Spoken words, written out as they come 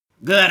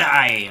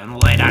G'day, and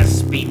let us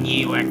spin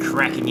you a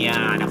cracking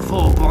yarn of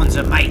four bonds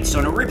of mates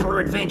on a ripper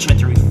adventure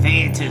through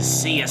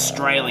Fantasy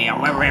Australia,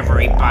 where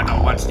every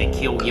bugger wants to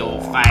kill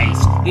your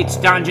face. It's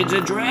Dungeons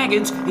and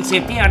Dragons,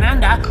 except down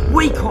under,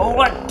 we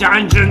call it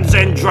Dungeons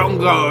and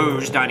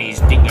Drongos. Dunnies,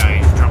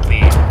 dingoes, drop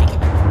bears,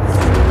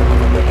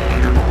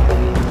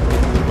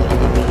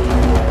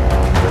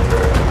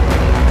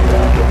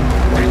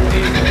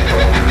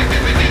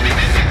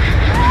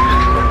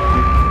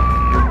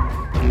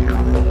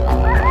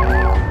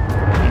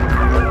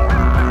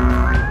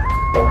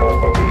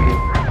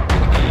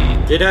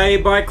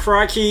 G'day, by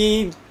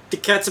crikey, the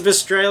cats of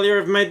Australia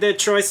have made their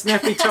choice.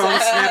 Snappy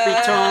Tom,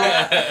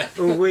 Snappy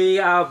Tom. We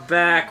are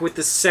back with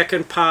the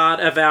second part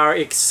of our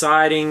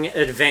exciting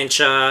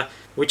adventure,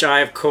 which I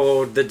have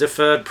called The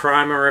Deferred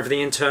Primer of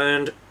the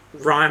Interned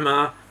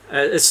Rhymer.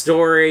 A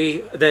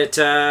story that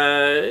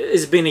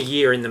has been a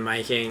year in the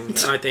making,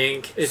 I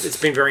think. It's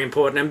been very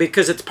important. And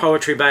because it's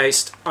poetry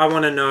based, I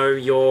want to know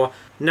your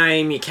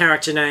name, your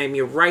character name,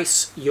 your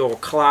race, your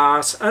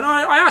class. And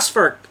I asked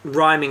for a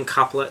rhyming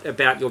couplet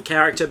about your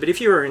character, but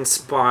if you were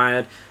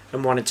inspired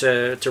and wanted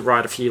to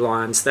write a few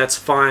lines, that's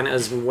fine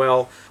as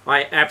well.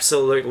 I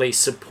absolutely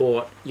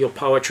support your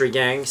poetry,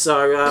 gang.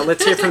 So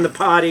let's hear from the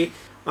party.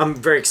 I'm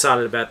very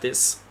excited about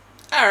this.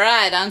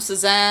 Alright, I'm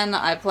Suzanne.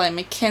 I play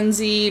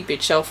Mackenzie,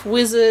 bitch elf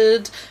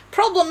wizard,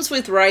 problems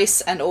with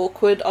race and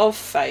awkward of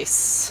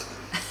face.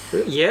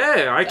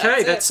 Yeah,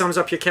 okay, that sums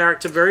up your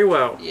character very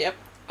well. Yep.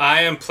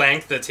 I am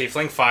Plank, the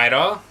tiefling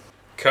fighter,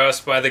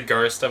 cursed by the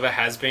ghost of a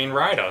has-been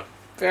rider.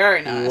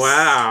 Very nice.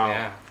 Wow.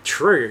 Yeah.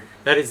 True.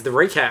 That is the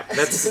recap.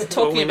 That's all we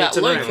Talking need about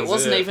to Luke, know. it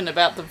wasn't even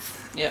about the...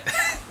 Yep.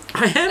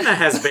 I am a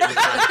has-been.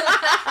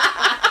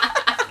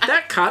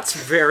 That cuts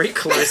very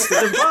close to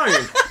the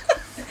bone.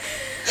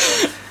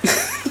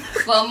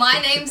 Well,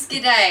 my name's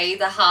G'day,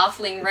 the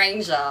Halfling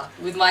Ranger.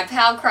 With my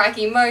pal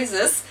Crikey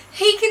Moses,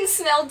 he can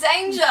smell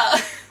danger.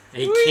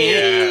 He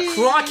can't. Yeah.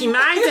 Crikey,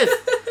 mate.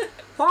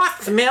 I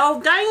smell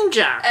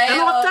danger. And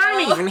I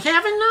don't even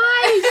have a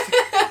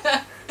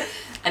nose.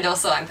 And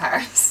also, I'm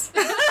Paris.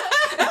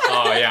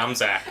 Oh, yeah, I'm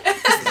Zach.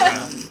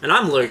 And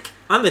I'm Luke.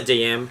 I'm the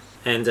DM.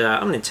 And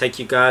I'm going to take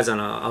you guys on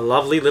a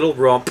lovely little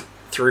romp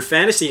through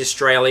Fantasy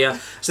Australia.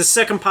 It's the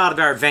second part of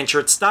our adventure.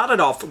 It started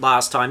off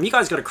last time. You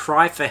guys got a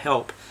cry for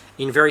help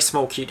in very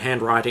small, cute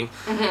handwriting.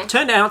 Mm-hmm.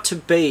 Turned out to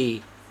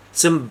be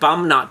some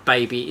bumnut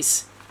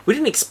babies. We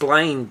didn't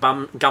explain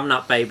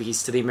gumnut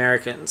babies to the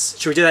Americans.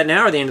 Should we do that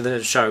now or at the end of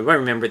the show? We won't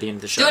remember at the end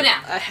of the show. Do it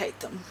now. I hate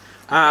them.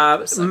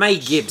 May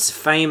Gibbs,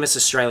 famous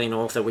Australian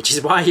author, which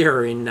is why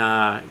you're in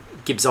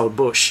Gibbs Old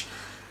Bush,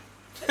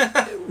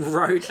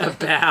 wrote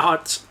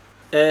about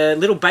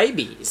little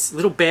babies,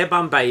 little bear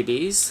bum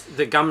babies,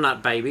 the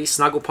gumnut babies,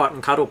 Snugglepot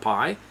and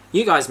Cuddlepie.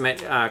 You guys met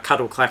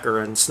Cuddle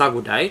Clacker and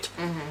Snuggle Date.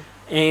 Mm-hmm.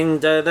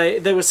 And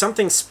there was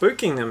something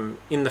spooking them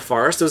in the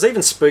forest. It was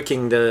even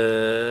spooking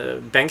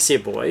the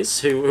Banksia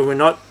boys, who were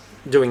not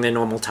doing their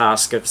normal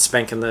task of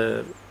spanking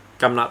the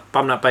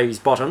bumnut babies'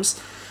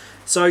 bottoms.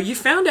 So you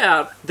found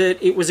out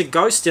that it was a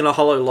ghost in a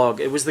hollow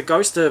log. It was the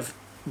ghost of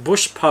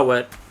bush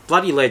poet,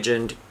 bloody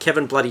legend,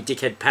 Kevin Bloody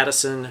Dickhead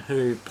Patterson,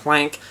 who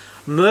Plank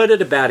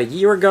murdered about a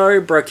year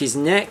ago, broke his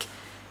neck.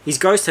 His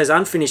ghost has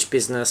unfinished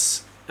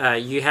business.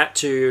 You had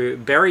to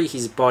bury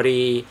his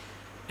body,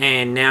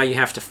 and now you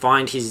have to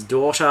find his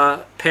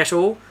daughter,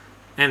 Petal,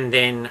 and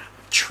then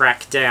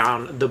track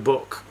down the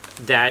book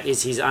that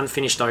is his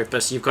unfinished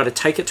opus. You've got to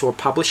take it to a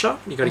publisher.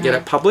 You've got to get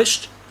it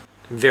published.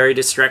 Very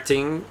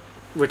distracting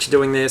what you're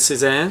doing there,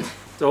 Suzanne.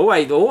 It's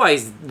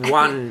always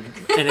one,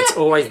 and it's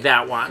always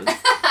that one.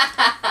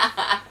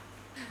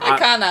 I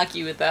can't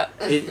argue with that.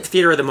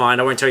 Theatre of the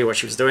mind. I won't tell you what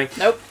she was doing.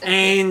 Nope.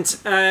 And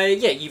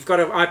you've got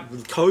to...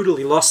 I'm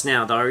totally lost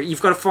now, though.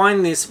 You've got to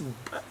find this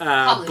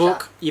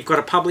book. You've got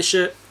to publish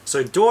it.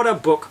 So daughter,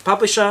 book,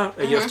 publisher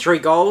are your three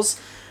goals.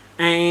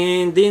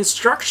 And the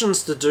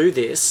instructions to do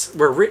this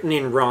were written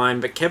in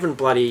rhyme, but Kevin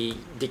Bloody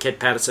Dickhead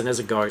Patterson, as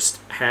a ghost,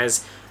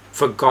 has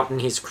forgotten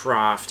his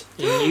craft.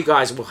 And you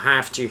guys will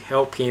have to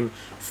help him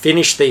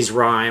finish these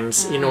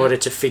rhymes in order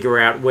to figure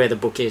out where the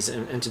book is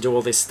and to do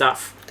all this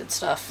stuff. Good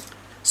stuff.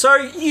 So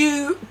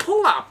you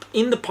pull up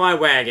in the pie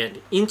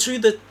wagon into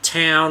the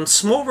town,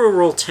 small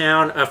rural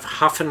town of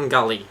Huffin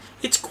Gully.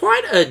 It's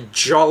quite a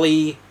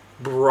jolly,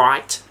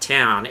 bright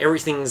town.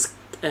 Everything's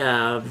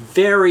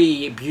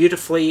very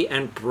beautifully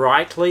and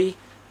brightly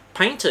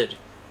painted.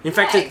 In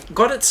fact, it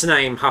got its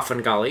name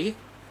Huffin Gully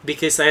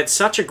because they had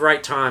such a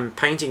great time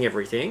painting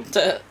everything,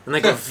 and they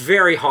got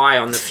very high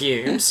on the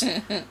fumes,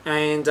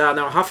 and they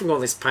were huffing all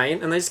this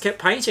paint, and they just kept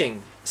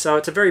painting. So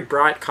it's a very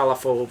bright,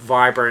 colourful,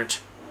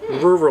 vibrant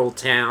rural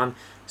town.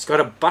 It's got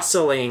a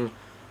bustling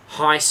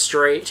high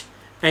street,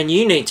 and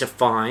you need to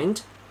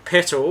find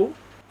Petal,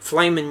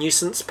 Flamin'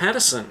 Nuisance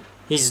Patterson,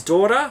 his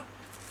daughter,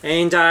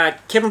 and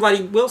Kevin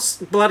Bloody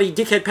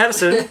Dickhead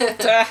Patterson.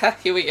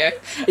 Here we go.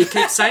 He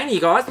keeps saying to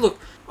you guys, look,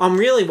 I'm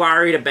really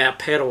worried about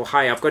Petal.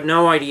 Hey, I've got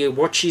no idea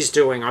what she's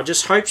doing. I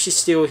just hope she's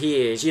still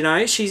here. You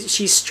know,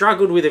 she's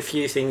struggled with a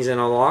few things in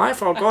her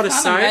life. I've got to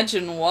Can't say.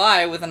 imagine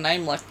why with a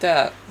name like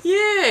that.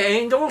 Yeah,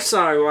 and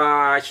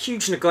also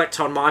huge neglect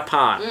on my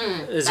part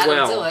as That'll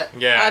well. do it.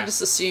 Yeah. I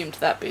just assumed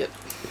that bit.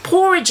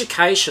 Poor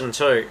education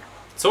too.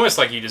 It's almost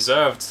like you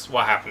deserved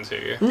what happened to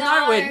you. No,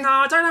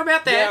 I don't know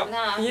about that.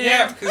 No.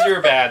 Yeah, because you're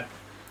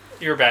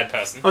a bad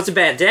person. I was a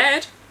bad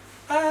dad,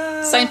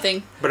 Same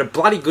thing. but a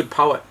bloody good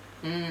poet.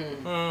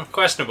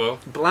 Questionable.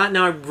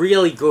 No,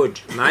 really good,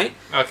 mate.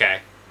 Okay.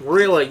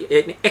 Really,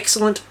 an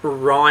excellent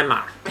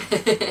rhymer.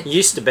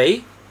 Used to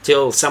be,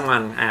 till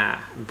someone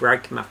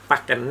broke my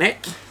fucking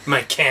neck.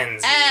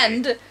 Mackenzie.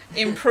 And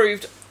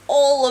improved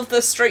all of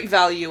the street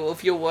value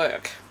of your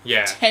work.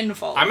 Yeah.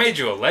 Tenfold. I made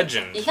you a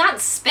legend. You can't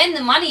spend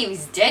the money if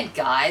he's dead,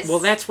 guys. Well,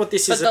 that's what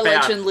this But is the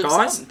about, legend lives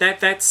guys. on.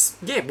 That's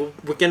well,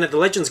 the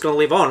legend's gonna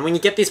live on when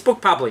you get this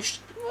book published.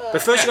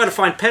 But first, you got to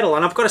find Petal,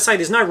 and I've got to say,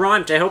 there's no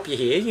rhyme to help you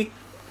here.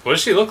 What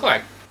does she look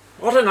like?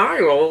 I don't know.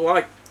 Well,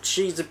 like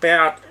she's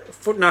about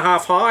 1.5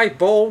 feet high,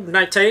 bald,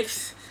 no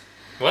teeth.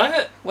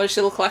 What? What does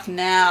she look like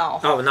now?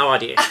 Oh, no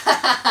idea.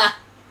 That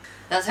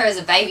was her as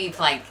a baby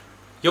plank.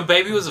 Your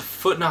baby was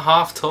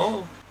 1.5 feet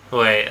tall?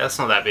 Wait, that's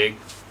not that big.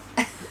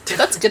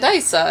 That's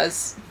G'day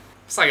size.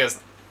 It's like a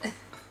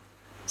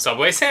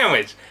Subway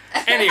sandwich.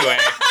 Anyway.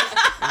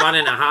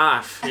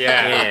 1.5.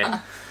 Yeah.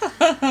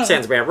 Yeah.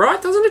 Sounds about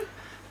right, doesn't it?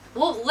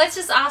 Well, let's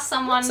just ask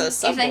someone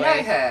It's a if they know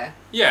Subway. her.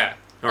 Yeah.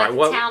 All Like right. the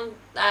What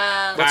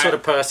town. sort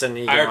of person are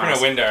you I gonna open ask?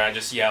 a window and I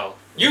just yell,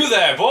 "You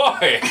there,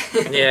 boy!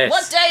 Yes.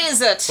 What day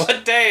is it?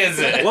 What day is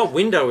it?" What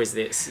window is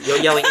this? You're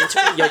yelling into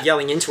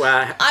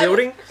a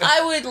building,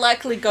 I would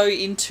likely go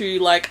into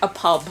like a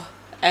pub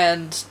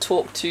and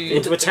talk to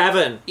into a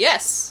tavern.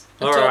 Yes.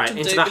 and All talk right, to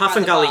into dude the Huff behind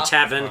and Gully bar.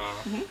 Tavern,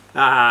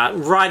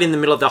 right in the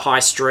middle of the high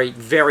street,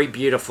 very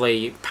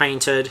beautifully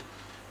painted,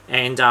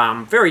 and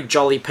very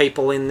jolly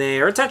people in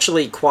there. It's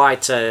actually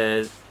quite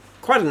a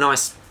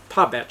nice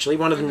pub. Actually,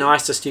 one of the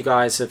nicest you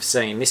guys have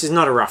seen. This is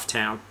not a rough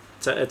town.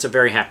 It's a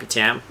very happy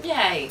town.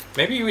 Yay.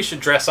 Maybe we should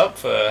dress up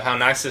for how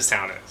nice this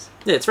town is.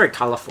 Yeah, it's very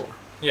colourful.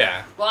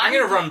 Yeah. Well, I'm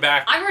gonna run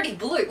back. I'm already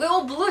blue. We're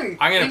all blue.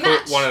 I'm gonna We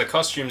put match. one of the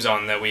costumes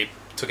on that we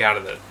took out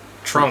of the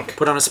trunk.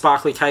 Put on a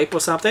sparkly cape or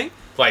something.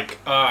 Like,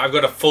 I've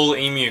got a full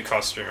emu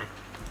costume.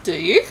 Do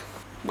you?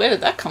 Where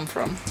did that come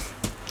from?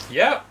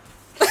 Yep.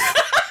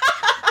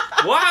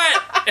 What?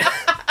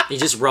 He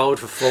just rolled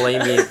for full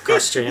emu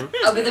costume.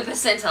 Oh, with the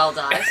percentile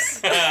dice.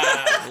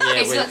 Yeah,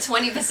 He's got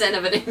 20%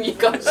 of it in you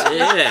got.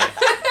 yeah.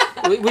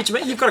 Which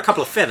means you've got a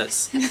couple of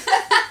feathers. He just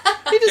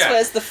Yeah.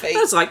 wears the feet.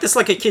 That's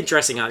like a kid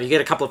dressing up. You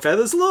get a couple of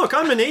feathers. Look,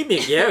 I'm an emu.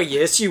 Yeah,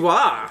 yes you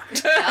are.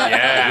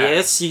 Yeah.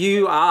 Yes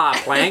you are,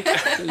 Plank.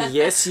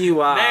 Yes you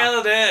are.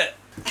 Nailed it.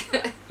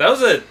 That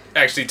was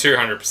actually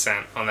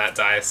 200% on that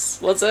dice.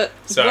 Was it?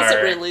 Was it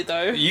Sorry. really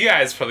though? You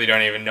guys probably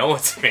don't even know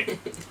what's me.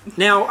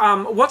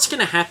 Now, what's going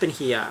to happen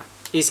here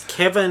is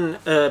Kevin,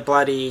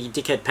 bloody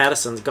dickhead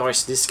Patterson's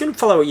ghost is going to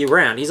follow you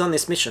around. He's on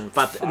this mission,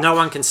 but no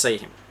one can see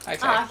him. Okay.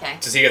 Oh, okay.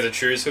 Does he get to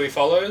choose who he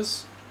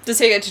follows? Does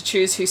he get to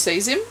choose who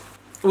sees him?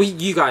 Well,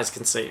 you guys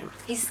can see him.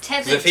 He's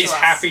tethered 'Cause if he's to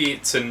us. happy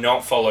to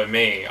not follow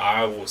me,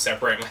 I will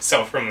separate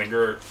myself from the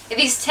group. If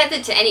he's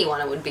tethered to anyone,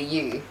 it would be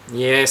you.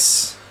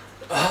 Yes.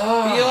 you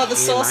are the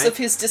source mate. of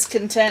his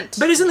discontent.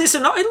 But isn't this a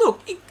look?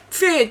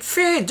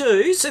 Fair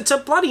dues. It's a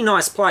bloody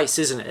nice place,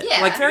 isn't it?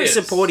 Yeah. Like very It is.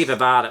 supportive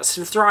of artists,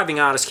 a thriving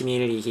artist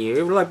community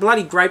here. Like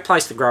bloody great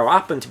place to grow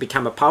up and to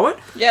become a poet.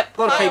 Yep.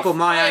 A lot of high people off-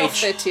 my high off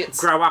age their tits.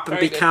 grow up and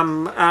Very good.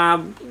 become,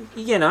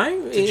 you in grow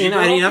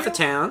up other here?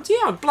 towns.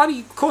 Yeah, bloody,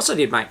 of course I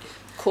did, mate.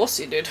 Of course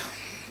you did.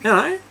 You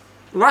know,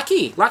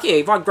 lucky.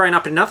 If I'd grown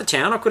up in another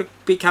town, I could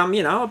have become,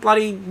 a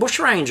bloody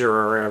bushranger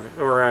or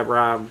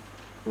a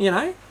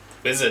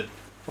Wizard.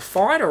 a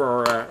fighter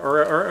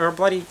or a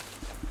bloody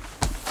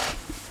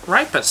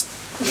rapist.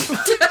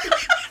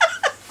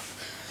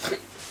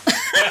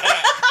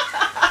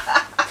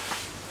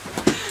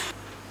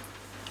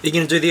 You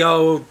gonna do the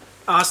old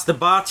ask the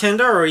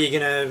bartender, or are you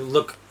gonna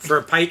look for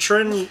a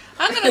patron?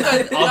 I'm gonna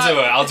go.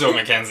 I'll do it,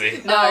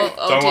 Mackenzie. No.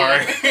 Oh, Don't dear.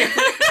 worry.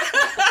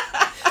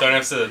 Don't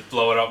have to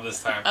blow it up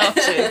this time. Oh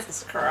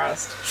Jesus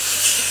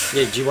Christ!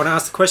 Yeah, do you want to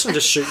ask the question?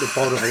 Just shoot the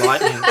bolt of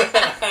lightning.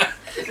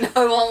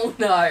 No one will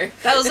know.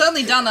 That was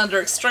only done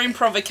under extreme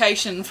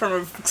provocation from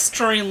an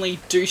extremely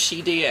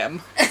douchey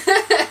DM.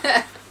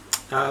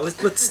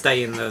 Let's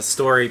stay in the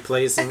story,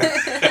 please, and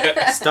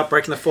stop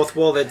breaking the fourth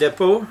wall there,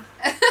 Deadpool.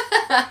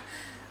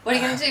 What are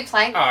you going to do,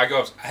 Plank? Oh, I go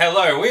up.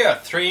 Hello, we are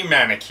 3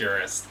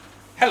 manicurists.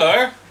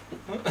 Hello.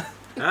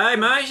 Hey,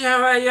 mate,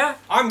 how are ya?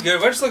 I'm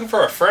good. We're just looking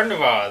for a friend of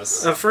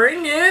ours. A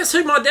friend? Yes.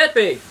 Who might that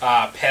be?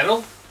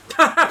 Petal?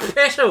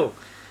 Petal.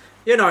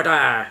 You're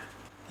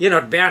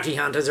not bounty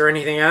hunters or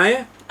anything, are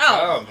you?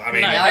 Oh, I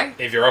mean, No.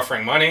 if you're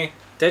offering money.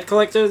 Debt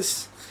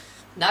collectors?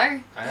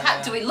 No?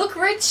 Do we look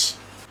rich?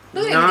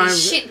 Look at No, him in I'm-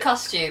 his shit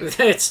costume.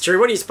 That's true.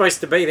 What are you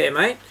supposed to be there,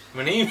 mate?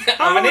 I'm an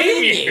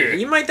emu.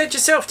 You made that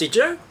yourself, did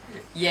you?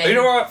 Yeah. You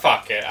know what?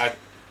 Fuck it. I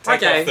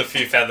take Okay. off the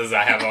few feathers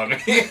I have on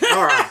me.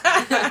 All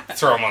right.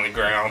 Throw them on the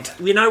ground.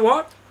 You know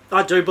what?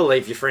 I do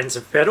believe your friends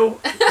of Petal.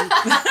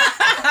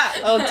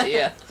 Oh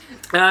dear.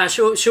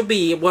 She'll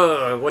be.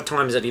 Whoa, what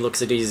time is it? He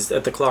looks at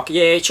the clock.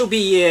 Yeah, she'll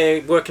be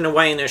working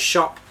away in her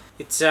shop.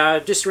 It's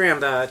just around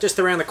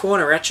the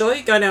corner.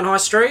 Actually, go down High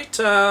Street,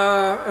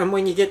 and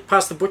when you get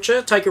past the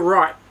butcher, take a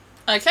right.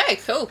 Okay,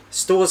 cool.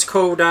 Store's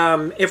called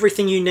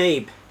Everything You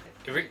Need.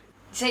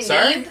 Say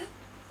Sorry? Neeb?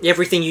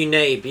 Everything You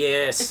Need.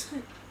 Yes.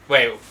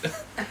 Wait,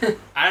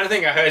 I don't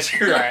think I heard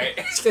you right.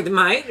 It's good,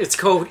 mate. It's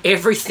called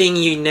Everything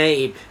You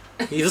Need.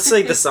 You'll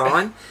see the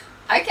sign.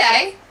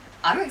 Okay.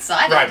 I'm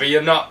excited. Right, but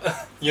you're not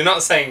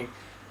saying.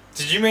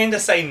 Did you mean to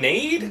say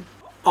need?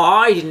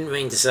 I didn't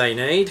mean to say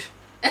need.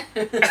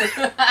 Let's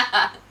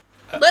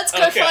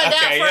go find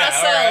out for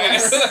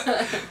ourselves.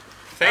 Alright.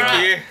 Thank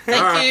Alright. you.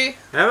 Thank Alright. you.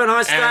 Have a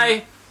nice And-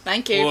 day.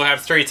 Thank you. We'll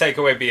have 3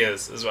 takeaway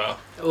beers as well.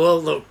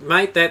 Well, look,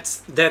 mate.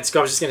 That's. I was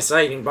just going to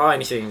say you didn't buy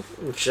anything,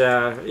 which you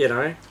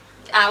know,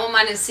 I want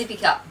mine in a sippy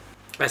cup.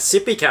 a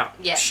sippy cup.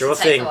 Yeah, sure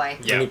to thing. take away.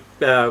 Yeah. And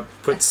he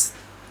puts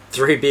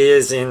 3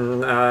 beers in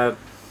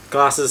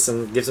glasses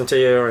and gives them to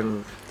you,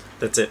 and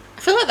that's it.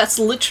 I feel like that's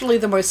literally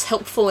the most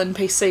helpful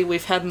NPC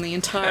we've had in the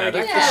entirety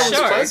of Yeah. the It's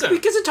show. pleasant.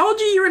 Because I told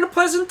you you're in a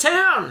pleasant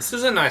town. This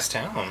is a nice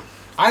town.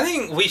 I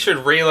think we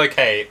should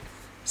relocate,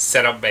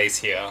 set up base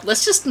here.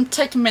 Let's just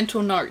take a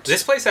mental note.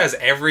 This place has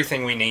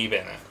everything we need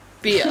in it.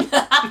 Beer.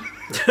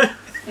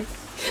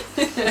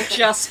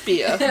 Just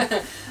beer.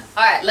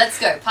 Alright, let's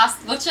go.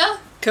 Past the butcher?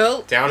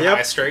 Cool. Down Yep.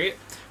 High Street.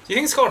 Do you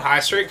think it's called High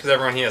Street because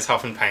everyone here is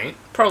huff and paint?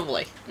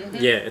 Probably.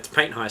 Yeah, it's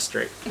Paint High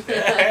Street.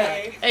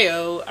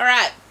 Heyo.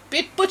 Alright.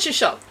 Bit butcher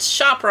shop.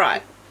 Sharp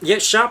right. Yeah,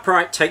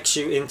 Sharprite takes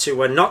you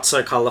into a not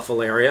so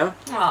colourful area,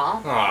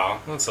 Aw.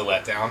 Oh, that's a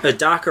letdown. a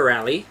darker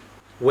alley,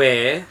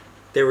 where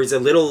there is a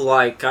little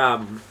like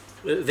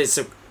there's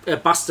a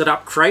busted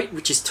up crate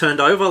which is turned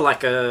over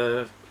like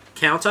a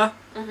counter,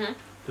 and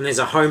there's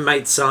a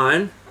homemade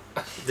sign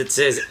that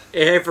says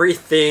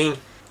everything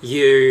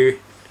you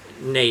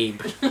need.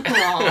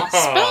 Aw.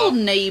 Spell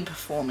Neeb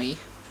for me.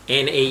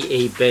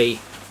 Neeb.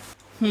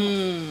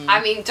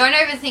 I mean, don't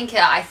overthink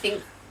her. I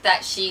think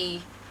that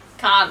she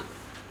can't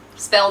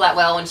spell that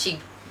well and she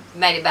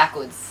made it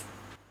backwards.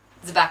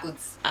 It's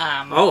backwards.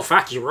 Oh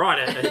fuck, you're right.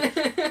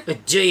 A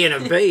G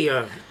and a B.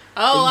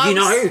 Oh, You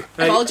know,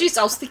 apologies.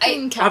 I was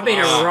thinking. I've been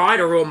capital. a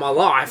writer all my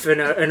life, and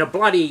a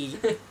bloody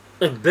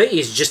a B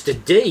is just a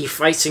D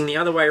facing the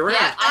other way around.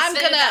 Yeah, I'm I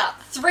spent gonna-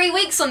 about 3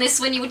 weeks on this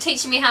when you were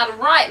teaching me how to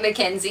write,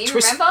 Mackenzie.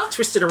 Remember?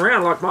 Twist it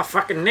around like my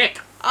fucking neck.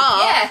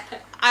 Oh, Yeah.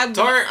 I'm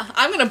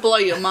going to blow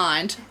your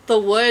mind. The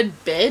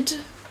word bed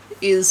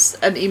is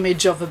an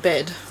image of a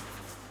bed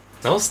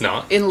No, it's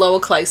not. in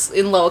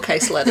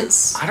lowercase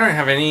letters. I don't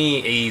have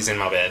any E's in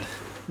my bed.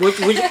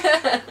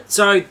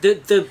 So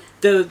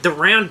the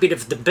round bit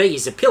of the B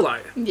is a pillow,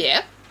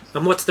 Yeah.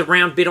 and what's the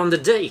round bit on the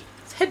D?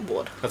 It's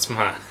headboard. That's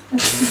mine.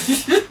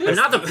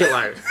 Another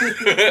pillow.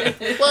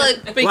 Well,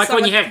 it beats Like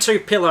when you someone- have 2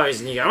 pillows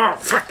and you go, oh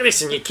fuck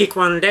this, and you kick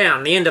one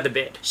down the end of the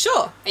bed.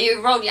 Sure.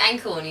 You rolled your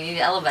ankle and you need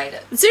to elevate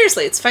it.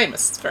 Seriously, it's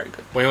famous. It's very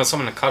good. We want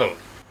someone to cuddle.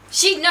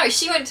 She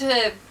went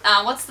to,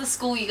 what's the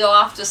school you go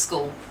after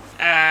school?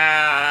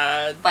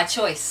 By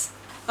choice.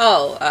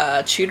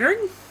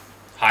 Tutoring?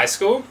 High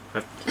school?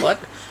 What?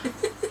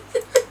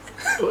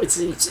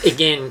 It's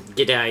again,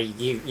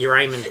 g'day. You're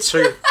aiming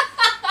too.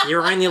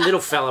 You're only a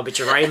little fella, but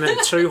you're aiming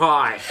too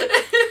high.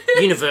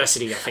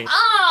 University, I think.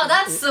 Oh,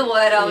 that's the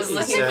word I was It's,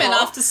 looking for. Even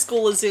after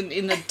school is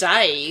in the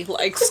day,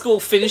 like school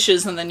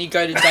finishes and then you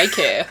go to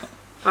daycare.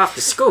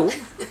 After school.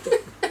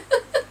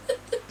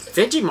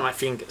 Vegemite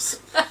fingers.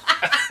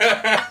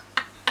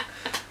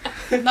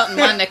 Not in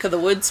my neck of the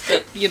woods,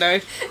 but you know,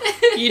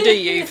 you do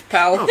you,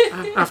 pal.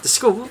 After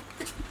school,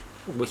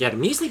 we had a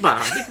muesli bar,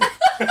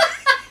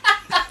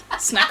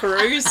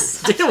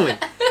 Snackaroos. didn't we?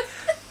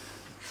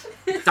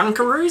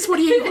 Dunkaroos? What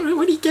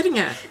are you getting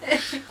at?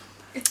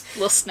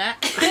 Little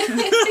snack.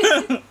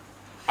 I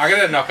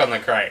gotta knock on the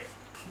crate.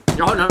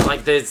 Oh no,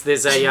 like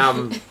there's a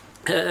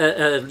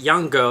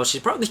young girl.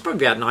 She's probably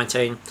about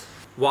 19.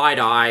 Wide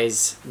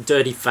eyes,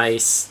 dirty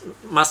face,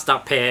 mussed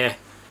up hair,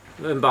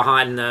 and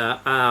behind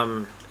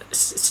the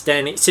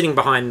sitting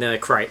behind the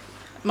crate.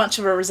 Much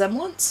of a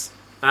resemblance?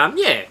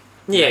 Yeah,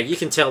 you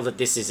can tell that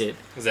this is it.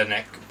 Is that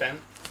neck bent?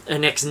 Her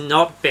neck's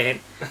not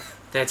bent.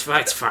 That's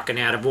fucking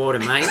out of order,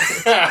 mate.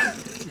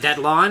 That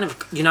line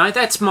of,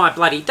 that's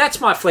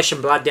my flesh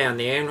and blood down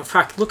there. And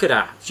fuck, look at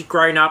her. She's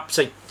grown up,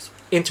 so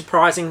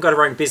enterprising, got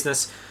her own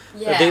business.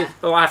 Yeah.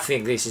 I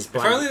think this is If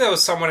bloody. only there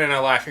was someone in her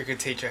life who could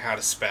teach her how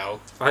to spell.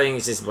 I think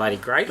this is bloody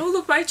great. Oh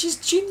look, mate,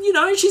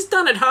 she's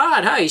done it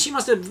hard. Hey, she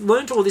must have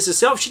learnt all this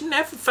herself. She didn't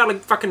have a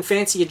fucking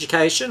fancy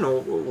education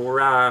or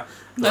father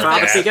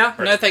thanks. figure.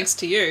 No thanks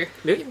to you.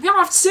 Yeah,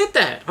 I've said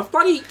that. I've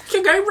bloody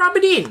can go rub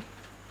it in.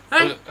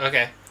 Hey,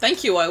 Okay.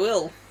 Thank you, I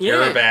will.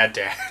 You're a yeah, bad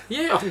dad.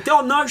 yeah.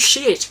 Oh no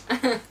shit.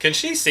 Can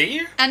she see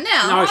you? And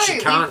now, No, No, she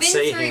can't we've been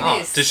see through him. Oh,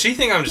 this. does she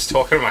think I'm just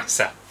talking to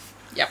myself?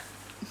 yep.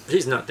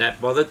 She's not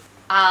that bothered.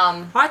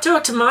 Um, I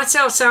talk to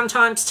myself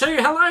sometimes too.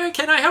 Hello,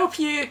 can I help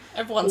you?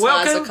 Everyone's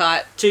eyes are Welcome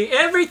kite. to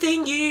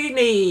everything you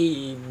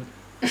need.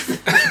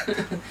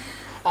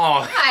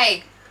 Oh,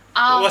 hey,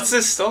 What's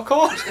this store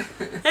called?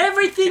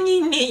 Everything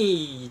you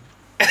need.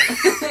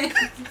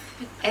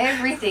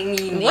 Everything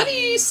you need. What do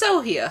you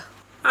sell here?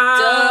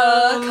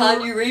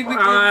 Can't you read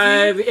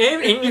McKenzie?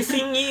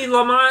 Anything you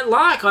might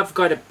like. I've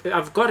got a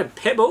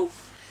pebble.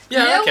 You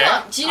know okay.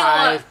 what? Do you know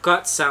what? I've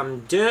got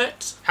some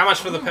dirt. How much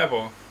for the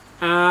pebble?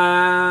 3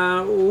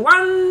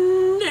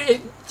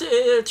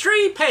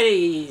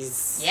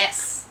 pennies.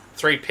 Yes.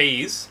 3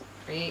 peas.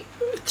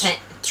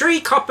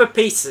 3 copper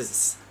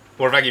pieces.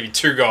 What if I give you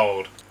 2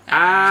 gold?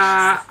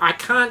 I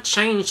can't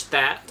change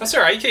that. That's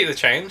alright, you keep the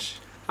change.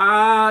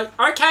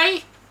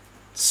 Okay.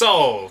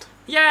 Sold.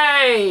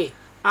 Yay.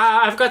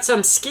 I've got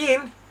some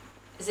skin.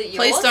 Is it yours?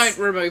 Please don't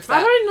remove I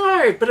that. don't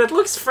know, but it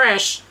looks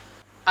fresh.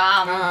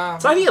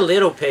 It's only a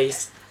little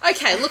piece.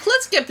 Okay, look,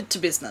 let's get to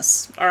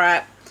business. All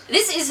right.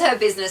 This is her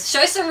business.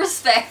 Show some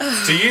respect.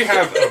 Do you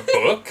have a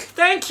book?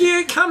 Thank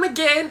you. Come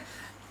again.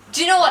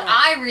 Do you know what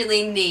I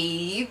really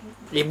need?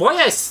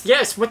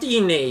 Yes. What do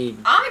you need?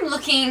 I'm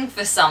looking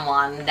for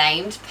someone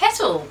named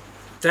Petal.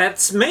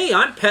 That's me.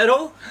 I'm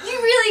Petal. You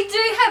really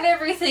do have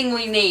everything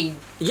we need.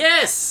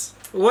 Yes.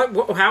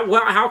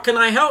 How can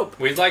I help?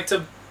 We'd like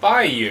to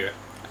buy you.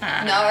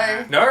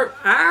 No. No?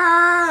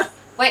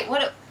 Wait,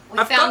 what? We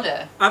I've found got-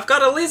 her. I've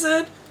got a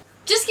lizard.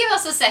 Just give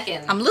us a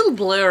second. I'm a little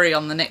blurry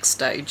on the next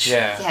stage.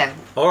 Yeah.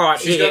 All right.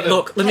 She's Here, got the-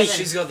 look. Let me.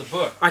 She's got the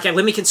book. Okay.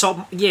 Let me consult.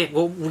 Yeah.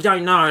 Well, we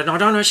don't know. I don't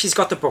know if she's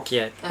got the book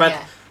yet. But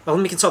Okay. let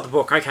me consult the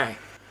book. Okay.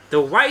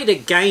 The way to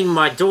gain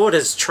my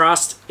daughter's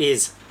trust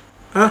is.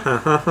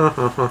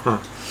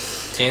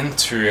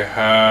 Into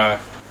her.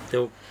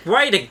 The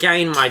way to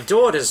gain my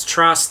daughter's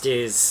trust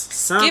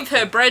is Give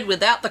her bread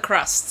without the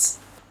crusts.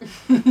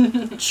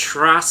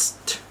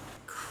 trust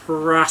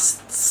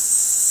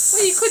crusts.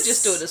 Well, you could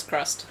just do it as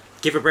crust.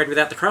 Give her bread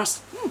without the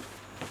crust.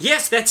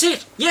 Yes, that's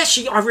it. Yes,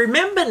 I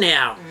remember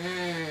now.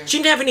 She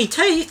didn't have any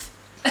teeth,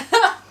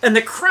 and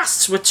the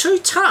crusts were too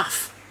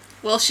tough.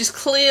 Well, she's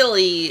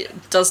clearly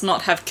does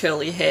not have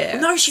curly hair.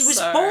 No, she was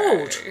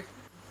bald.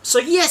 So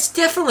yes,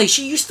 definitely,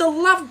 she used to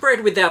love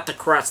bread without the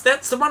crust.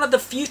 That's one of the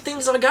few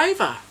things I gave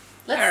her.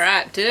 All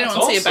right. Did anyone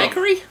That's see a awesome.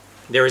 bakery?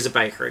 There is a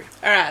bakery.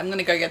 All right. I'm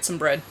gonna go get some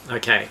bread.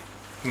 Okay,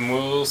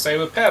 We'll say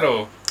with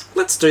Petal.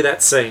 let's do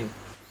that scene.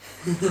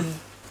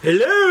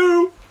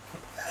 Hello.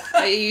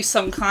 Are you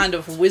some kind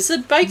of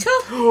wizard baker?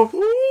 Oh,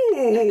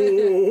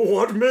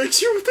 what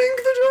makes you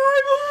think that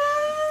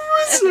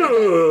I'm a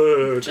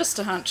wizard? Just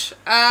a hunch.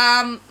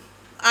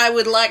 I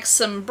would like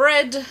some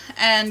bread,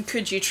 and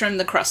could you trim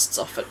the crusts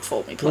off it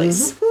for me,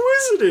 please?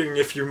 Wizarding,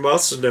 if you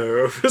must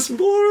know, is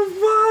more of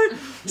my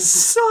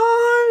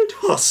side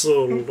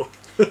hustle.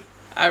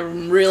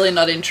 I'm really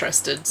not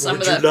interested. Some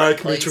Would of you that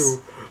like bread, me please.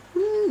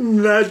 to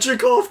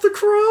magic off the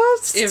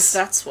crusts? If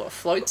that's what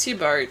floats your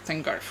boat,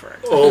 then go for it.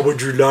 Or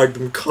would you like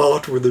them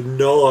cut with a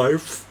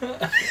knife?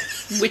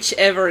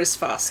 Whichever is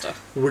faster.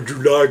 Would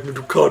you like me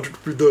to cut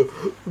it with a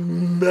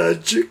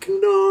magic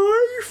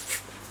knife?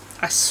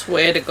 I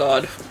swear to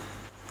God,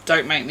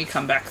 don't make me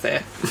come back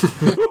there.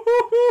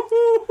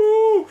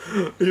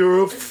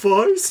 You're a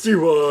feisty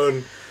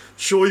one.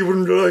 Sure you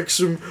wouldn't like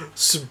some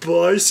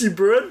spicy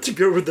bread to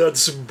go with that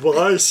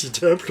spicy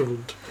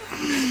temperament?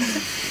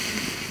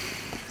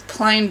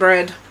 Plain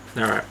bread,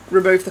 Alright,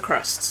 remove the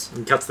crusts.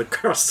 and cuts the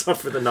crust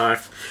off with a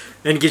knife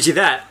and gives you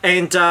that.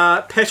 And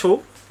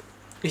Petal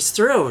is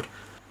thrilled.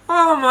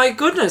 Oh my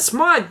goodness,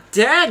 my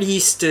dad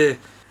used to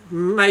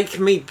make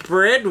me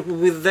bread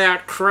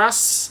without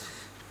crusts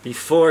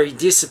before he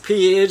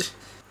disappeared.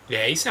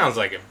 Yeah, he sounds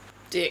like him.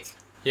 Dick.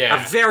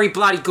 Yeah. A very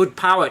bloody good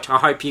poet, I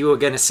hope you were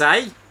going to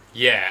say.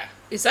 Yeah.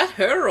 Is that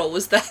her or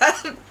was that...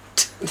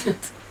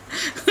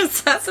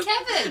 was that the...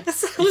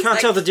 Kevin. You can't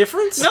tell the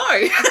difference?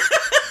 No.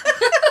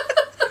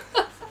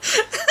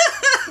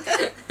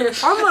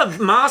 I'm a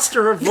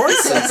master of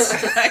voices.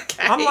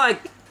 Okay. I'm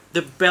like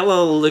the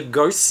Bella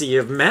Lugosi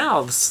of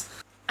mouths.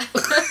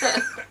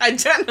 I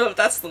don't know if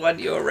that's the one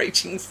you were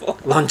reaching for.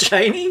 Lon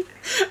Chaney?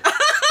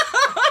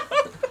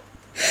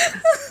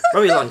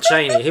 Probably Lon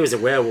Chaney. He was a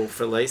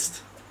werewolf, at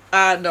least.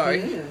 No.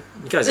 You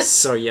guys are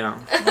so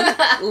young.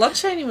 Lon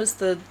Chaney was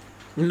the...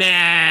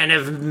 Man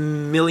of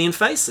million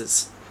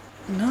faces.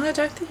 No, I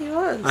don't think he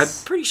was.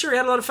 I'm pretty sure he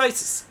had a lot of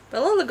faces.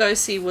 Bela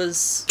Lugosi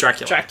was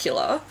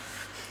Dracula.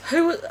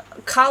 Who?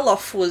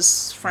 Karloff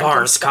was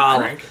Boris Frankenstein. Karloff.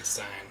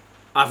 Frankenstein.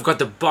 I've got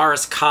the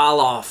Boris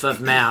Karloff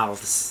of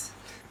mouths.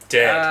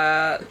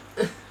 Dead.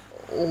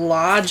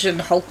 Large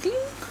and hulking?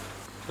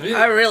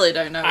 I really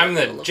don't know. I'm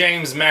what the look-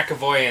 James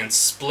McAvoy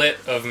split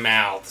of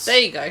mouths. There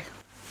you go.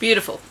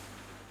 Beautiful.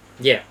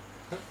 Yeah.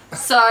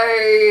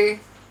 So,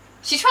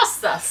 she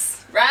trusts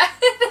us, right?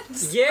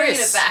 Just bring it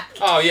Yes. back.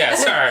 Oh, yeah,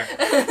 sorry.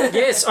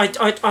 Yes,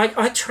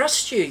 I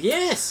trust you,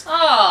 yes.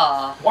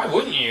 Oh, Why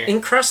wouldn't you?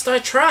 In crust I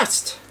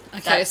trust.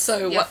 Okay, that's so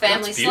your what?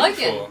 family That's slogan.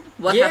 beautiful.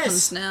 What Yes.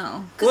 happens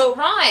now? Because Well- it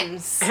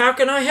rhymes. How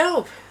can I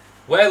help?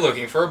 We're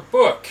looking for a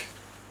book.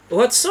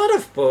 What sort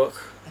of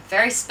book? A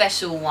very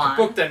special one. A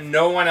book that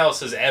no one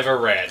else has ever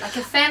read. Like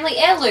a family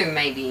heirloom,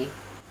 maybe.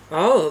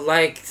 Oh,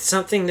 like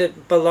something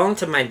that belonged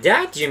to my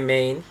dad, you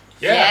mean?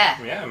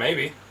 Yeah,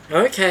 maybe.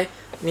 Okay.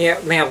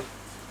 Now,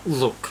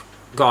 look.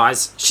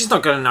 guys, she's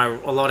not going to know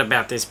a lot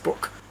about this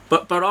book.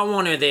 But I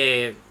want her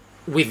there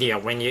with you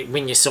when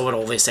you sort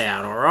all this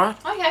out, all right?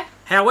 Okay.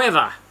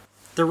 However,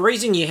 the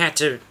reason you had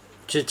to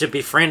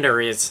befriend her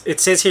is, it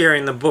says here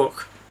in the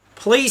book,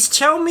 please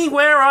tell me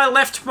where I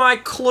left my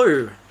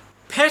clue.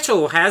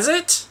 Petal has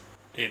it.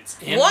 It's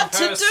in What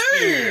her to do?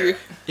 spear.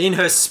 In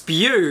her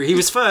spew. He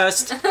was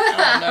first.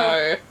 Oh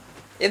no.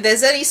 If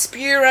there's any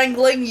spew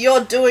wrangling,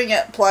 you're doing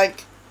it,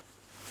 Plank.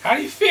 How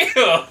do you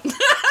feel?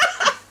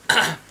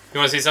 You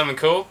want to see something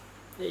cool?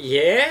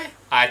 Yeah?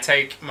 I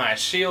take my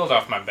shield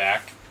off my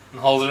back and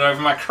hold it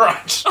over my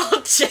crotch.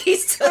 Oh,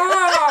 jeez.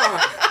 Oh,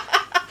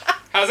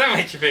 How does that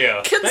make you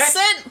feel?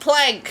 Consent,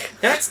 Plank.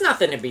 that's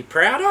nothing to be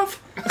proud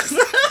of.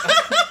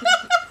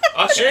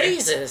 Okay.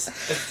 Jesus.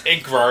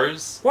 It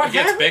grows. What it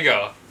gets happened?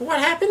 bigger. What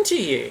happened to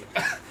you?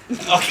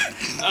 Okay.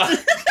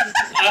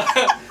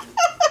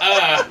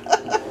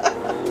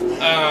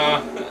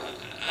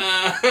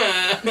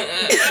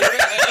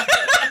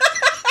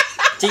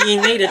 Do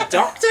you need a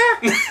doctor?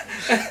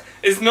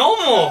 It's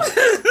normal.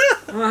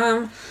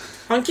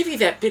 I'll give you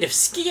that bit of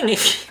skin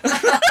if you...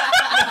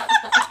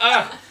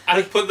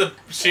 I put the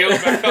shield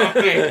back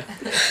on me.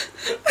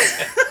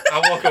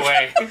 I walk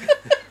away.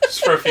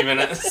 Just for a few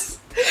minutes.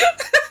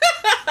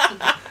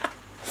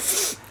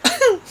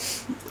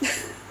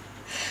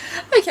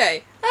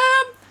 Okay.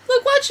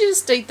 Look, why don't you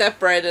just eat that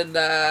bread and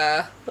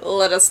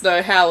let us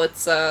know how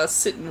it's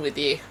sitting with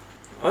you.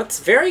 Oh, it's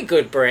very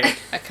good bread.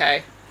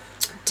 Okay.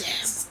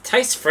 Damn.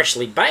 Tastes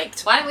freshly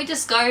baked. Why don't we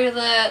just go to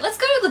the... Let's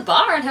go to the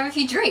bar and have a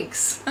few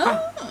drinks. Oh,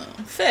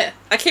 fair.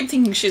 I keep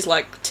thinking she's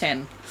like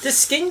 10. Does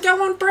skin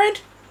go on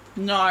bread?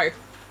 No.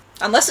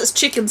 Unless it's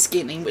chicken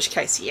skin, in which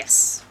case,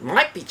 yes.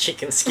 Might be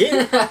chicken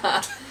skin.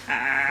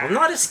 I'm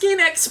not a skin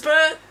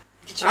expert.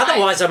 Try.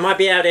 Otherwise, I might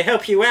be able to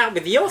help you out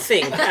with your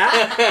thing,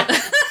 pal.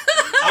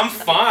 I'm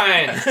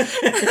fine.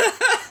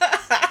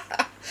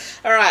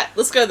 Alright,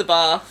 let's go to the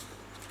bar.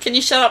 Can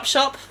you shut up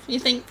shop, you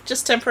think,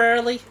 just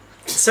temporarily?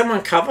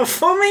 Someone cover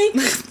for me?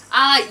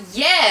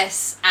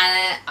 Yes.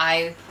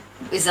 And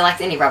is there like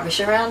any rubbish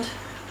around?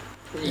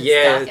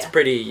 Yeah, dark, it's yeah.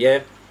 pretty,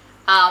 yeah.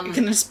 You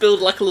can just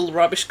build like a little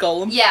rubbish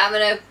golem. Yeah, I'm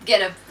gonna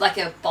get a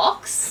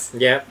box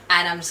Yeah,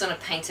 and I'm just gonna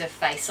paint her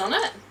face on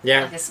it.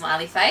 yeah. Like a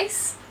smiley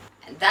face.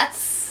 And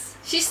that's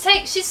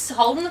she's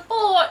holding the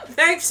fort.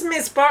 Thanks,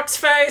 Miss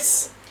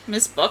Boxface.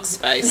 Miss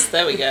Boxface,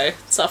 there we go.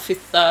 It's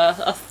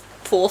our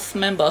fourth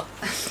member.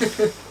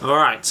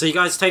 Alright, so you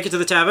guys take it to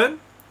the tavern?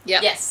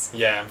 Yep. Yes.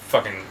 Yeah, don't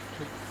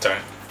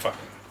fucking.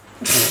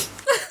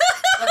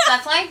 What's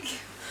that flank?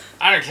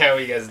 I don't care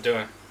what you guys are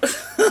doing.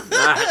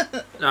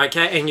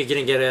 Okay, and you're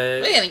gonna get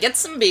We're a... gonna get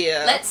some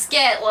beer. Let's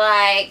get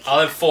like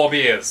I'll have 4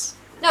 beers.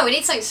 no, we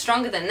need something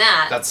stronger than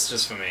that. That's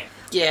just for me.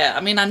 Yeah,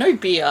 I mean, I know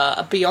beer.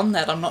 Beyond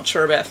that, I'm not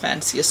sure about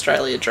Fantasy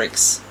Australia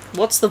drinks.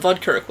 What's the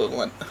vodka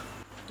equivalent?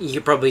 You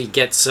could probably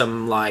get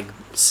some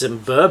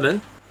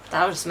bourbon.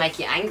 That'll just make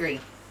you angry.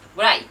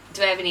 Wait,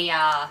 do we have any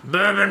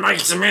Bourbon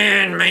makes a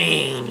man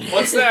mean.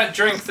 What's that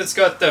drink that's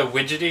got the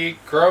widgety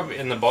grub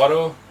in the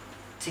bottle?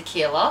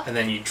 tequila? And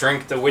then you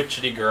drink the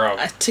widgety grub.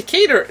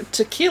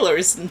 Tequila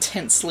is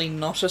intensely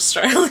not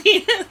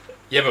Australian.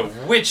 Yeah, but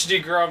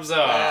widgety grubs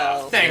are.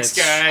 Wow. Thanks,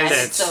 That's-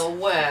 guys. That's the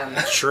worm.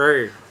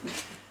 True.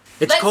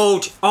 It's Let's-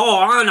 called... Oh,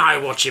 I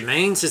know what you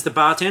mean, says the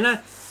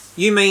bartender.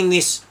 You mean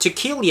this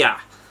tequila. Yeah,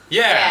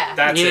 Yeah.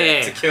 that's Yeah.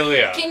 it.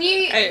 Tequila. Can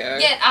you Ayo.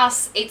 get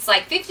us? It's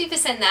like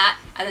 50% that,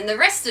 and then the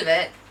rest of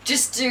it,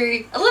 just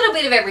do a little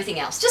bit of everything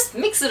else. Just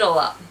mix it all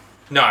up.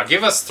 No,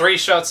 give us 3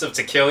 shots of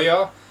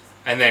tequila,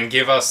 and then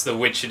give us the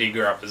widgety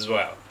grub as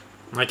well.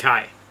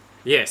 Okay.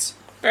 Yes.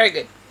 Very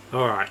good.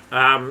 Alright.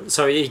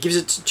 So he gives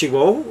it to you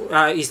all.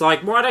 He's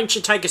like, why don't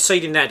you take a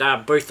seat in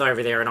that booth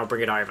over there and I'll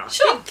bring it over.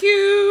 Sure. Thank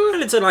you.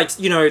 And it's like,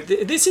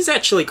 this is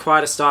actually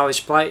quite a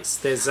stylish place.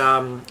 There's,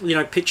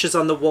 pictures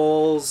on the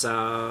walls,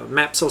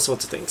 maps, all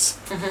sorts of things.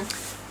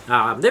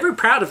 Mm-hmm. They're very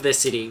proud of their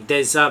city.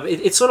 There's,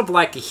 it's sort of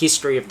like the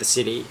history of the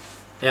city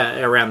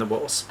around the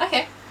walls.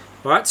 Okay.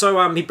 All right,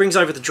 so he brings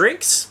over the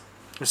drinks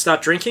and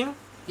start drinking.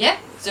 Yeah.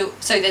 So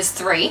there's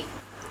 3.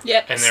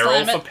 Yep. And they're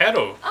all slam for it.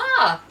 pedal.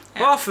 Ah.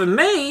 Oh, for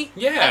me?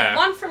 Yeah. And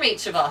 1 from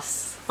each of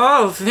us.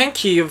 Oh,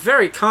 thank you. You're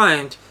very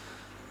kind.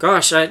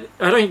 Gosh, I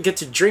don't get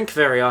to drink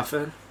very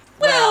often.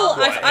 Well,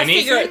 What, I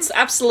figure anything? it's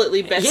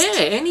absolutely best. Yeah,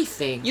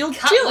 anything. You'll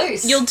Cut deal.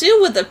 loose. You'll deal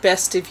with it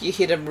best if you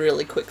hit him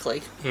really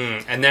quickly.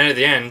 And then at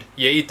the end,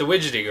 you eat the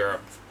widgety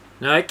grub.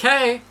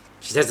 Okay.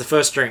 She has the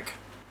first drink.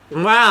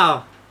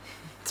 Wow.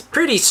 It's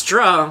pretty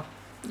strong.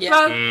 Yeah.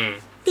 But,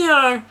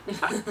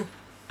 Mm.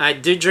 I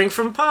do drink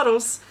from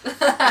puddles.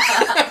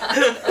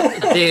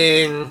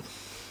 Then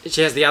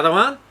she has the other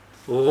one.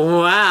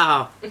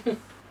 Wow.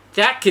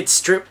 That could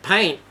strip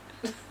paint.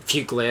 A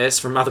few glares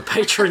from other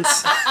patrons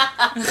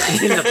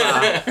in the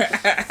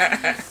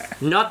bar.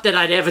 Not that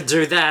I'd ever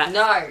do that.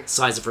 No.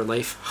 Sighs of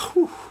relief.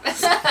 Whew.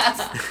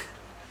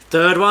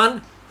 Third one.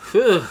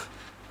 Whew.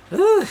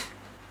 I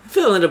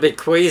feel a little bit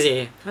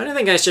queasy. I don't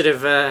think I should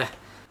have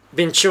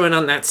been chewing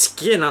on that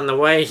skin on the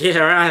way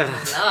here either.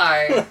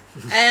 No.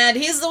 And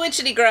here's the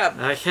witchetty grub.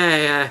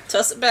 Okay,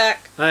 Toss it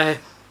back. I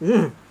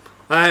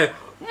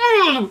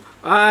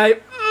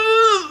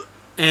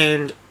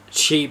and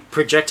she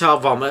projectile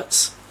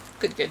vomits,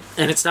 Good.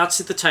 and it starts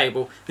at the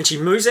table, and she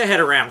moves her head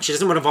around. She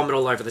doesn't want to vomit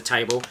all over the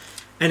table,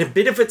 and a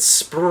bit of it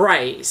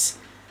sprays,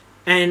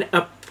 and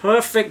a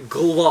perfect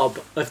glob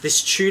of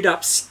this chewed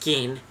up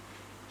skin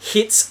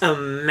hits a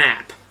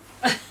map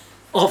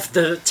of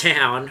the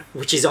town,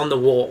 which is on the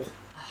wall.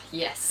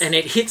 Yes. And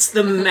it hits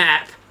the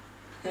map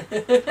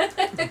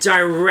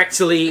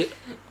directly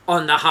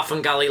on the Huff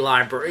and Gully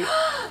Library.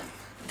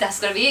 That's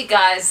gonna be it,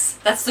 guys.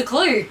 That's the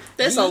clue.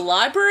 There's a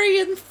library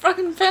in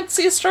fucking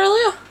Fantasy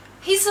Australia?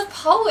 He's a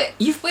poet.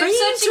 You've We're been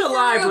searching to for a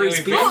libraries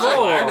We've been to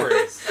before.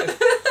 libraries.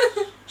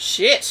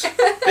 Shit.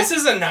 This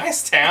is a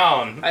nice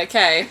town.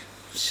 Okay,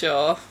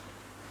 sure.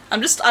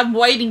 I'm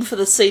waiting for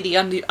the seedy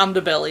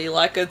underbelly,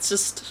 like, it's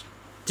just...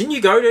 Didn't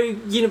you go to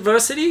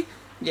university?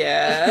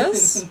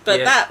 Yes, but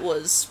Yeah. that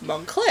was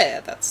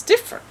Montclair, that's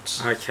different.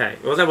 Okay,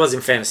 well that was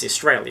in Fantasy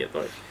Australia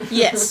though.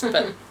 Yes,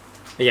 but...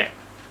 Yeah.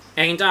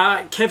 And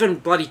Kevin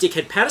Bloody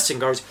Dickhead Patterson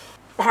goes,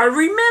 I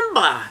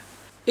remember!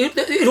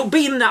 It'll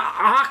be in the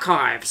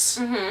archives.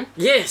 Mm-hmm.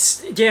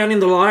 Yes, down in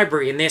the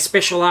library in their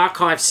special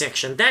archive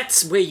section.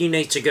 That's where you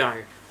need to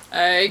go.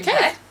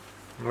 Okay.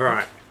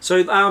 Right.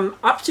 So,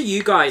 up to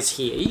you guys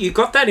here. You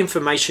got that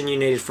information you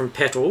needed from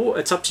Petal.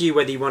 It's up to you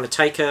whether you want to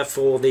take her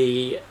for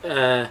the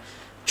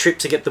trip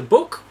to get the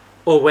book,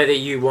 or whether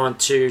you want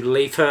to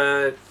leave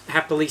her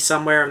happily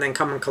somewhere and then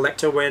come and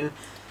collect her when,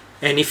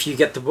 and if you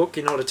get the book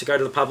in order to go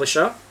to the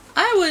publisher.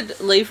 I would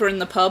leave her in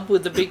the pub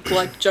with a big,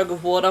 like, jug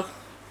of water.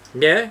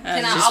 Yeah?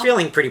 Can She's I'll-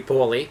 feeling pretty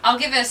poorly. I'll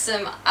give her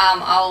some.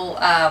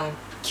 I'll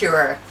cure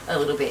her a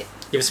little bit.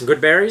 Give her some good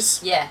berries.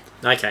 Yeah.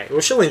 Okay.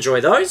 Well, she'll enjoy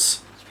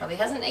those. She probably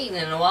hasn't eaten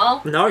in a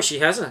while. No, she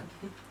hasn't.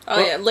 Oh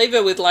Well- yeah, leave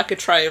her with, like, a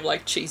tray of,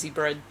 like, cheesy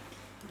bread.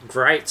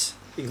 Great.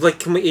 Like,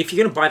 can we, if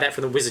you're going to buy that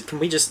from the wizard, can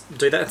we just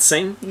do that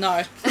scene?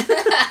 No.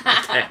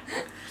 Okay.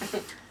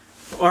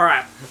 All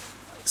right.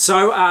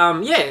 So,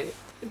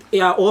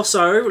 yeah.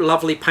 Also,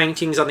 lovely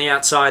paintings on the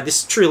outside.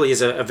 This truly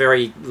is a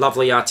very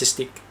lovely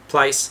artistic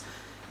place.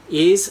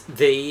 Is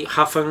the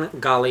Huff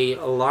and Gully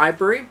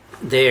Library.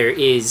 There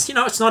is,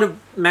 it's not a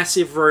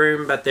massive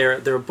room, but there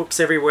are books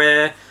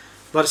everywhere,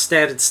 a lot of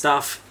standard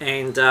stuff,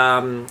 and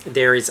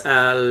there is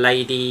a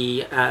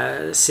lady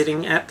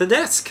sitting at the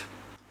desk.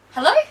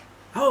 Hello.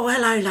 Oh,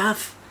 hello,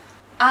 love.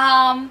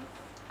 I'm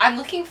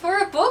looking for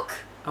a book.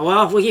 Oh,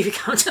 well, you've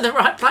come to the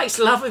right place,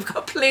 love. We've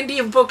got plenty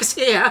of books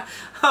here.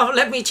 Oh,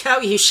 let me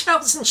tell you,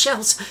 shelves and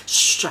shelves.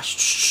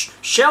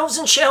 Shelves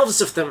and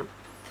shelves of them.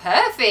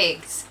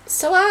 Perfect.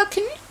 So,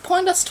 can you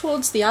point us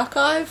towards the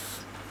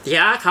archive? The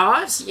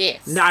archives?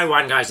 Yes. No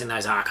one goes in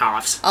those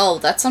archives. Oh,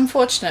 that's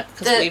unfortunate,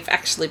 because The- we've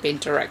actually been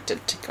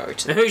directed to go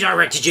to them. Who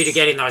directed you to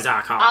get in those A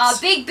archives?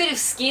 big bit of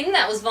skin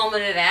that was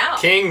vomited out.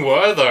 King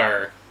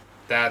Werther.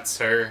 That's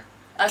her.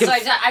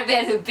 Sorry, I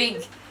meant a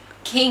big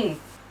king.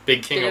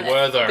 Big King of Bit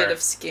Werther. Bit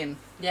of skin.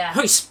 Yeah.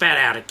 Who spat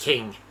out a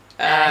king?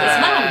 His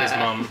mum. His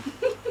mum.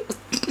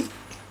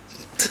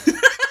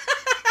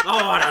 Oh,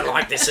 I don't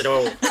like this at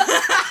all.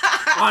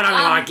 I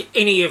don't like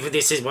any of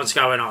this is what's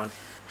going on.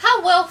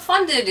 How well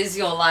funded is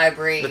your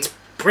library? It's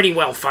pretty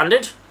well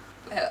funded.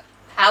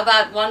 How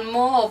about one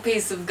more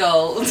piece of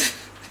gold?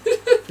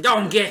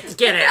 Don't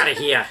get out of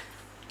here.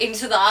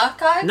 Into the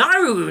archive?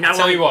 No, I'll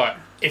tell you what.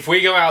 If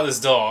we go out this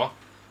door,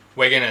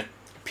 we're gonna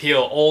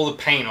peel all the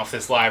paint off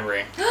this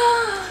library.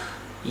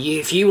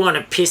 If you want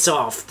to piss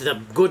off the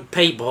good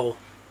people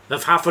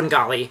of Huff and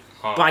Gully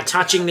by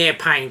touching their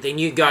paint, then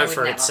you go would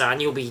for never. it, son.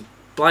 You'll be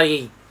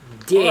bloody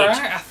dead.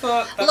 Alright, I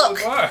thought that Look.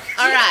 would work.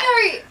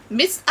 Alright,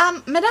 Miss,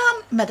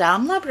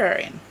 Madame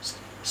Librarian.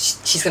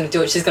 She's gonna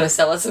do it. She's gonna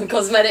sell us some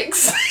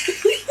cosmetics.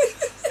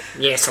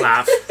 Yes,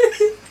 love.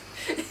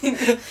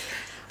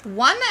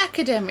 One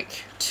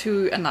academic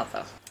to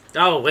another.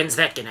 Oh, when's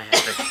that gonna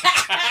happen?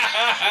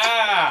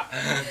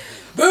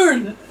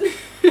 Burn!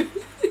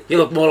 You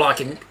look more like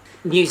a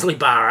muesli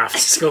bar after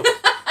school.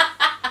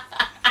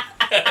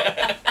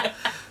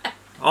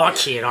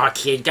 I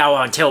kid. Go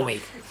on, tell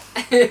me.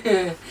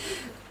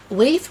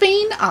 We've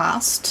been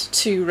asked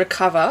to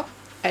recover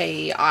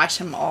a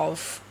item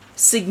of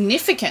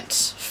significant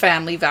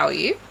family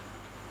value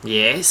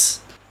Yes.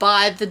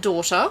 by the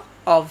daughter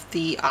of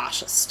the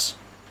artist.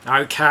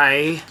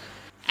 Okay.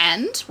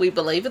 And we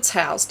believe it's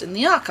housed in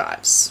the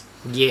archives.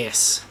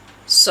 Yes.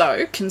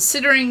 So,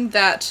 considering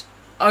that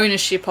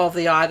ownership of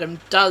the item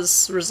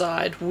does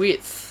reside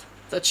with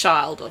the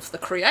child of the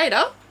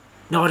creator,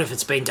 Not if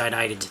it's been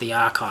donated to the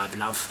archive,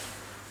 love.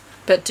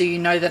 but do you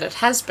know that it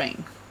has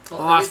been?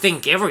 Well, I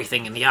think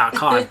everything in the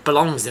archive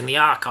belongs in the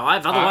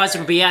archive. Otherwise, it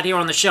would be out here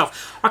on the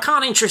shelf. I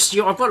can't interest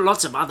you. I've got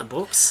lots of other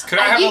books. Could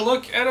I have a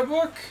look at a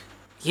book?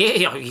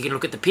 Yeah, you can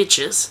look at the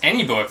pictures.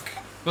 Any book.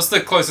 What's the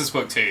closest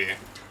book to you?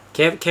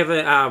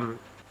 Kevin,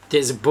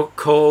 there's a book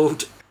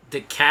called The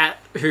Cat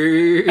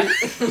Who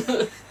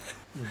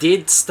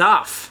Did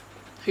Stuff.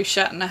 Who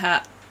shat in a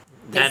hat?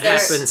 That there-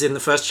 happens in the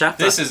first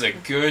chapter. This is a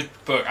good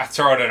book. I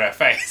throw it at her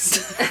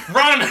face.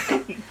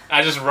 Run!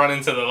 I just run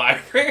into the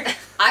library.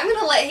 I'm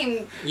gonna let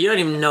him. You don't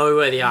even know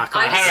where the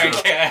archives I are.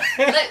 don't care.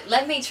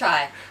 Let me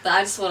try. But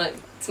I just want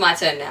to. It's my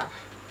turn now,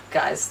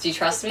 guys. Do you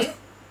trust me?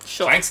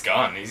 Sure. Frank's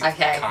gone. He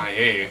Okay. can't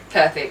hear you.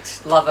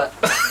 Perfect. Love it.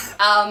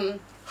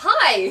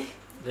 Hi.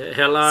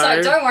 Hello.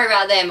 So don't worry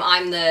about them.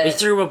 I'm He the.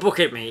 threw a book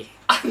at me.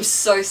 I'm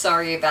so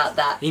sorry about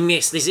that. He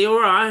missed. Is he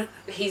alright?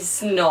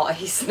 He's not.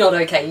 He's not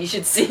okay. You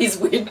should see his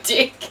weird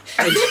dick.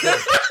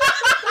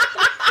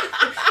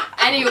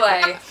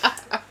 Anyway,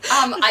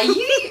 are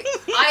you?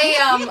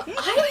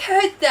 I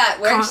heard that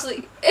we're Can't-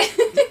 actually.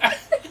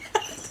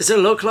 Does it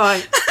look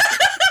like...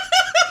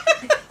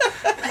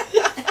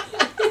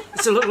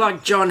 Does it look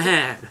like John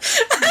Hamm?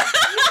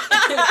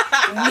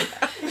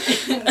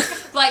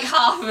 like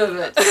half of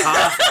it.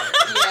 Half.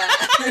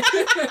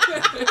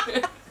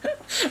 Yeah.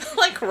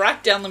 Like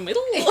right down the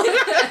middle.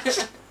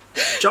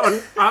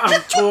 John,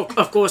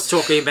 of course,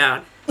 talking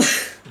about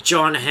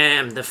John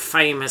Hamm, the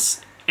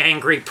famous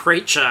angry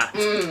preacher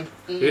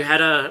who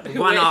had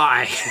one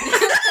eye.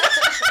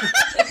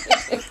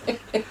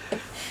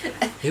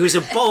 He was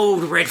a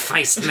bold,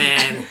 red-faced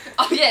man.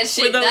 Oh yeah,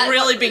 shit. With a that-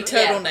 really big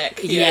yeah. turtleneck.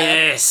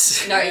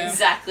 Yes. No,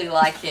 exactly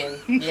like him.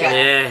 Yeah.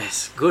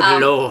 Yes.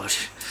 Good Lord.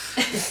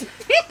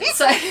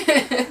 So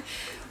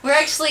we're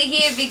actually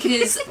here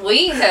because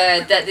we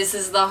heard that this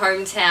is the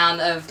hometown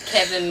of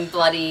Kevin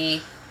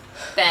Bloody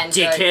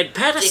Banjo. Dickhead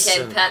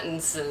Patterson. Dickhead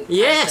Pattinson.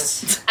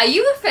 Yes. Are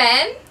you a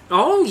fan?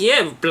 Oh,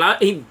 yeah.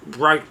 He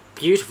wrote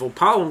beautiful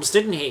poems,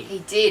 didn't he? He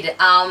did.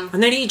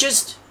 And then he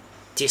just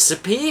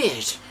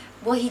disappeared.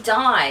 Well, he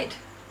died.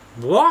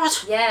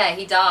 What? Yeah,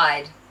 he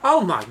died. Oh,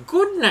 my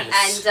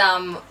goodness.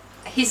 And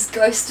his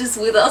ghost is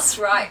with us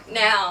right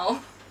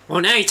now.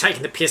 Well, now you're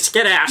taking the piss.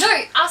 Get out.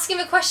 No, ask him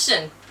a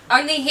question.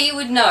 Only he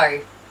would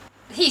know.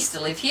 He used to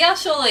live here,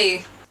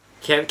 surely.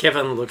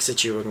 Kevin looks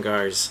at you and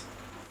goes,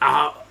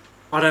 I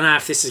don't know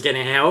if this is going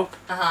to help.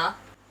 Uh-huh.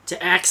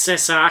 To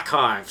access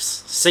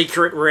archives,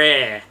 secret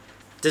rare,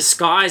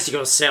 disguise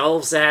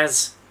yourselves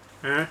as...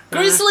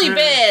 Grizzly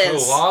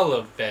bears.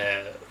 Koala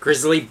bear.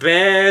 Grizzly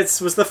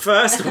bears was the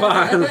first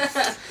one.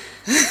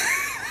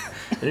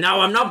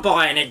 No, I'm not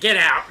buying it. Get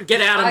out. Get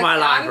out of my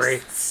library.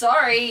 I'm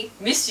sorry,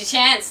 missed your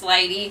chance,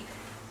 lady,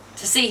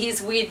 to see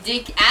his weird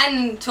dick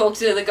and talk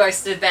to the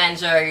ghost of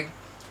Banjo,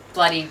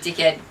 bloody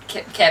dickhead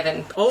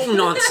Kevin. All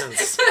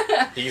nonsense.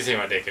 You can see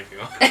my dick if you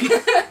want.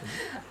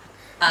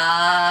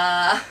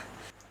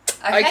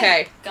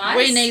 Okay, guys.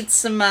 we need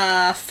some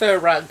fur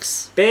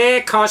rugs.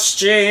 Bear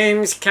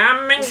costumes.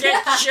 Come and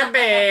get your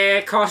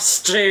bear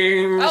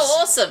costumes. Oh,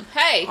 awesome.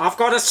 Hey. I've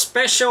got a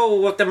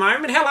special at the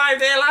moment. Hello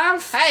there,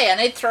 love. Hey, I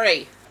need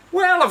 3.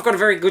 Well, I've got a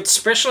very good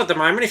special at the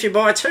moment. If you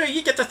buy 2,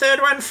 you get the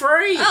third one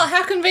free. Oh,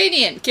 how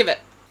convenient. Give it.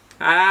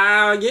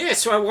 Yeah,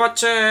 so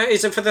what,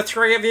 is it for the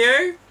 3 of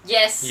you?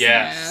 Yes.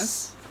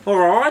 Yes.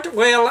 Alright,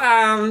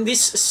 well,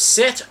 this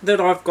set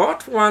that I've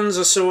got, one's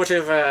a sort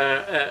of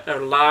a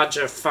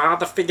larger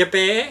father figure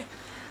bear.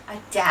 A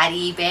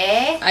daddy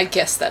bear. I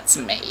guess that's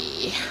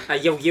me.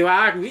 You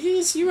are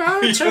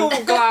a tall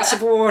glass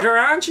of water,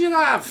 aren't you,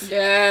 love?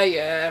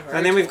 Yeah.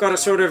 And then we've got a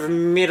sort of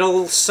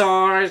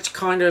middle-sized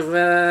kind of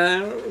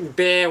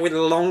bear with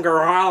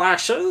longer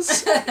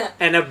eyelashes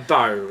and a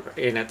bow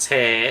in its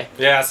hair.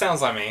 Yeah, it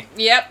sounds like me.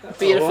 Yep,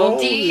 beautiful. Oh,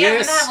 Do you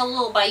yes. ever have a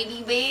little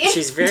baby bear?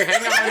 She's very...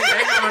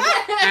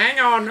 Hang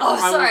on. Oh,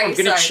 sorry, I'm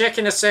going to sorry. check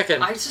in a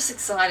second. I'm just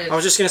excited. I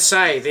was just going to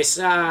say, this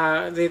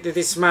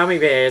mummy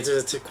bear,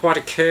 it's quite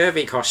a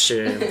curvy costume.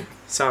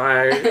 So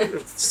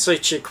it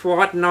suits you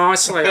quite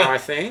nicely, I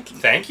think.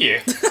 Thank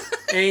you.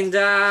 And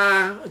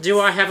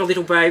do I have a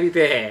little baby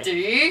bear? Do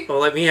you? Well,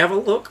 let me have a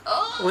look.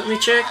 Oh. Let me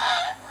check.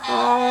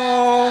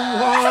 Oh,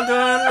 I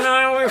don't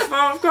know if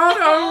I've got...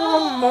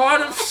 Oh, I might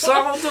have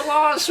sold the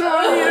last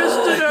one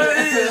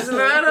yesterday. Is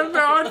that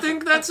I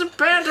think that's a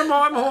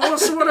pantomime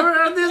horse. What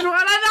about this one?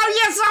 I know,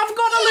 yes, I've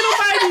got a little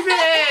baby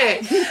bear.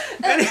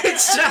 And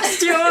it's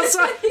just yours.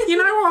 You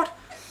know what?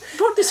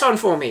 Put this on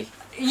for me.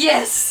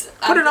 Yes.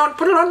 Put it on,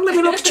 let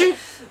me look at you.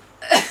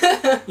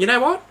 You know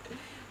what?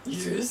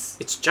 Yes.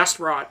 It's just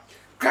right.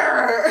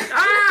 Grr.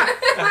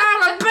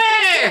 I'm a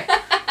bear!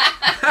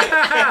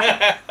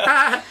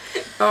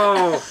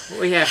 Oh,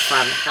 we have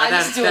fun. I'm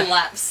just doing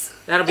laps.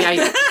 That'll be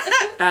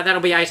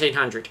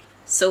 1800.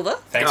 Silver?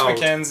 Thanks, Gold.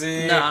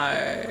 Mackenzie.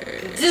 No.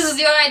 This is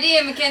your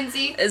idea,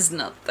 Mackenzie. It's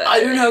not that. I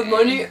don't have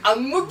money.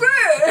 I'm a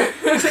bear.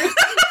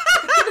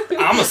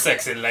 I'm a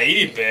sexy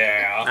lady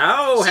bear.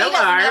 Oh, She doesn't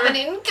have an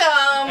hello.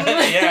 income.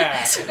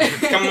 Yeah.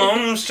 Come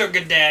on,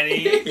 sugar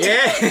daddy.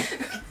 Yeah.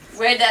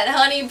 Where'd that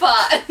honey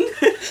pot?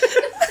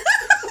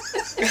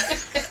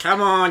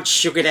 Come on,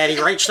 sugar daddy.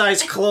 Reach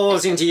those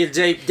claws into your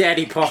deep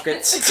daddy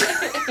pockets.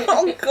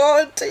 Oh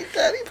god, deep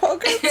daddy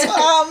pockets.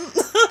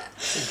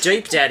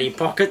 Deep daddy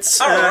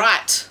pockets.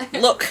 Alright.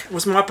 Look,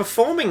 Was my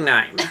performing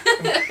name.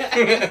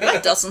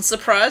 that doesn't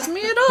surprise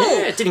me at all.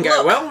 Yeah, it didn't go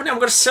Look, well. Now I've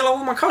got to sell all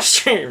my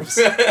costumes.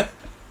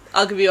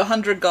 I'll give you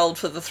 100 gold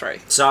for the 3.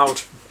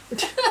 Sold.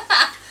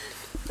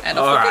 And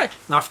All off we right,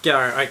 off go.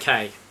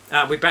 Okay.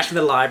 We're back in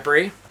the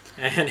library.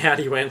 And how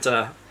do you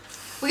enter?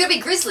 We gotta be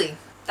grizzly.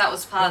 That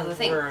was part of the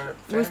thing. go.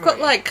 We've got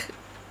like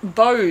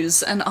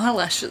bows and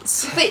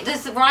eyelashes. But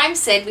the rhyme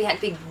said we had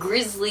to be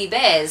grizzly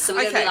bears, so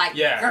we're Okay. gonna be like,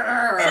 Yeah.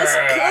 "Grr."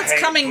 Let's hate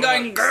come in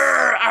going, books.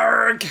 grr,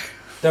 arg.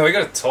 No, we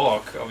gotta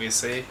talk,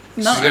 obviously.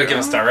 No. She's gotta give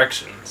us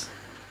directions.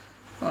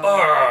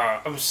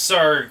 I'm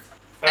so...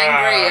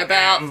 Angry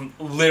about- I'm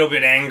a little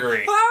bit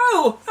angry.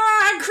 Oh,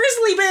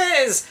 grizzly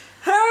bears!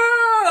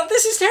 Oh,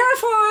 this is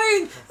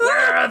terrifying!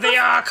 Where are the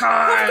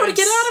archives? I've got to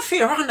get out of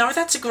here. Oh no,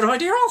 that's a good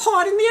idea. I'll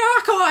hide in the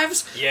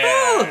archives. Yeah.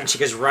 Oh. And she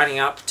goes running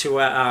up to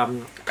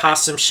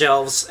past some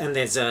shelves, and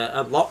there's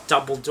a locked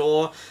double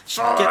door. She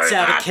gets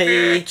out a that key.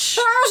 bitch.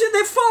 Oh,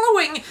 they're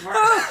following.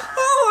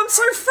 I'm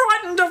so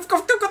frightened. I've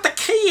got the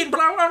key in,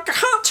 but I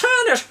can't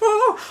turn it.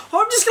 Oh,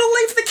 I'm just going to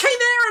leave the key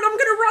there, and I'm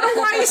going to run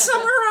away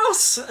somewhere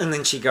else. And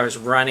then she goes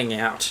running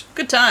out.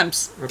 Good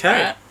times. Okay.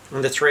 Alright.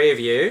 And the three of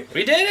you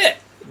We did it!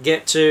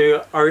 get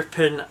to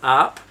open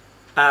up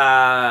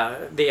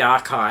the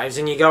archives,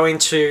 and you go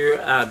into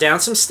down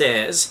some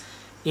stairs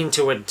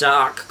into a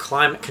dark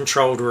climate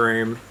controlled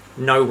room,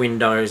 no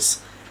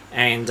windows,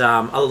 and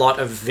a lot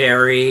of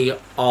very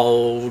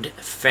old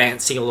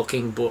fancy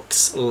looking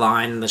books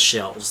line the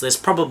shelves. There's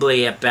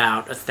probably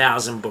about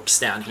 1,000 books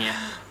down here.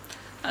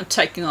 I'm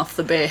taking off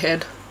the bear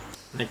head.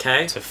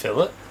 Okay. To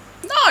fill it?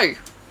 No!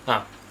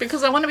 Oh.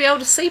 Because I want to be able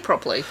to see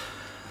properly.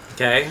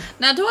 Okay.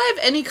 Now, do I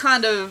have any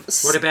kind of...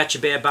 What about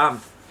your bare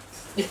bum?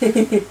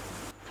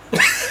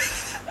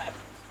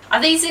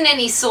 Are these in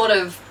any sort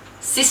of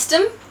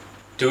system?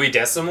 Dewey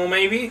Decimal,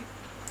 maybe?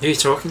 Who are you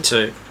talking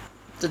to?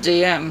 the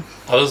DM?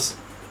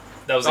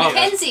 That was Oh.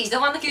 Mackenzie, the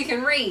one who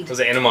can read. That was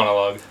an inner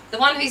monologue. The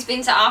one who's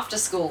been to after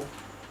school.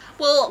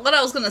 Well, what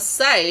I was going to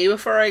say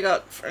before I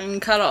got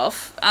cut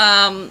off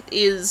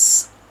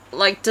is,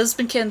 like, does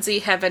Mackenzie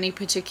have any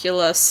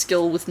particular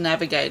skill with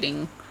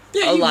navigating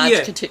a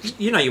large contingent?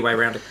 You know your way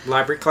around a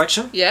library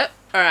collection. Yep.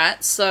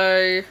 Alright,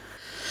 so...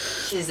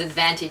 His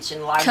advantage in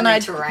Can I-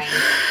 library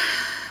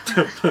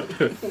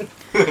terrain.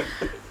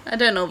 I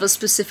don't know of a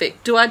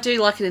specific... Do I do,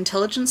 like, an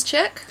intelligence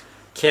check?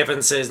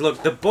 Kevin says,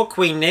 look, the book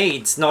we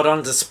need's not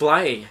on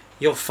display.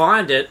 You'll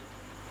find it.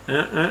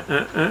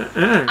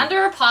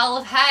 Under a pile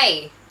of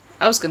hay.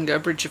 I was going to go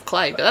Bridge of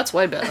Clay, but that's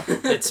way better.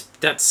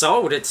 That's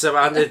sold. It's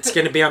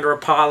going to be under a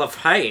pile of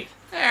hay.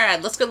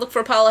 Alright, let's go look for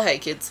a pile of hay,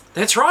 kids.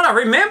 That's right, I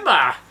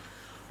remember.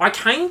 I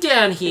came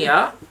down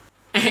here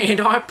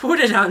and I put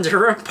it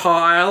under a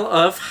pile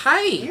of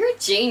hay. You're a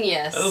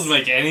genius. That doesn't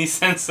make any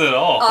sense at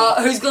all.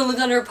 Who's gonna look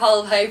under a pile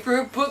of hay for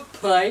a book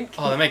plank?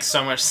 Oh, that makes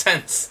so much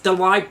sense. The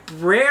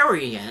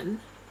librarian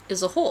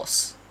Is a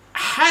horse.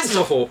 has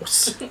a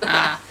horse.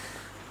 Ah.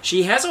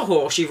 She has a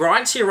horse. She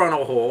rides here on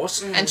a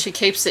horse And she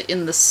keeps it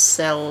in the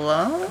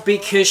cellar.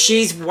 because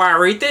she's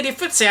worried that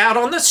if it's out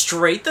on the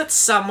street that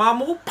someone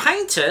will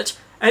paint it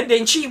and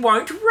then she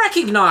won't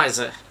recognise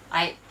it.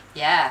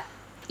 Yeah.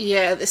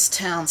 Yeah, this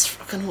town's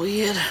fucking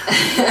weird.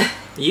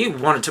 You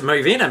wanted to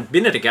move in a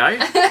minute ago.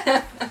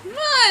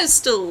 I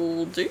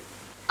still do.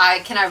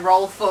 Can I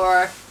roll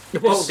for...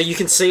 Well, you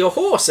can see a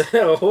horse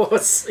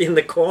in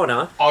the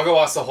corner, I'll go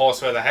ask the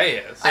horse where the hay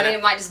is. I mean,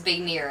 it might just be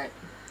near it.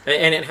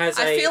 and it has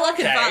I feel like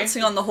Okay.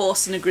 advancing on the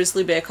horse in a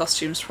grizzly bear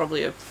costume is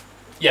probably a...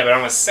 Yeah, but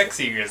I'm a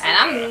sexy grizzly. And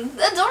I'm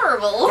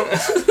adorable.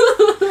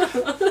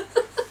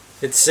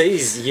 It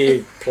sees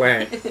you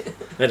playing,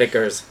 and it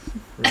goes,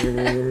 no,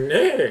 I'm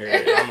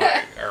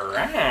like,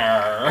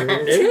 "Arrgh, no,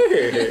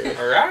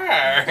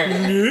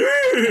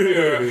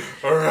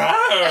 arrgh,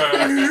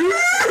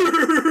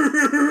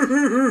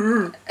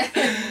 arrgh."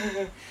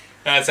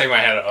 And I take my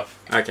head off.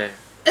 Okay,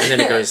 and then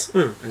it goes,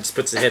 and just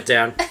puts its head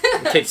down,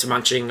 and keeps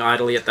munching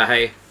idly at the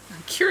hay.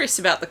 I'm curious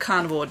about the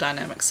carnivore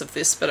dynamics of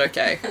this, but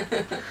okay.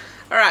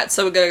 Alright,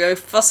 so we're gonna go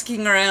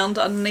fusking around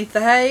underneath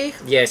the hay.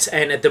 Yes,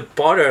 and at the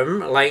bottom,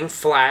 laying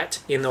flat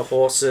in the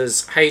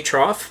horse's hay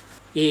trough,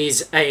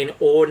 is an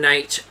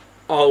ornate,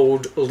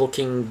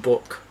 old-looking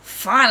book.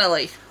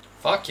 Finally.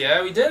 Fuck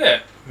yeah, we did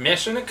it.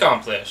 Mission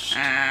accomplished.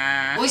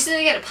 We still need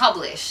to get it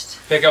published.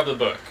 Pick up the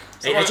book.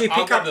 And as you I'll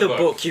pick grab up the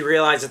book, you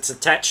realise it's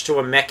attached to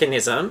a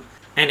mechanism,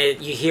 and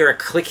you hear a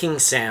clicking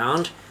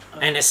sound,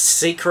 and a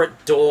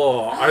secret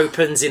door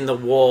opens in the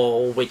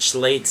wall, which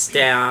leads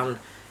down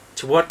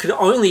to what could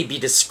only be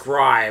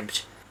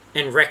described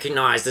and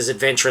recognised as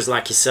adventurers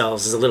like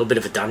yourselves as a little bit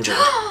of a dungeon.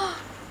 Oh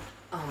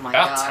my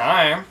About god.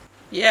 time.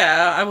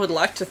 Yeah, I would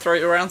like to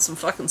throw around some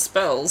fucking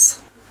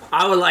spells.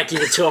 I would like you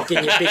to talk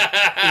in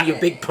your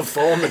big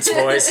performance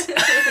voice.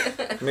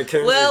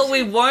 Mackenzie's, Well,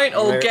 we won't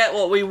all No. get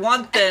what we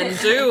want then,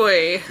 do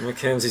we?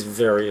 Mackenzie's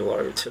very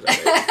low today.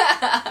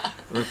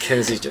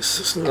 Mackenzie just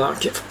does not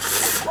give a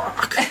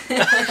fuck.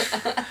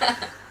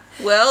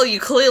 Well, you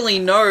clearly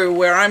know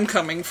where I'm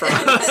coming from,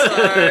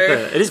 so...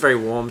 It is very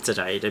warm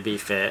today, to be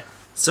fair.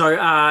 So,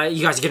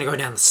 you guys are going to go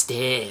down the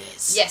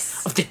stairs.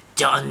 Yes. Of the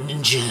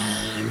dungeon.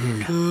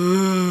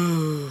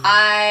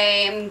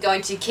 I'm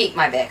going to keep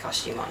my bear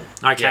costume on.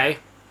 Okay.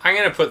 I'm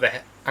gonna put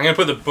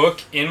the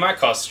book in my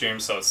costume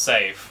so it's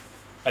safe,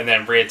 and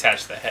then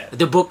reattach the head.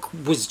 The book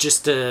was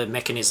just a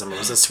mechanism. It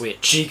was a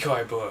switch.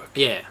 Decoy book.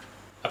 Yeah.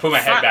 I put my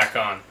head Fuck. back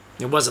on.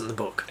 It wasn't the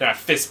book. Then I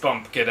fist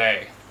bump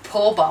G'day.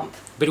 Paw bump.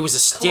 But it was a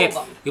step.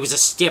 Cool. It was a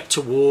step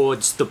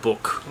towards the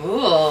book.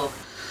 Ooh.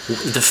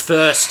 The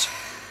first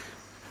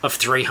of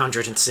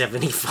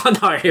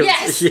 375. No,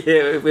 Yes!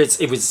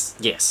 it was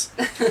yes.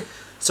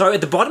 So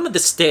at the bottom of the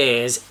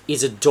stairs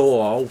is a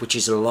door which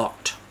is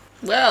locked.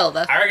 Well,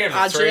 the I reckon if the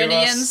our three of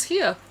journey us- ends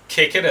here.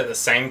 Kick it at the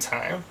same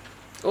time.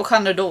 What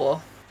kind of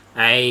door?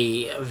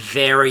 A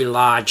very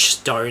large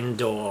stone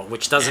door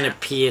which doesn't Yeah.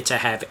 appear to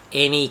have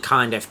any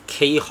kind of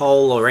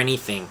keyhole or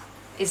anything.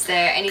 Is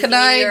there anything Can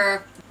I- in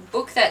your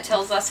book that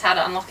tells us how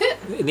to unlock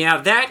it? Now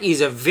that is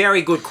a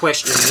very good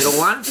question, little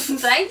one.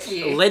 Thank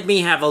you. Let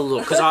me have a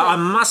look, because I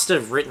must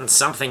have written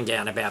something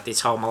down about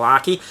this whole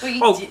malarkey. Well,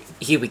 you Oh, did-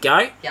 here we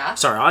go. Yeah?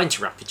 Sorry, I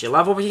interrupted you,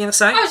 love. What were you going to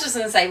say? I was just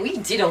going to say, we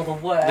did all the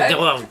work.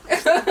 Well,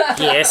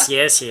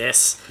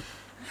 yes.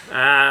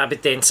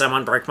 But then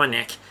someone broke my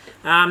neck.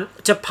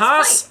 To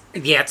pass...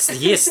 Yes,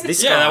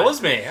 this Yeah, guy. that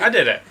was me. I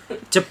did it.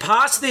 To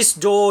pass this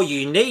door,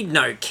 you need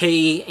no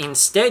key.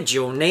 Instead,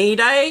 you'll need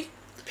a...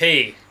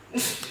 P.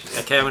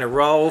 Okay, I'm going to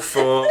roll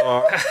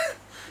for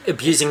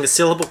abusing the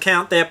syllable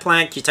count there,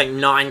 Plank. You take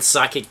 9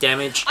 psychic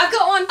damage. I've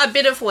got one. A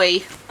bit of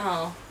we.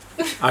 Oh.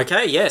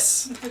 Okay,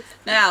 yes.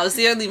 Now, as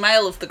the only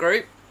male of the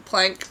group,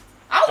 Plank.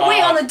 I'll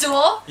wee on the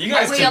door. You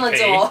guys I'll wee can on the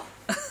pee. door.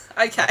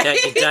 Okay. Okay,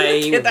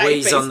 G'day G'day,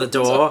 wheeze piece on the of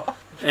door,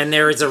 and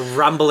there is a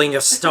rumbling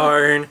of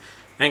stone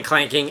and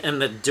clanking,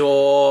 and the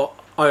door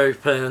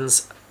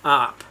opens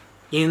up.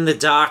 In the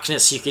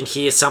darkness, you can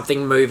hear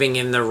something moving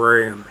in the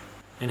room.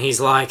 And he's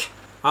like,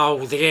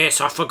 oh, yes,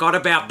 I forgot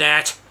about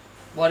that.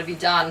 What have you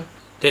done?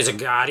 There's a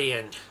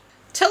guardian.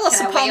 Tell us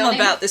Can a I wee on poem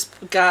him? about this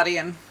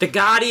guardian. The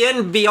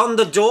guardian beyond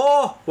the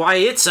door? Why,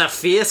 it's a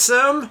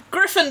fearsome.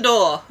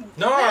 Gryffindor.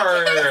 No.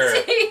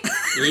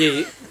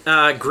 You,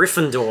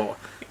 Gryffindor.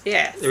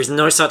 Yeah. There is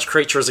no such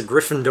creature as a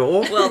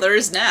Gryffindor. Well, there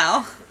is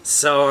now.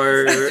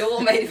 So,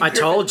 Door made of I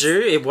told griffins.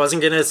 you it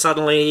wasn't going to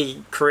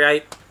suddenly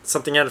create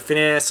something out of thin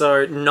air,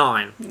 so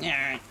 9.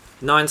 Yeah.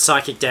 9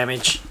 psychic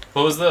damage.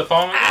 What was the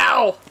poem?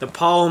 Ow! The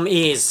poem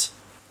is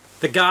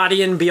The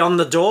Guardian Beyond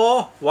the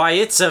Door. Why,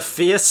 it's a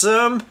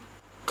fearsome.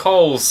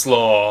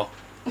 Coleslaw.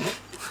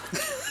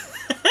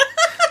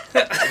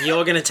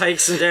 You're going to take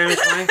some damage,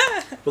 mate.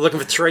 We're looking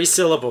for 3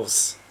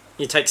 syllables.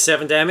 You take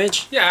 7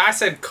 damage. Yeah, I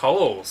said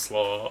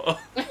coleslaw.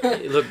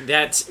 Look,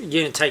 you're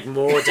going to take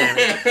more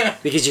damage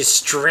because you're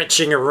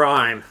stretching a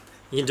rhyme.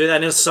 You can do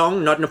that in a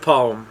song, not in a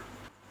poem.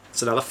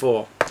 It's another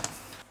 4.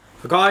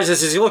 But guys,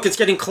 as you look, it's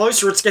getting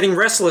closer, it's getting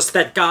restless.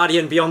 That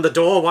Guardian Beyond the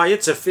Door. Why,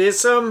 it's a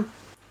fearsome.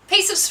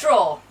 Piece of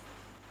straw.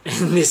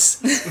 And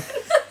this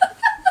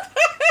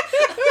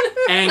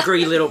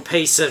angry little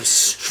piece of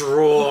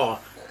straw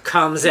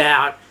comes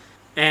out,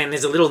 and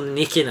there's a little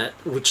nick in it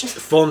which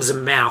forms a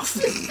mouth,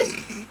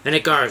 and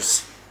it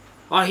goes,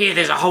 I hear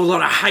there's a whole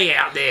lot of hay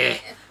out there,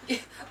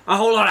 a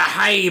whole lot of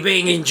hay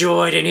being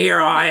enjoyed, and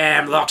here I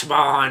am locked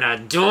behind a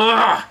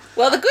door.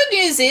 Well, the good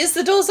news is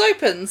the door's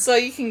open, so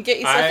you can get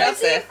yourself I- out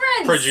See your there.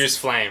 friends. Produce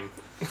flame.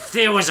 If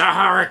there was a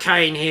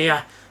hurricane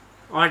here,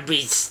 I'd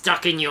be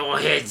stuck in your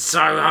head so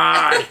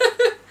hard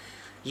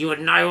you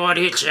would know I'd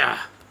hit you.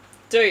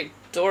 Dude,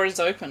 door is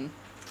open.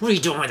 What are you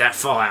doing with that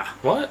fire?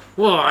 What?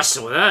 Whoa, I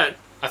saw that.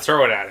 I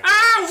throw it at him.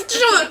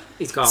 Ow!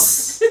 He's gone.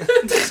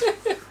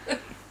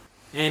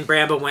 And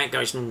Bramblewank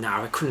goes,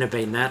 no, it couldn't have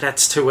been that.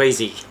 That's too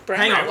easy.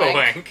 Hang on.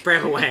 Bramblewank.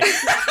 Bramblewank.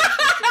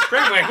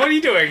 Bramblewank, what are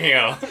you doing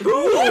here?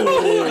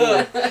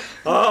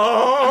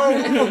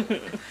 Oh,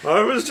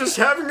 I was just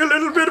having a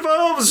little bit of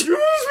excuse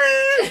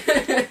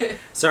me.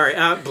 Sorry,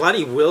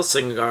 Bloody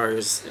Wilson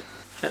goes,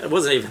 it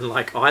wasn't even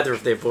like either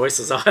of their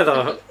voices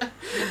either.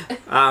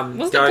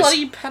 Was it goes,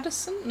 Bloody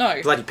Patterson?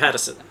 No. Bloody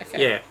Patterson.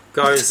 Okay. Yeah.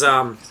 Goes,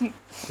 nah,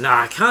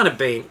 it can't have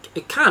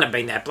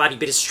been that bloody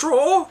bit of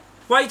straw.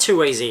 Way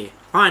too easy.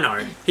 I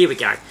know. Here we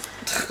go.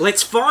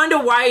 Let's find a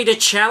way to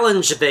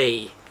challenge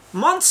thee.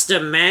 Monster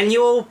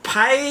Manual,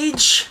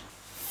 page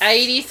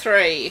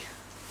 83.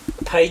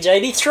 Page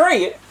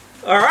 83.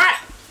 Alright,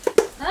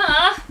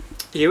 Ah,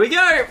 here we go.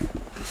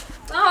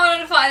 I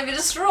wanted to find a bit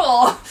of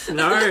straw.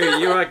 No,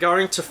 you are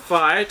going to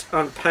fight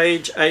on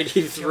page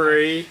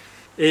 83.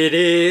 It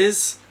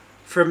is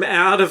from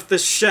out of the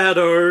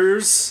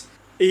shadows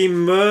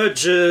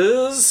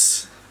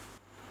emerges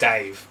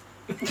Dave.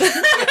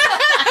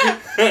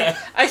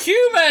 A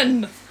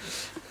human!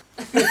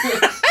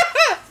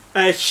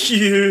 a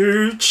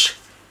huge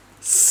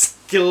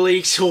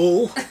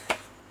skeletal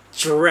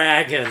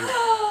dragon.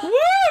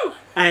 Woo!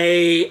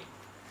 A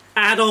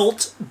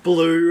adult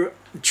blue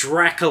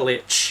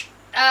Dracolich.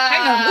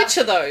 Hang on, which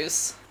of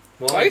those?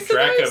 Well, Both of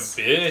Drac a those?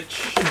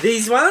 bitch.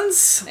 These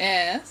ones.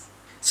 Yes.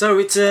 So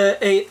it's a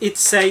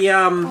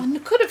Oh,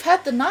 could have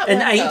had the night an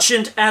Walker.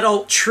 ancient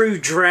adult true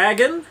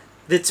dragon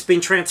that's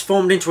been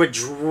transformed into a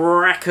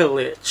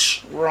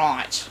Dracolich.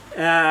 Right.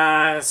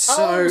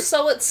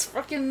 So it's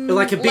fucking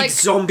like a big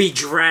zombie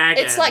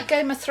dragon. It's like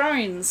Game of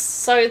Thrones.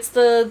 So it's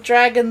the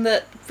dragon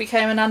that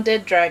became an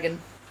undead dragon.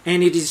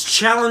 And it is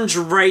challenge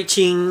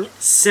rating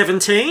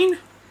 17,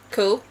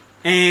 Cool.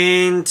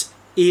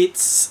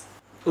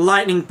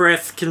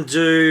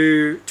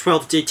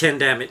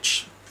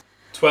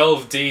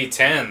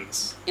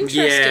 12d10s.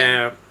 Interesting.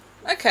 Yeah.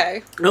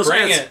 Okay. It also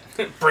Bring has,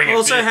 it. Bring it.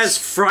 also bitch. has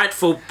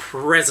frightful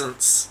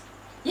presence.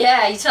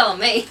 Yeah, you're telling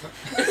me.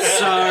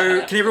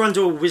 So, can everyone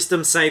do a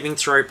wisdom saving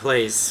throw,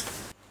 please?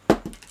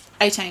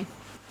 18.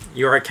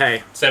 You're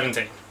okay.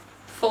 17.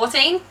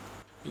 14?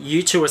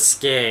 You two are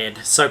scared.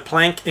 So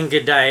Plank and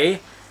G'day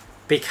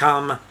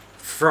become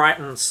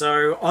frightened.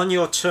 So on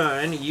your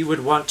turn, you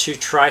would want to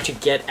try to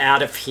get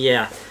out of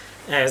here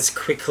as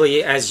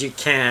quickly as you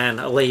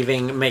can,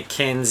 leaving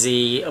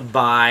Mackenzie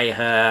by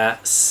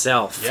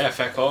herself. Yeah,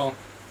 fair call.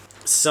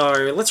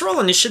 So let's roll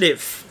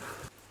initiative.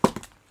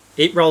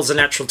 It rolls a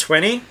natural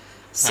 20.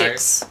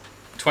 6.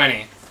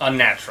 20.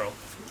 Unnatural.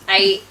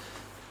 8.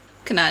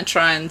 Can I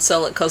try and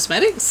sell it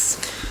cosmetics?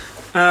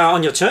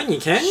 On your turn, you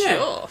can, yeah.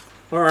 Sure.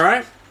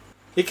 Alright.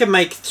 It can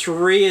make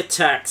 3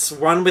 attacks,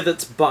 1 with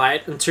its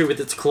bite and 2 with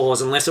its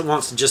claws, unless it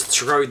wants to just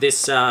throw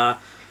this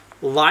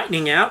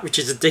lightning out, which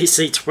is a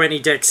DC 20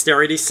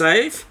 dexterity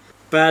save.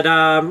 But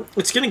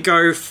it's going to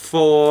go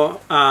for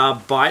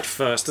bite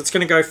first. It's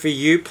going to go for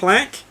you,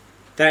 Plank.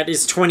 That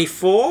is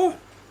 24.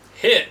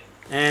 Hit.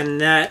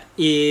 And that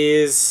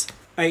is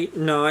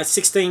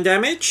 16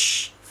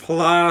 damage.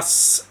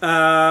 Plus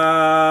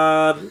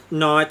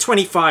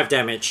 25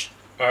 damage.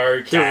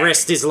 Okay. The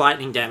rest is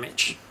lightning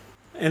damage.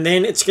 And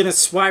then it's going to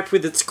swipe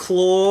with its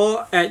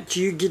claw at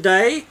you,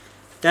 G'day.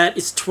 That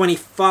is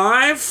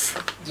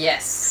 25.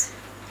 Yes.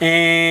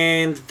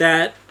 And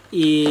that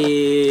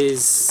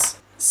is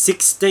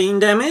 16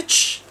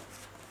 damage.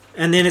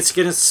 And then it's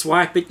going to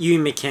swipe at you,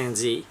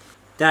 Mackenzie.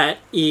 That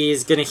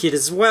is going to hit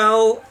as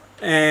well.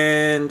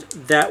 And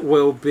that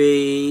will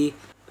be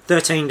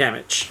 13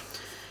 damage.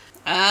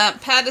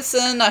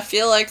 Patterson, I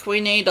feel like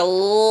we need a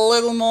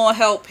little more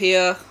help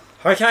here.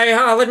 Okay,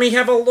 let me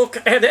have a look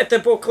at the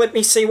book. Let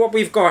me see what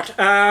we've got.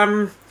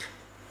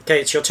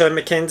 Okay, it's your turn,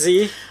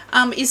 Mackenzie.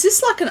 Is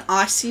this like an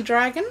icy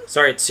dragon?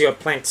 Sorry, it's your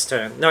Plank's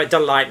turn. No, the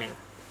lightning.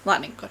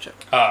 Lightning, gotcha.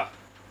 And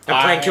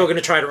Plank, I you're going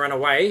to try to run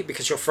away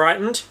because you're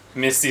frightened.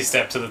 Misty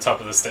step to the top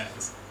of the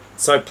stairs.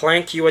 So,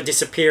 Plank, you are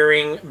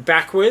disappearing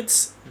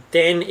backwards.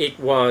 Then it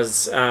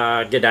was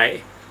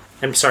G'day.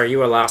 I'm sorry, you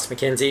were last,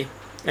 Mackenzie.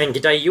 And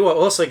G'day, you are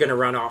also going to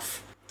run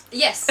off.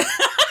 Yes.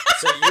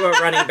 So you are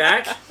running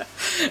back.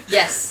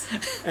 Yes.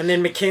 And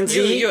then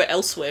Mackenzie, You were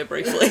elsewhere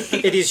briefly.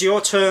 it is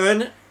your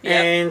turn. Yep.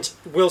 And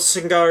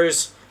Wilson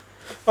goes,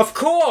 of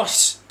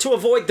course, to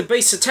avoid the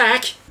beast's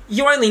attack,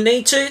 you only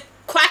need to...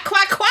 Quack,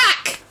 quack,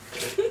 quack!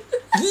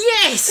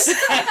 Yes!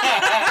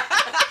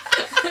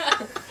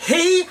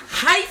 He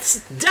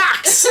hates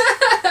ducks!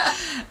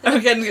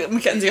 Again,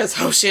 Mackenzie goes,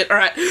 oh shit,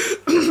 alright.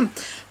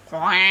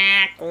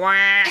 Quack,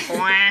 quack,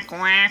 quack,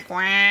 quack,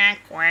 quack,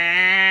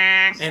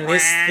 quack. And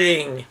this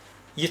thing,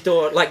 you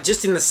thought, like,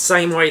 just in the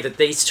same way that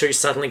these two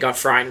suddenly got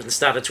frightened and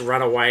started to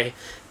run away,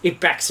 it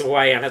backs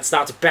away and it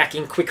starts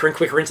backing quicker and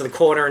quicker into the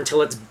corner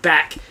until its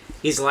back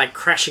is, like,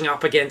 crashing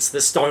up against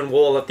the stone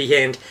wall at the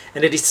end.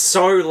 And it is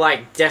so,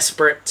 like,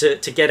 desperate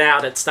to get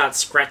out, it starts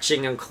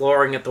scratching and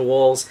clawing at the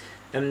walls.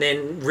 And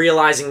then,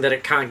 realising that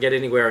it can't get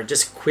anywhere, it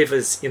just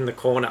quivers in the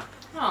corner.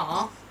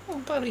 Aw. Oh,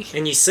 buddy.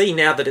 And you see,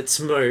 now that it's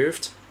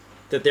moved,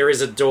 that there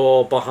is a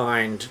door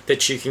behind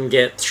that you can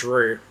get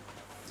through.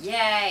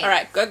 Yay.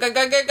 Alright, go, go,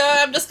 go, go, go.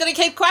 I'm just gonna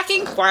keep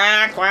quacking.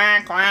 Quack,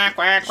 quack, quack,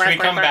 quack, Should quack, we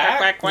come quack, back?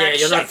 quack, quack, Yeah,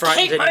 you're not Shit,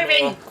 frightened keep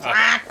anymore. moving.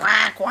 Quack,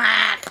 quack,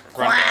 quack,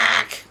 Run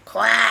quack,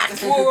 quack.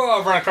 Whoa,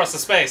 I've run across the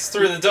space,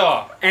 through the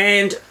door.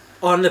 And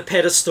on the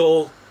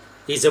pedestal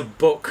is a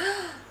book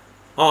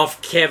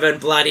of Kevin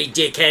Bloody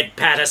Dickhead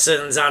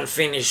Patterson's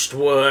unfinished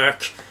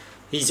work.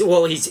 His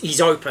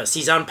opus,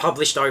 his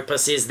unpublished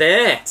opus is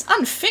there. It's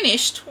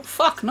unfinished. Well,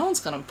 fuck, no one's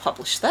gonna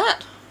publish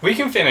that. We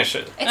can finish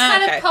it. It's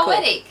kind Okay, of cool.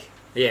 poetic.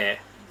 Yeah.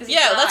 'Cause he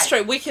Yeah, that's died.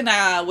 true. We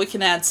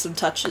can add some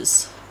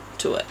touches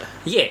to it.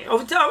 Yeah,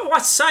 I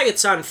say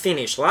it's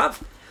unfinished,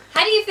 love.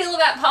 How do you feel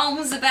about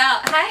poems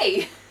about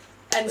hay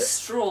and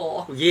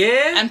straw?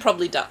 Yeah. And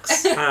probably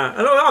ducks.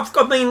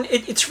 I mean,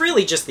 it's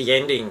really just the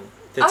ending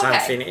that's Okay.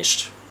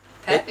 unfinished.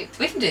 Perfect.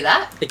 We can do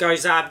that. It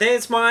goes,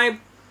 there's my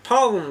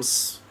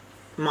poems,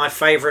 my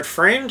favourite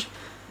friend.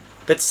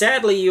 But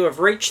sadly you have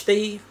reached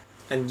thee,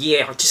 and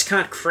yeah, I just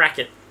can't crack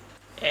it.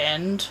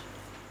 And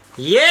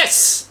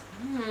Yes!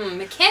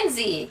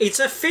 Mackenzie. It's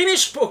a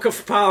finished book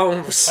of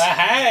poems.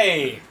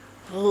 Hey!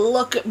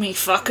 look at me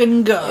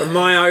fucking go.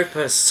 My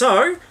opus.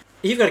 So,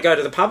 you've got to go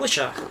to the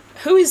publisher.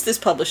 Who is this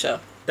publisher?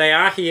 They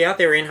are here.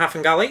 They're in Huff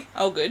and Gully.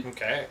 Oh, good.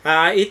 Okay.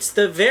 It's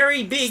the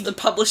very big... The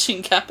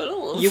publishing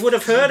capital. You would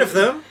have heard of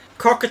them.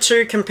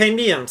 Cockatoo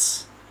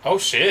Compendiums. Oh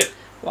shit.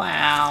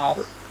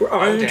 Wow.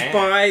 Owned damn.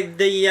 by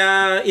the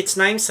its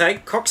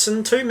namesake,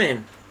 Coxon Two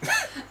Men.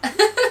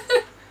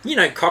 You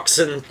know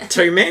Coxon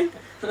Two Men?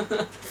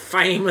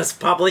 Famous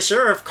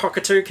publisher of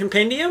Cockatoo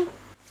Compendium.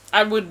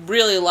 I would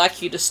really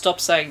like you to stop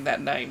saying that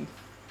name.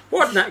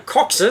 What? No,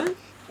 Coxon?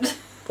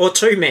 Or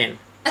Two Men?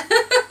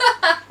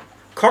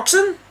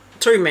 Coxon?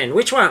 Two Men.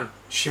 Which one?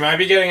 She might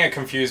be getting it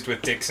confused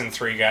with Dixon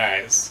Three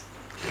Guys.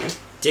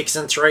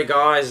 Dixon Three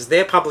Guys.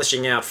 Their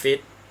publishing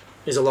outfit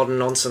is a lot of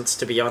nonsense,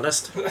 to be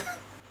honest.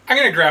 I'm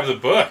gonna grab the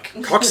book.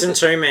 Coxswain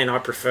Two Men, I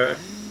prefer.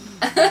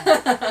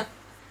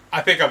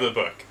 I pick up the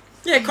book.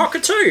 Yeah,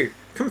 Cockatoo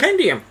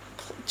Compendium.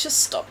 Just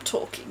stop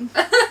talking.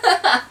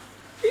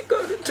 You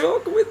gotta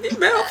talk with your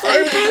mouth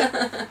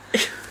open.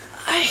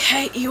 I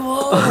hate you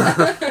all.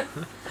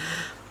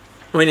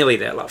 We're nearly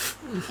there, love.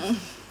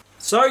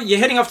 So, you're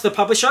heading off to the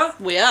publisher.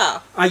 We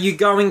are. Are you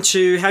going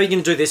to... How are you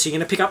going to do this? Are you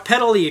going to pick up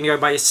Petal? Are you going to go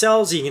by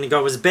yourselves? Are you going to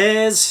go as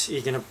bears? Are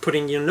you going to put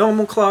in your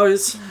normal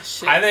clothes?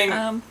 Shit. I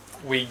think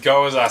we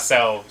go as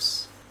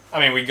ourselves. I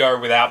mean, we go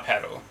without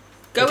Petal.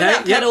 Go Okay,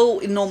 without yep. Petal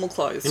in normal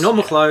clothes. Your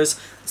normal clothes.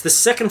 It's the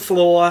second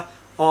floor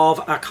of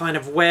a kind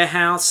of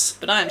warehouse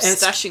But I am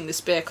It's- stashing this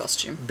bear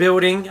costume.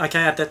 building. Okay,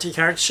 add that to your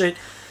character sheet.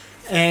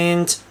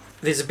 And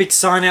there's a big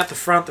sign out the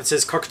front that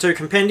says Cockatoo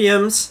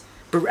Compendiums.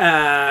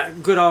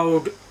 Good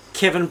old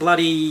Kevin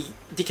Bloody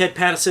Dickhead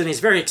Patterson is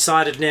very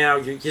excited now.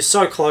 You're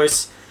so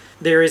close.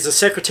 There is a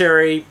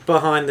secretary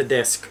behind the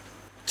desk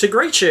to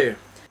greet you.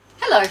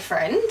 Hello,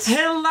 friend.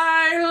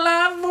 Hello,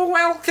 love.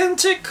 Welcome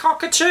to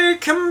Cockatoo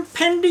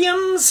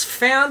Compendiums,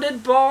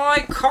 founded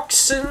by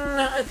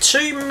Coxswain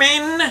Two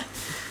Men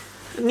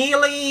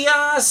nearly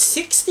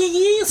 60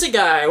 years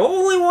ago.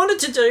 All he wanted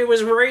to do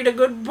was read a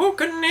good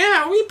book, and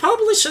now he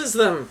publishes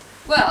them.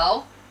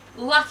 Well,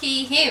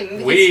 lucky him.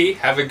 because- We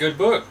have a good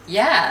book.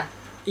 Yeah.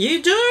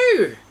 You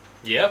do.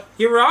 Yep.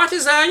 You're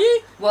writers, are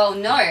you? Well,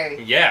 no.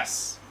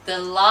 Yes. The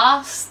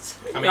last.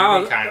 I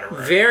mean, we kind of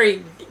wrote.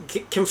 Very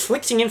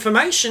conflicting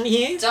information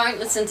here. Don't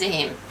listen to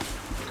him.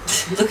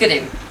 Look at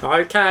him.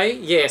 Okay,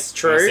 yes,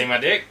 Wanna see true. my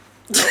dick?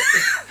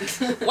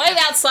 Wait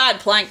outside,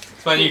 Plank.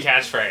 It's my new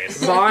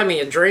catchphrase. Buy me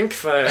a drink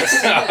first.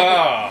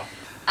 Oh.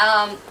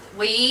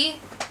 We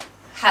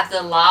have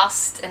the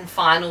last and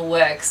final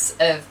works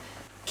of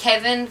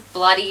Kevin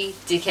Bloody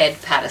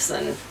Dickhead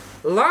Patterson.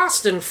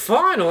 Last and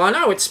final. I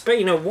know it's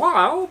been a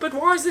while, but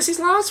why is this his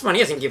last one?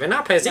 He hasn't given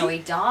up, has he? No, he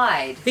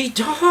died. He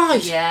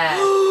died. Yeah.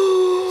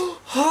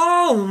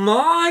 Oh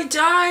my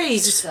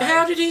days! So-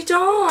 How did he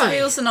die?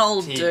 He was an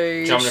old He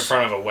dude. jumped in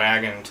front of a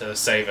wagon to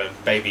save a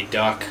baby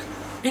duck.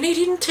 And he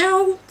didn't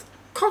tell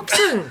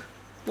Coxswain.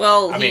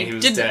 Well, I mean, he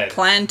was didn't dead.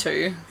 plan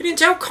to. He didn't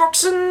tell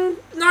Coxswain.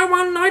 No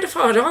one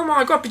notified. Oh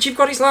my god! But you've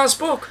got his last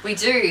book. We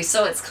do,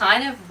 so it's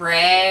kind of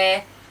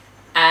rare,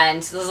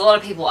 and there's a lot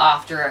of people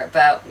after it,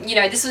 but, you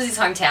know, this was his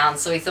hometown,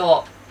 so we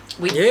thought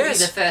we'd give Yes.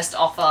 you the first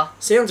offer.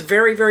 Sounds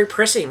very, very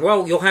pressing.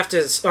 Well, you'll have to.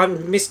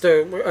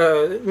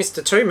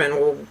 Mr. Two-Man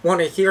will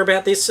want to hear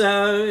about this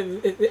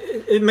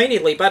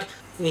immediately, but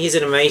he's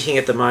in a meeting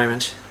at the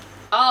moment.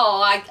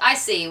 Oh, I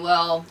see.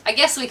 Well, I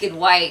guess we could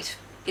wait.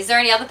 Is there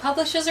any other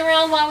publishers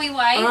around while we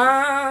wait?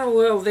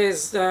 Well,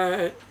 there's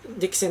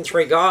Dixon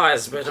Three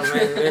Guys, but I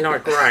mean they're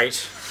not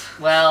great.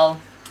 Well,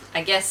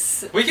 I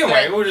guess... We can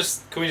wait.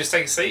 Can we just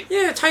take a seat?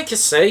 Yeah, take a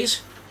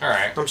seat. All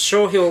right. I'm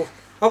sure he'll.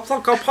 I'll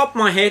pop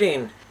my head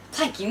in.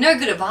 Plank, you're no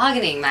good at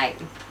bargaining, mate.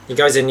 He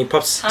goes in. He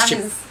pops. Time She,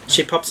 is-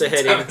 she pops her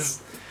head in.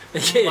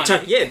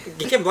 Yeah,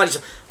 you can bloody.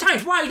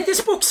 Don't wait. This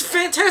book's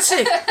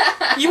fantastic.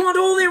 You want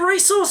all their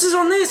resources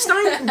on this?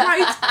 Don't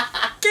wait.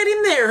 Get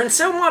in there and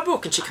sell my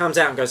book. And she comes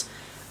out and goes,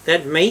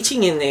 "That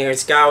meeting in there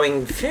is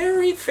going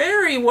very,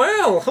 very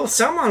well. Oh,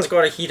 someone's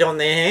got a hit on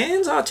their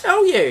hands, I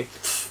tell you."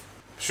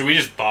 Should we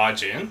just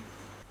barge in?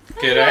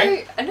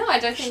 G'day, No, I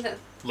don't think that...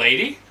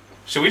 lady.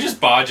 Should we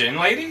just barge in,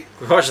 lady?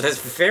 Gosh,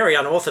 that's very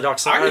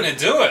unorthodox. I'm gonna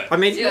do it. I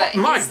mean, Do it.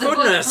 my Here's the book,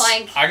 goodness.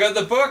 Plank. I got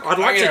the book. I'd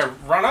like I'm to- gonna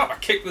run up. I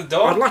kick the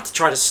door. I'd like to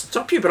try to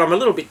stop you, but I'm a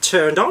little bit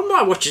turned on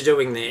by what you're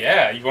doing there.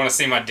 Yeah, you want to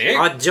see my dick?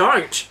 I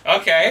don't.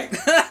 Okay.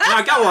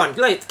 No, go on.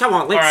 Come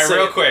on, let's All right, see.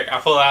 real quick. I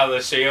pull out the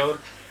shield.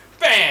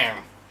 Bam.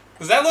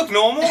 Does that look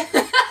normal?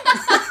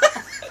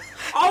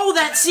 Oh,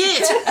 that's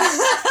it.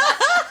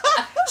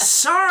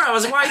 Sorry, I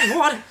was waiting.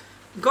 What?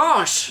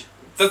 Gosh.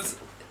 That's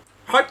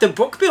Hope the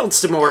book builds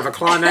to more of a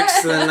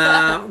climax than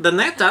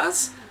that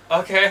does.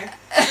 okay.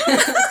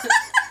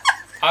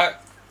 I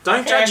Don't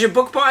Okay. judge your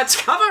book by its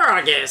cover,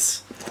 I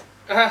guess.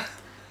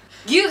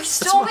 You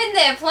storm in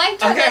there, Plank.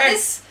 Don't let Okay.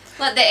 this...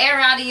 Let the air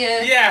out of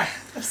your yeah.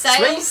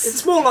 sails.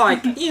 It's more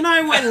like, you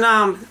know, when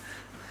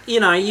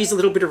you use a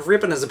little bit of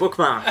ribbon as a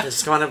bookmark.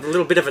 It's kind of a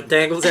little bit of it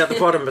dangles out the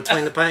bottom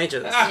between the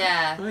pages.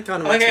 Yeah. That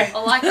kind of makes Okay. me,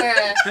 Or like where...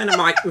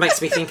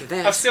 makes me think of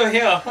I'm that. still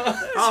here.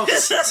 Oh,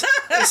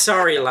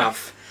 sorry,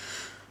 love.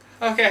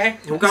 Okay.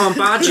 We'll go and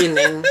barge in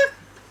then.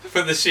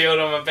 Put the shield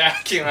on my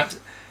back and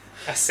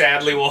I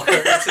sadly walk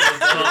over to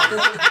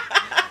the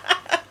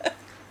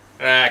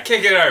door.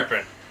 Kick it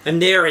open.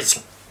 And there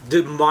is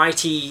the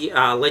mighty,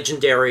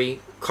 legendary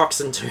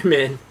Coxswain Two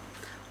Men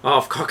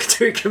of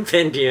Cockatoo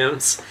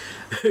Compendiums,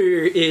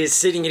 who is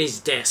sitting at his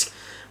desk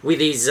with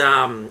his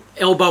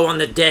elbow on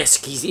the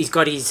desk. He's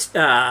got his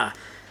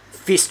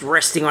fist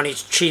resting on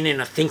his chin in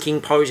a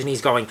thinking pose, and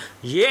he's going,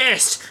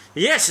 "Yes,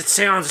 yes, it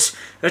sounds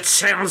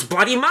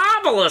bloody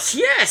marvellous,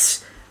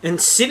 yes!" And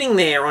sitting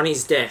there on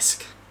his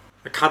desk,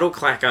 a cuddle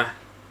clacker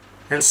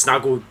and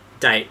snuggle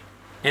date.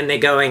 And they're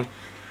going,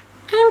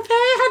 "And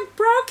they had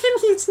broken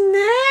his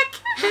neck,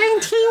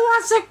 and he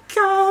was a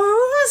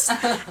ghost,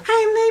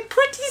 and they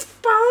put his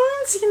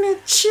bones in a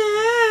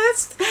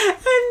chest, and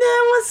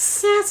there was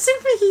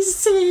sesame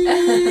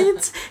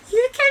seeds.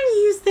 You can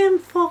use them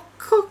for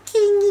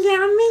cooking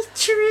yummy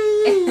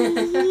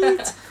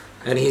treats.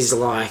 And he's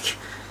like,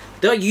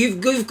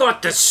 you've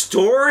got the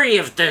story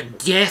of the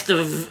death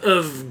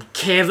of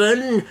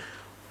Kevin,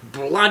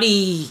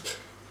 bloody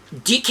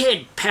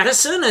dickhead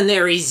Patterson, and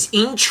there is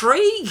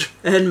intrigue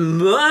and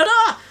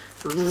murder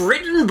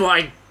written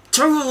by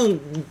two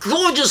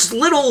gorgeous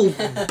little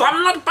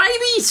bumnut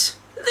babies.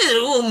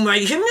 They'll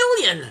make $1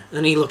 million.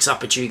 And he looks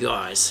up at you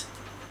guys.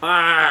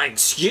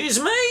 Excuse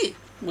me?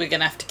 We're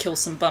gonna have to kill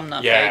some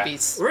bumnut Yeah.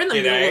 babies. We're in the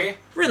middle. G'day.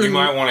 We're in the You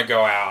might want to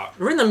go out.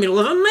 We're in the middle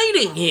of a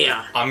meeting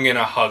here. I'm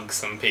gonna hug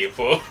some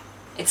people.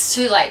 It's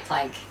too late,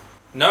 Plank.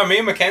 No, me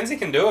and Mackenzie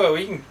can do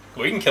it.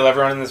 We can kill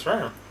everyone in this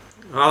room.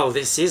 Oh,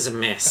 this is a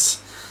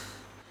mess.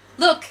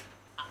 Look,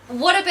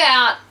 what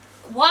about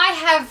why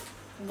have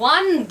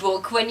one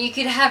book when you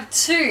could have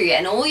two,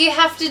 and all you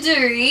have to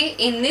do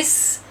in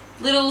this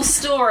little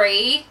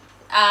story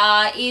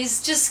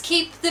is just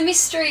keep the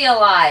mystery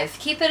alive,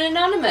 keep it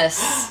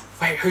anonymous.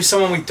 Wait, who's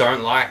someone we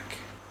don't like?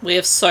 We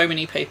have so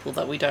many people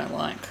that we don't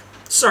like.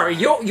 Sorry,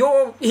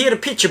 you're here to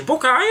pitch a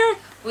book, are you?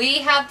 We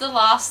have the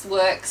last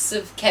works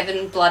of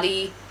Kevin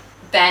Bloody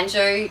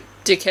Banjo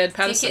Dickhead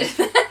Patterson.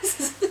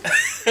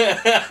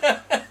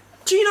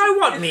 Do you know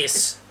what,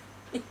 miss?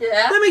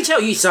 Yeah. Let me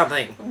tell you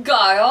something. Go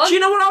on. Do you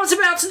know what I was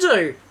about to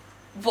do?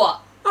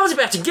 What? I was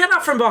about to get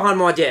up from behind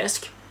my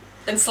desk,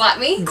 And slap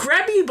me?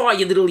 grab you by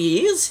your little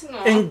ears,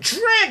 Aw. and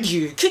drag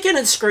you, kicking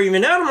and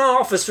screaming, out of my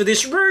office for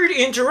this rude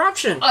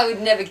interruption. I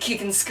would never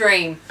kick and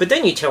scream. But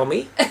then you tell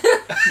me,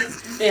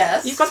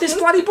 Yes. you've got this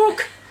bloody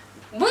book.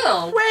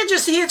 Well, We're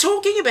just here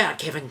talking about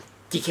Kevin,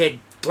 dickhead,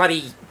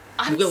 bloody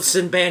I'm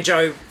Wilson,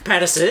 Banjo,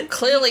 Patterson,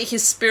 Clearly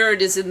his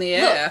spirit is in the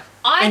air. Look,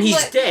 I've and he's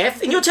learnt-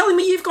 deaf, and you're telling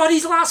me you've got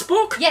his last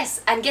book?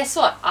 Yes, and guess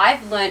what?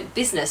 I've learnt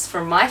business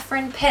from my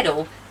friend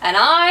Pedal, and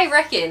I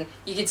reckon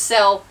you could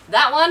sell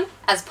that one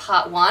as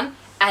part one,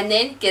 and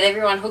then get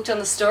everyone hooked on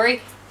the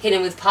story, hit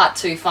him with part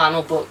two,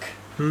 final book.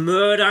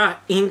 Murder,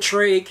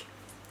 intrigue,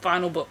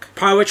 Final book.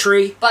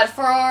 poetry. But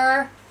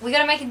we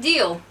gotta make a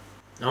deal.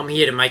 I'm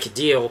here to make a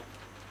deal.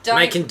 Don't.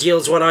 Making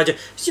deals what I do.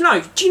 Do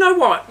you know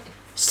what?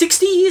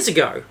 60 years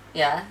ago,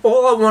 Yeah,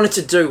 all I wanted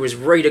to do was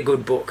read a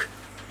good book.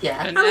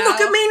 yeah. And look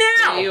at me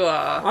now! There you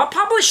are. I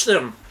published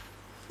them.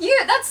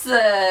 That's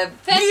the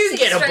fantasy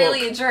get a book.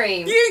 Australia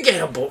dream. You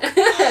get a book.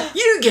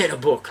 You get a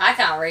book. I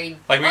can't read.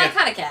 Like we Well, I get-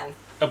 kind of can.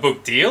 A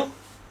book deal?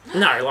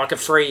 No, like a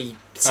free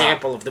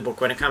sample of the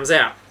book when it comes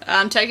out.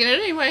 I'm taking it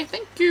anyway.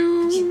 Thank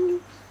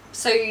you.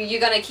 So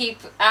you're gonna keep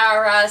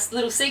our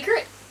little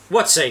secret?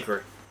 What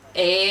secret?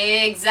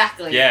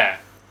 Exactly. Yeah.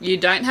 You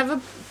don't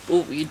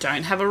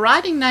have a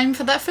writing name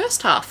for that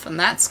first half, and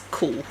that's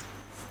cool.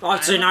 Oh,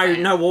 so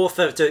Okay. no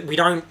author. We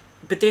don't.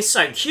 But they're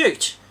so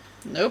cute.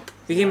 Nope.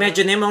 You can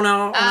imagine them on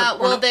a.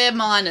 Well, they're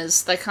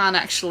minors. They can't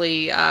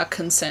actually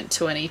consent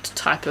to any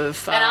type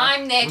of. And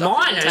I'm their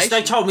miners.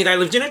 They told me they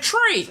lived in a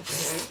tree.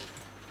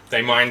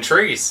 They mine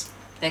trees.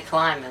 They're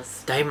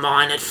climbers. They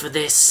mine it for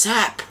their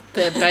sap.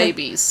 They're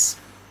babies.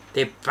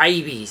 They're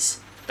babies.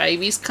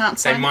 Babies can't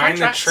They sign mine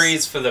contracts. the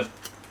trees for the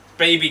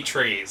baby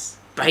trees.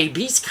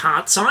 Babies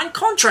can't sign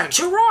contracts.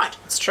 You're right.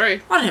 It's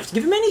true. I don't have to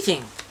give them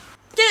anything.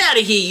 Get out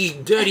of here,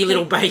 you dirty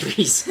little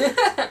babies.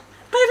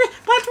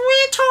 But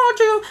we told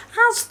you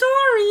our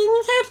story and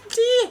you had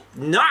to.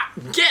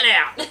 No, get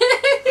out.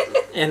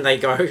 And they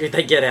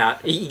get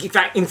out.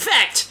 In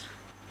fact,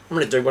 I'm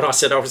going to do what I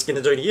said I was going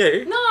to do to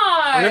you. No.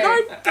 I'm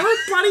going to don't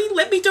bloody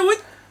let me do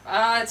it.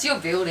 It's your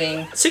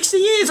building. 60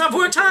 years, I've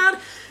worked hard.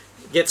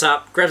 Gets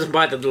up, grabs him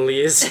by the little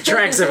ears,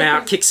 drags him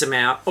out, kicks him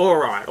out. All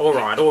right.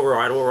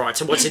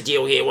 So what's the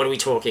deal here? What are we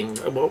talking?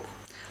 Well,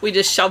 We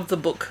just shoved the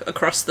book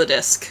across the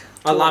desk.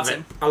 I love towards it.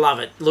 him. I love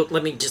it. Look,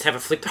 let me just have a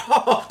flip.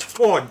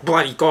 Oh,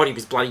 bloody God, he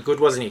was bloody good,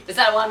 wasn't he? Is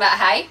that one about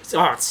hay?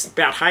 Oh, it's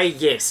about hay,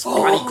 yes.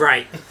 Bloody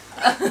great.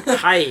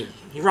 Hay.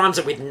 He rhymes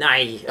it with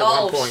nay at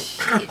Oh, one point.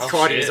 shit.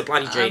 God, he was a shit.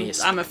 bloody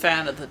genius. I'm a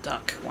fan of the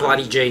duck one.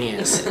 Bloody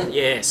genius.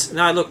 Yes.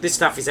 No, look, this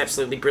stuff is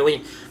absolutely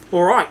brilliant.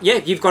 All right, yeah,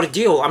 you've got a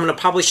deal. I'm going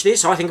to publish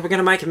this. I think we're going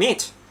to make a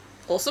mint.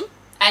 Awesome.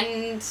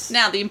 And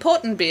Now, the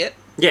important bit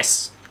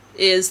Yes.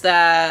 is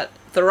that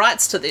the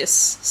rights to this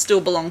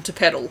still belong to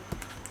Petal,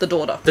 the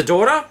daughter. The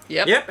daughter?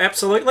 Yep. Yep,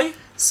 absolutely.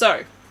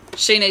 So,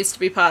 she needs to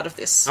be part of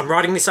this. I'm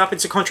writing this up.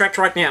 It's a contract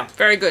right now.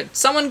 Very good.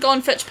 Someone go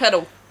and fetch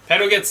Petal.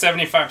 Pedal gets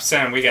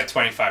 75%, we get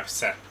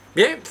 25%.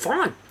 Yeah,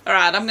 fine.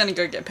 Alright, I'm gonna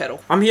go get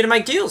Petal. I'm here to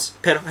make deals.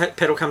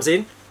 Petal comes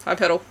in. Hi,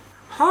 Petal.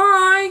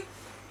 Hi.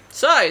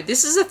 So,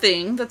 this is a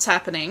thing that's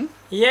happening.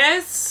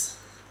 Yes.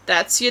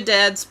 That's your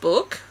dad's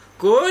book,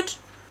 Good.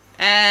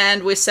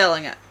 and we're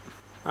selling it.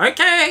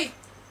 Okay.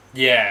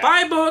 Yeah.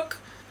 Bye, book.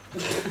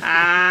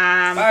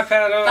 Bye,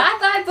 Pedal.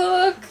 bye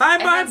book. Bye,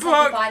 Everyone say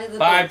book. goodbye to the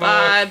Bye, book. book.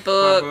 Bye,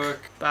 book. Bye, book.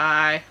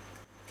 Bye.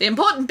 The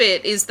important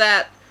bit is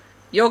that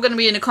you're going to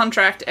be in a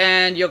contract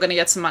and you're going to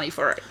get some money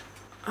for it.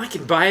 I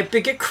can buy a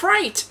bigger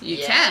crate. You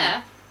Yeah.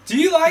 can. Do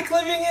you like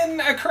living in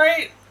a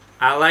crate?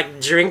 I like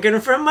drinking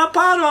from my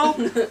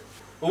bottle.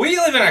 We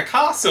live in a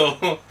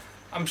castle.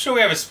 I'm sure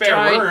we have a spare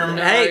Don't. room.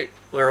 No. Hey,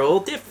 we're all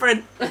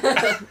different.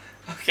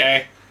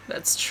 Okay.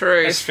 That's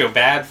true. I just feel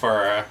bad for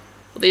her.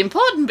 The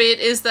important bit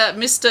is that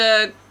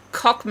Mr.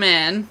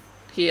 Cockman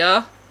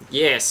here,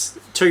 Yes,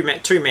 two men.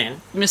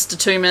 Mr.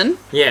 Tooman,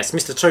 Yes,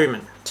 Mr.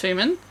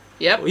 Tooman.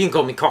 yep, Well, you can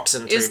call me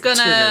Coxon. is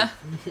gonna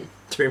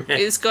Two men.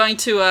 is going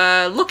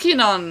to look in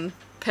on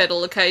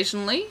Petal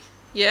occasionally.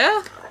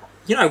 Yeah.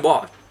 You know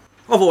what?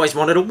 I've always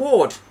wanted a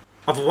ward.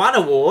 I've won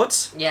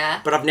awards, Yeah.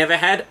 but I've never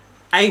had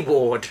a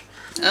ward.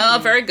 Oh,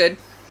 very good.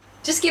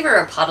 Just give her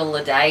a puddle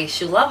a day.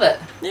 She'll love it.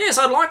 Yes,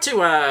 I'd like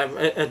to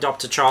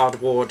adopt a child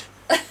ward.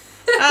 Well,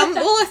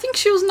 I think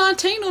she was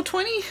 19 or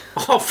 20.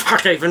 Oh,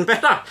 fuck, even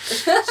better.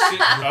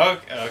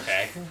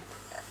 Okay.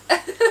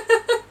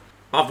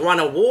 I've won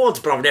awards,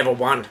 but I've never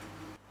won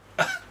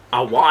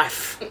a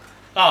wife.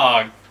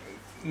 Oh,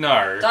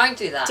 no. Don't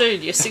do that.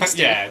 Dude, you're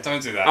 60. Yeah,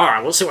 don't do that. All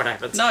right, we'll see what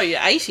happens. No, you're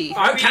 80.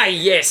 Okay,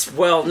 yes.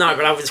 Well, no,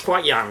 but I was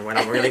quite young when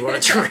I really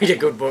wanted to read a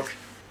good book.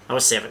 I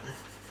was 7.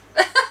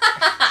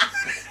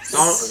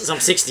 I'm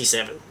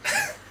 67.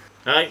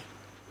 Hey,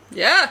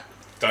 Yeah.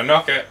 Don't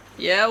knock it.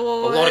 Yeah,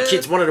 well... a lot of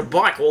kids wanted a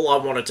bike. All I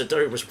wanted to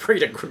do was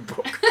read a good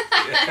book.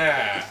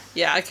 Yeah.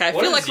 Yeah, okay. I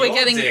What feel does like we're your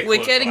getting dick we're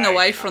look getting like?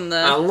 away from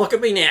the Look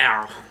at me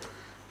now.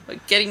 we're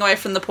getting away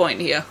from the point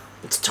here.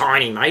 It's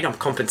tiny, mate. I'm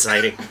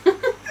compensating. All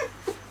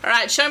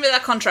right, show me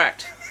that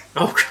contract.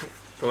 Oh,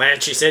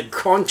 glad she said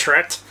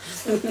contract.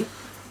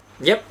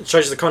 Yep, it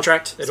shows you the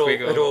contract. It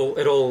Squiggle.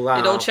 It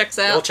all checks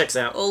out. It all checks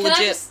out. All Can I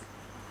legit. just...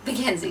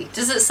 Mackenzie,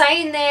 does it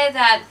say in there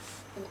that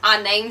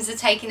our names are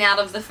taken out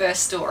of the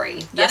first story?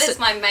 That Yes, is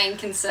my main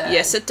concern.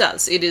 Yes, it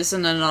does. It is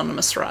an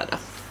anonymous writer.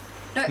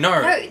 No,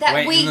 that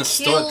we're we in the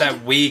store killed...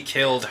 that we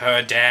killed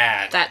her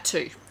dad. That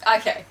too.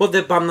 Okay. Well,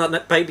 the bum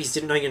nut babies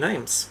didn't know your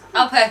names.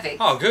 Oh, perfect.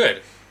 Oh,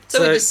 good. So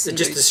we it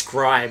just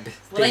describe.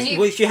 Well, then things. you-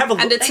 Well, if you have a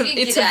look, and it's Thank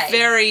you, a g'day.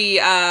 very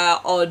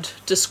odd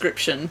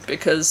description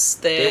because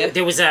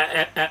there was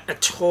a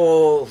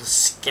tall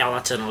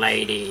skeleton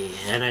lady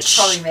and a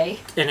Probably me.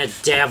 and a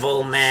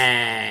devil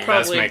man Pro-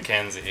 That's Probably.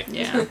 Mackenzie.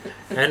 yeah.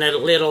 and a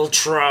little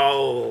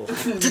troll.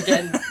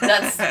 Again,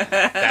 that's...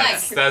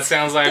 Thanks. That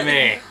sounds like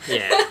me.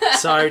 Yeah.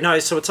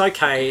 So it's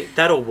okay.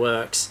 That all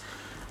works.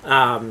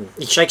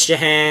 He shakes your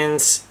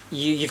hands.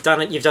 You've done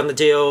it. You've done the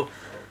deal.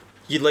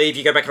 You leave.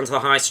 You go back onto the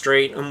high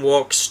street and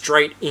walk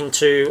straight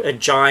into a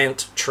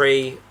giant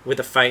tree with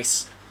a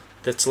face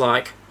that's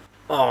like,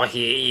 "Oh,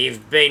 here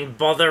you've been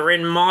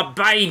bothering my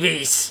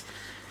babies.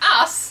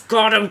 Us?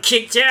 Got them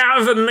kicked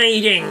out of a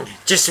meeting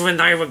just when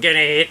they were gonna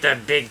hit the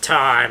big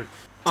time.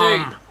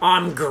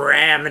 I'm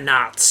Graham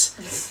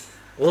Nuts.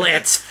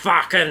 Let's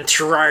fucking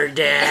throw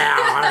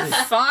down."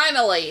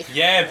 Finally.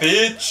 Yeah,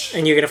 bitch.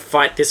 And you're gonna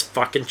fight this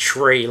fucking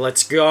tree.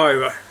 Let's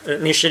go.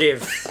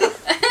 Initiative.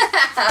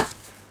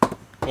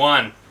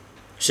 1,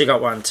 She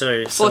got one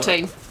too. so-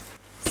 14.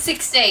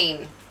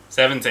 16.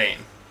 17.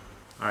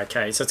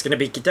 Okay, so it's gonna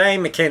be G'day,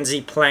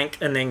 Mackenzie, Plank,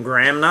 and then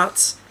Graham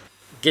Nuts.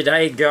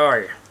 G'day,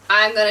 go.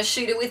 I'm going to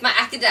shoot it with my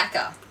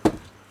Akadaka.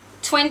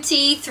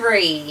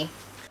 23.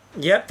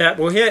 Yep, that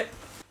will hit.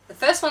 The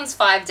first one's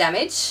 5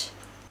 damage.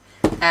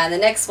 And the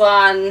next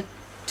one,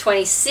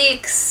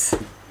 26.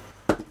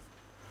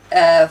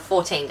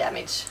 14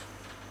 damage.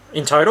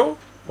 In total?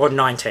 Or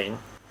 19?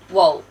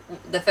 Well,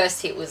 the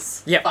first hit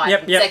was Yep, 5.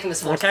 yep. The second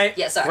was 14. Okay,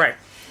 Yeah, sorry.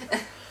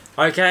 Great.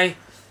 Okay.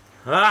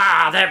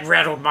 That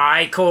rattled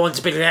my acorns,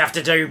 but you have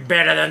to do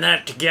better than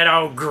that to get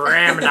old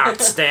Graham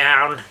Nuts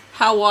down.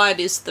 How wide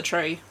is the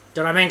tree?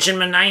 Did I mention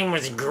my name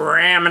was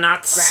Graham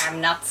Nuts?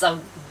 Gram nuts,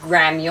 I'll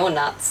gram your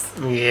nuts.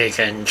 You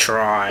can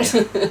try.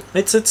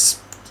 it's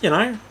you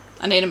know,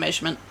 I need a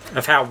measurement.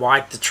 of how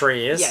wide the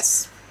tree is.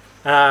 Yes.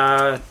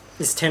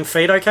 Is 10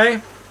 feet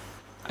okay?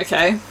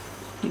 Okay.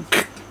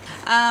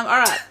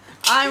 Alright.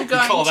 I'm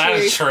going Call that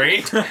a to...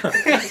 tree?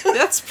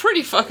 That's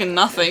pretty fucking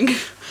nothing.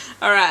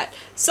 Alright.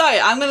 So,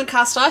 I'm going to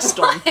cast Ice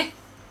Storm.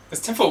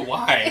 It's 10 foot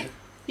wide.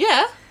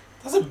 Yeah.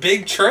 That's a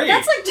big tree.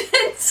 That's like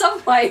in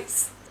some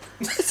ways.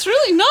 It's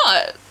really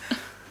not.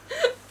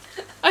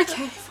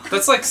 Okay.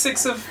 That's like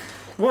 6 of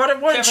What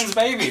Kevin's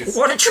babies.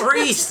 What are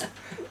trees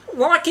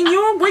like in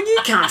where you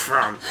come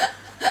from?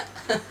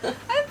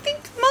 I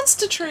think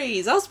monster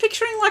trees. I was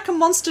picturing like a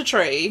monster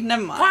tree.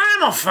 Never mind.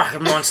 I'm a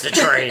fucking monster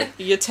tree.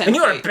 You're 10 And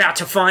you're feet. about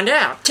to find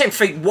out. 10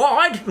 feet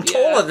wide. I'm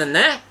taller than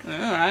that. Oh,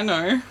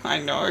 I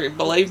know.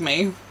 Believe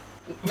me.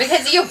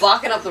 Because you're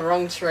barking up the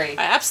wrong tree.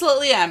 I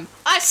absolutely am.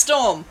 Ice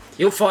Storm.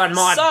 You'll find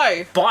my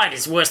So- bite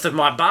is worse than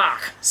my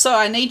bark. So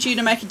I need you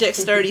to make a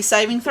dexterity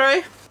saving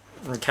throw.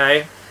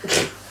 Okay.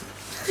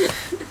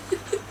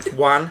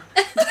 1.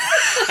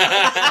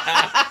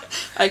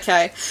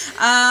 Okay.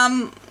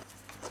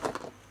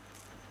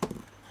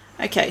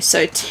 Okay,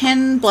 so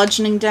 10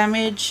 bludgeoning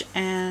damage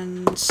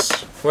and...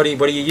 What are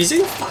you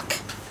using? Fuck.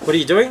 What are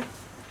you doing?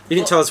 You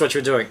didn't tell us what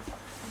you were doing.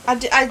 I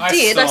did. I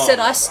Storm. said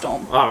Ice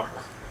Storm. Oh,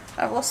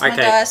 I've lost my okay.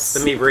 dice.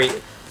 Let me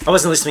read. I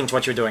wasn't listening to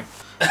what you were doing.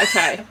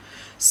 Okay.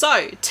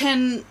 So,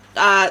 10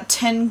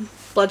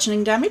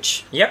 bludgeoning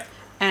damage. Yep.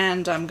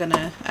 And I'm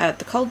gonna add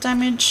the cold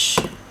damage.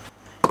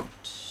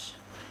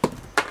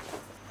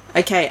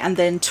 Okay, and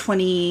then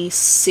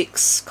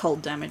 26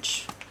 cold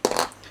damage.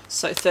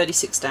 So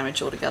 36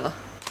 damage altogether.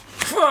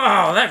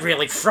 Oh, that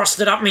really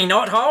frosted up me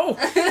knot hole.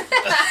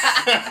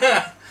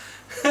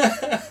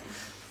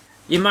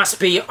 You must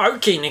be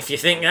oaking if you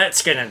think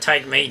that's gonna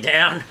take me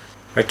down.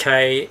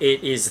 Okay,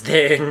 it is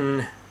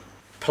then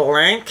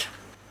Plank.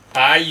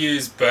 I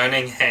use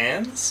Burning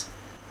Hands,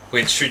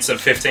 which shoots a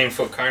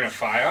 15-foot cone of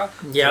fire.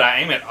 Yep. But I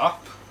aim it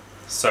up,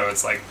 so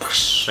it's like...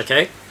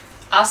 Okay.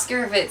 Ask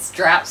her if it's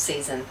drought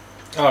season.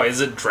 Oh,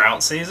 is it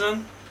drought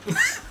season?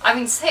 I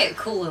mean, say it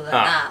cooler than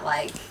Ah. that.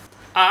 Like,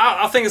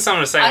 I'll think of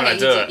something to say when I okay,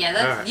 do you it. do, yeah,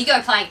 that's, Alright. you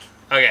go Plank.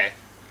 Okay.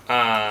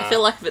 I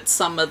feel like if it's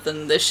summer,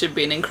 then there should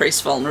be an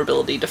increased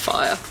vulnerability to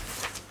fire.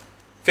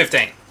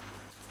 15.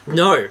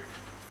 No.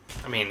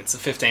 I mean, it's a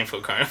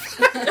 15-foot cone.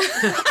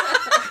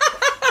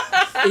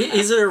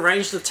 Is it a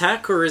ranged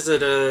attack or is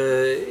it a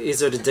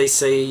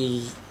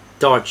DC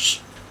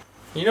dodge?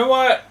 You know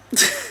what?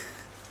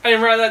 I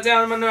didn't write that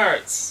down in my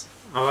notes.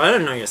 Oh, I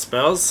don't know your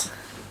spells.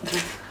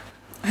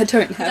 I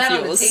don't Put that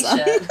have on the yours, son.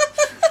 t-shirt.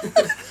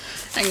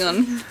 Hang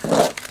on.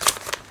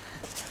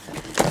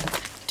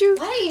 Why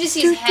don't you just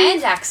use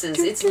hand axes?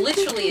 It's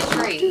literally a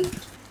tree.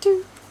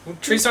 Well,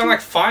 trees don't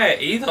like fire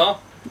either.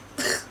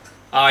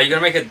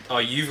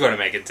 You've got to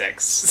make a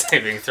dex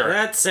saving throw.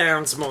 That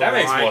sounds more That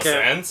makes like more it.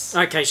 sense.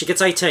 Okay, she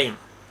gets 18.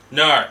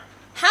 No.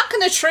 How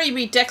can a tree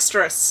be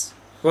dexterous?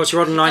 Well, she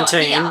rolled a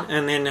 19, here.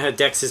 and then her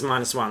dex is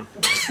 -1.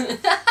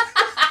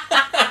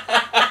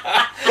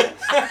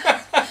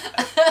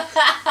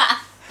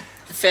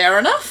 Fair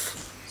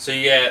enough. So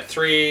you get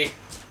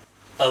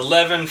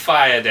 11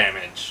 fire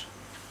damage.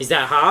 Is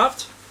that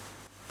halved?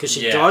 Because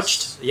she Yes.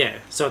 dodged? Yeah,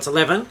 so it's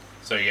 11,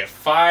 So you get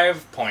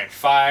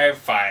 5.5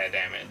 fire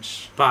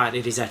damage. but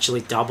it is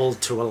actually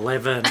doubled to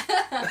 11.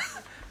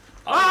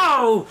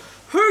 Oh!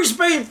 Who's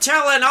been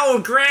telling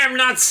old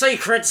Gramnut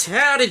secrets?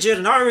 How did you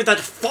know that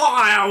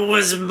fire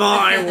was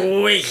my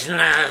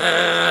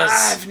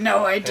weakness?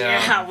 no idea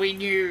Yeah. how we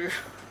knew.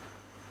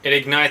 It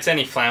ignites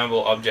any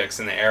flammable objects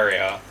in the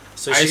area.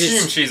 So I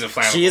assume she's a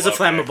flammable She is a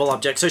object. flammable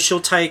object, so she'll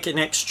take an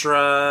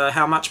extra...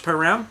 How much per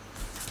round?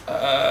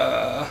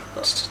 I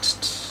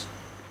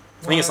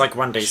think it's like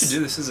 1d6. should do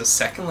this as a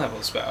second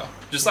level spell.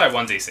 Just like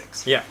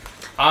 1d6. Yeah.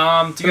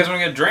 Do you guys want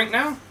to get a drink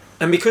now?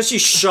 And because you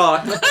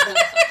shot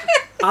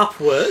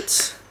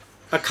upwards,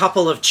 a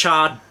couple of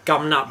charred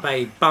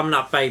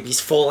bumnut babies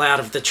fall out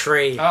of the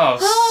tree Oh,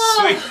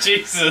 sweet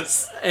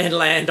Jesus. and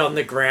land on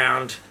the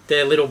ground.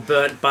 They're little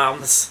burnt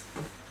bums.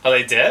 Are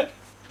they dead?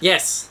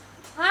 Yes.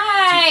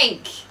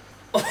 Plank!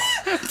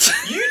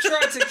 You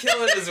tried to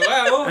kill it as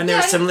well. And there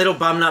are some little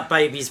bumnut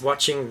babies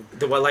watching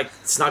the like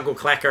Snuggle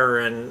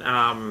Clacker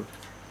and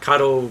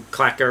Cuddle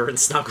Clacker and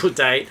Snuggle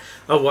Date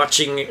are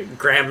watching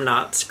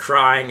Gramnuts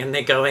crying, and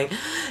they're going,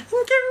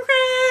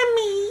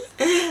 Grammy,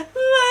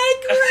 my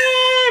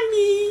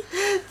Grammy,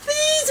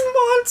 these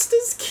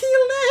monsters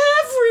kill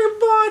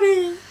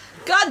everybody.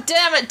 God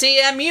damn it,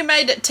 DM, you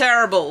made it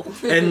terrible.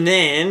 And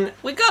then,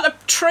 We got a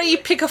tree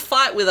pick a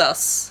fight with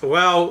us.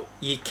 well,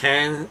 you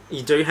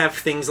do have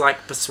things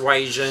like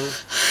persuasion.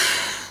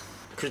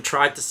 Could have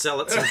tried to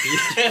sell it some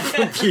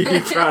beauty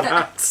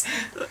products.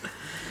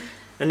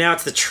 And now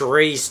it's the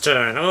tree's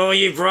turn. Oh,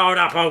 you've rolled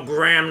up old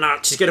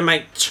Gramnut. She's going to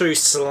make 2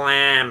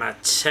 slam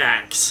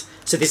attacks.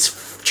 So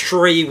this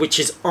tree, which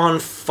is on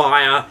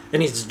fire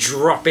and is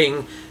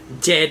dropping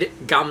dead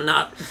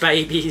gumnut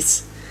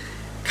babies,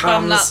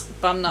 comes...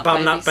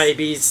 Bumnut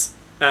babies.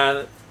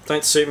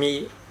 Don't sue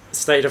me,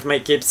 state of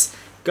Mate Gibbs.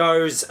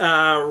 Goes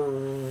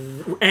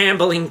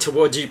ambling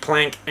towards you,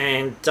 Plank,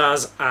 and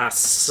does a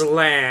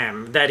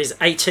slam. That is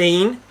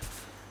 18.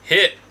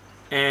 Hit.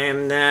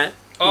 And that...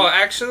 Oh,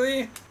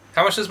 actually,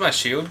 how much does my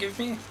shield give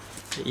me?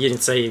 You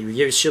didn't say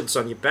your shield's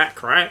on your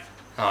back, right?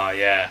 Oh,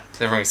 yeah.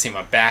 So everyone can see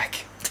my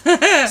back.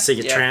 So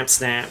your Yeah. tramp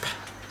snap.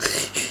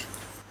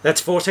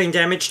 That's 14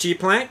 damage to you,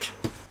 Plank.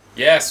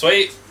 Yeah,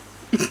 sweet.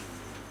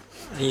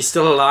 Are you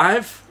still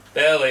alive?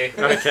 Barely.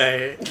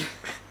 Okay.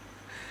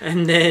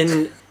 And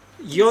then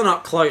you're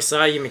not close,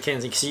 are you,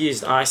 Mackenzie? Because you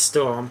used Ice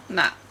Storm.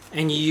 Nah.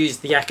 And you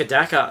used the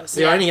Akadaka. So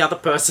the Yeah. only other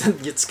person,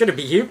 it's going to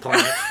be you,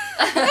 Plank.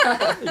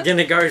 You're going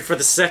to go for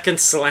the second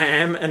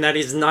slam, and that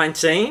is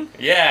 19.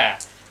 Yeah.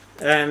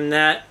 And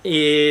that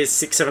is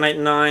 6, 7, 8,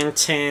 9,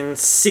 10,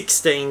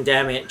 16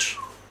 damage.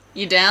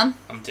 You down?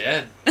 I'm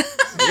dead.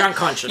 You're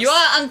unconscious. You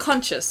are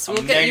unconscious. We'll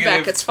I'm get you back,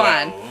 negative it's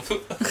fine.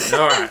 12.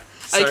 Alright.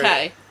 So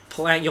Okay.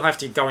 Plank, you'll have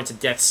to go into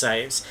death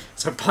saves.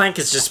 So Plank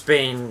has just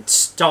been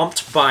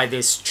stomped by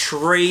this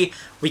tree.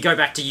 We go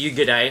back to you,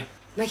 G'day.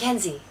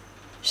 Mackenzie,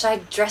 should I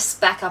dress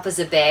back up as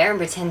a bear and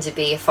pretend to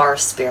be a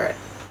forest spirit?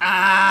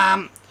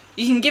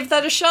 You can give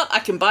that a shot. I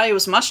can buy you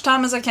as much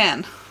time as I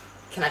can.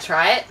 Can I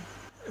try it?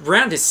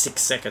 Round is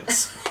 6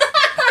 seconds.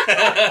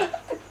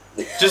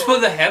 Just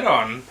put the head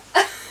on.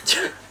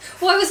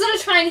 Well, I was gonna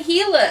try and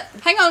heal it.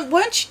 Hang on,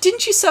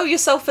 didn't you sell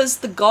yourself as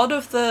the god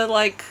of the,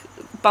 like,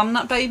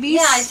 bumnut babies?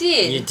 Yeah, I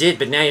did. You did,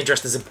 but now you're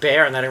dressed as a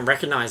bear and they don't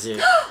recognize you.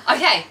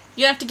 Okay,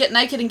 You have to get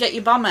naked and get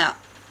your bum out.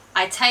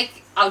 I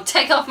take I'll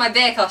take off my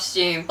bear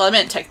costume. Well, I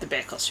meant take the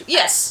bear costume.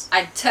 Yes.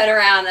 I turn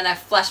around and I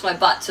flash my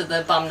butt to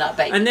the bum nut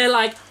baby. And they're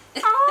like,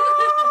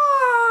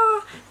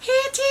 oh,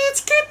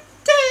 it's good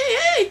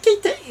day.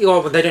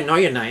 Oh, but they don't know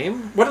your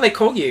name. What do they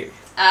call you?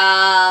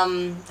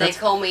 They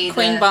call me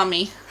Queen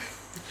Bummy.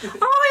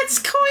 Oh, it's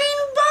Queen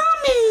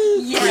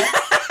Bummy. Yeah.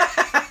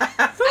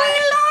 We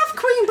love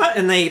Queen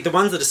Bummy. And the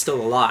ones that are still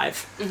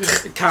alive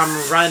come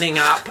running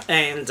up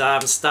and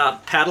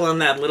start paddling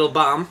that little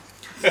bum.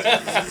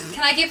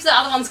 Can I give the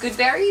other ones good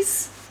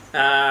berries?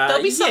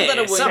 There'll be some that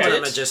are some of them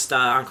wounded. are just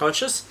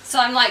unconscious. So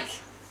I'm like,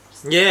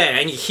 Yeah,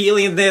 and you're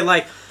healing. They're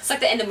like, it's like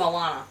the end of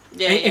Moana.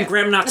 Yeah, and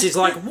Gremnuts is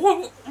like,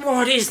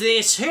 what is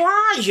this? Who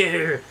are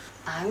you?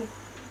 I'm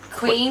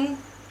Queen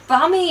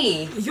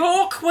Bummy.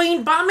 You're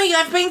Queen Bummy.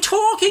 I've been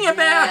talking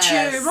about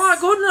Yes. you. My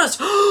goodness.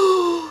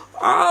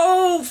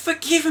 Oh,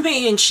 forgive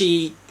me. And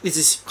there's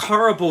this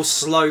horrible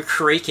slow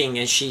creaking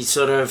as she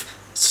sort of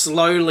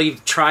slowly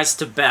tries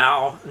to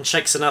bow and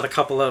shakes another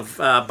couple of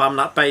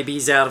bumnut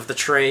babies out of the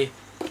tree.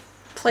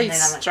 Please And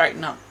then I'm like-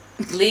 straighten up.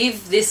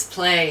 Leave this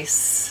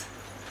place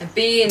and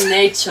be in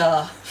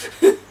nature.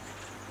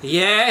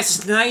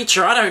 Yes,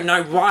 nature. I don't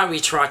know why we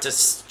tried to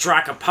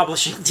strike a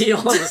publishing deal.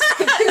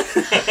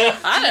 It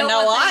I don't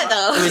know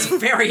either. was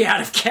very out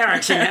of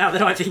character now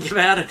that I think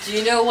about it. Do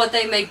you know what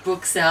they make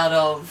books out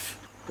of?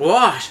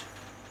 What?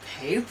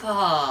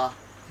 Paper.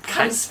 It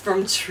comes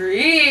from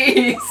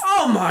trees.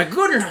 Oh my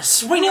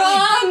goodness. We nearly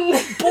Run!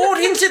 bought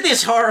into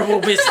this horrible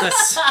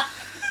business.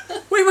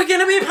 We were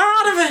going to be a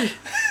part of it.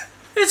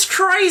 It's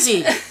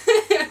crazy.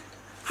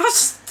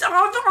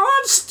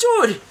 I've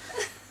stood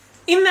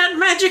in that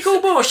magical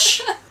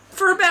bush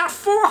for about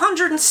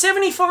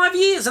 475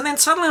 years, and then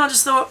suddenly I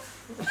just thought,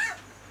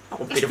 oh,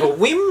 a bit of a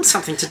whim,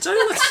 something to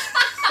do.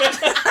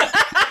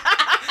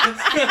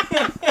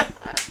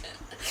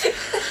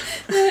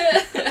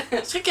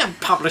 Let's get a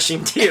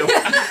publishing deal.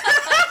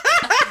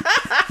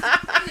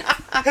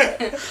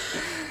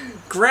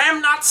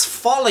 Gramnuts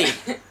Folly.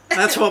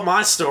 That's what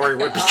my story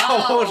would be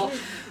called.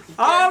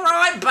 All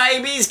right,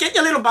 babies, get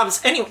your little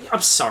bums. Anyway,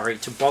 I'm sorry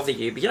to bother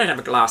you, but you don't have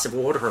a glass of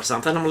water or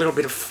something. I'm a little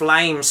bit of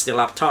flame still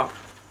up top.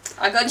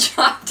 I got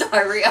giant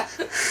diarrhea.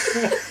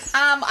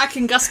 I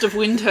can gust of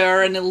wind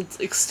her and it'll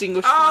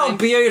extinguish Oh, flame.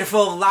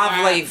 beautiful,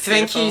 lovely. Ah,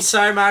 Thank beautiful. you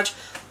so much.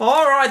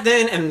 All right,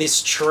 then. And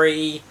this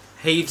tree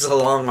heaves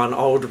along on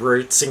old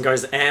roots and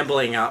goes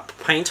ambling up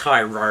Paint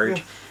High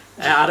Road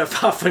out of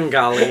Puffin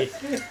Gully.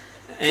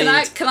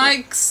 And Can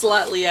I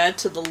slightly add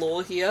to the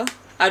lore here?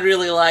 I'd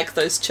really like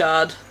those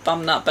charred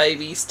bumnut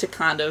babies to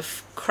kind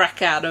of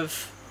crack out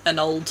of an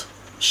old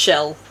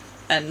shell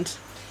and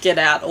get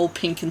out all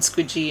pink and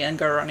squidgy and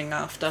go running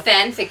after.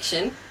 Fan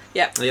fiction.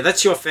 Yep. yeah,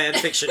 that's your fan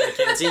fiction,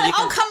 Mackenzie. You Oh,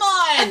 can, come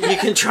on! you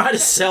can try to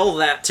sell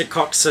that to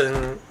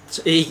Coxon.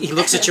 He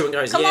looks at you and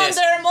goes, Come yes.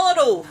 on, they're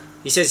immortal!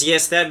 He says,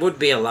 yes, that would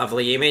be a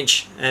lovely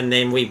image. And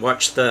then we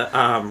watch the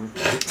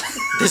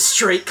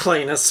street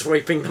cleaner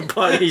sweeping the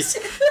bodies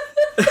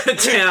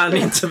down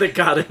into the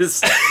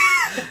gutters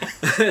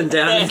and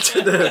down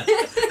into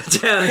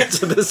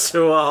the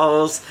sewer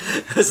holes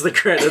as the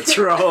credits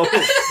roll.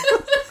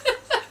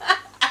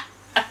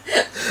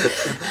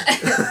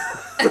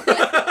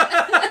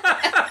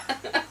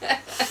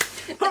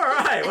 All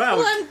right, Well,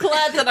 well, I'm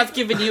glad that I've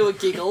given you a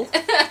giggle.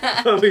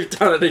 we've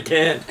done it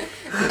again.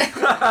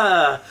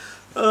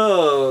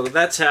 Oh,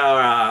 that's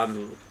our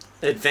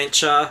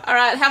adventure.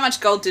 Alright, how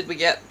much gold did we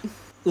get?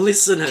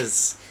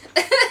 Listeners,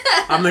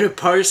 I'm going to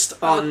post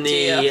on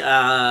dear.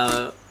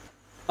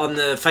 on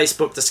the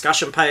Facebook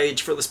discussion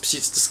page for this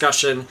Pursuits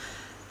discussion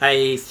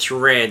a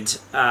thread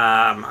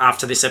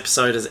after this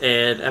episode is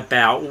aired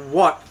about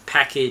what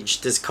package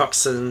does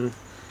Coxon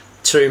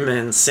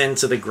Tooman send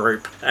to the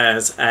group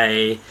as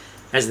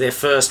their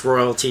first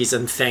royalties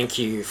and thank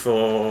you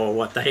for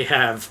what they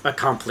have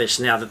accomplished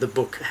now that the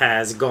book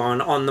has gone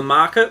on the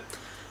market.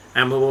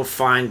 And we will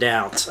find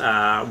out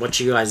what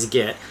you guys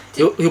get.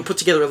 He'll put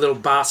together a little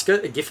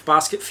basket, a gift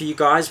basket for you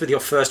guys with your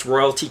first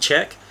royalty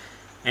check.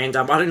 And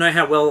I don't know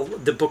how well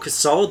the book is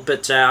sold,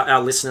 but our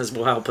listeners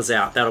will help us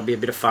out. That'll be a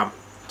bit of fun.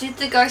 Did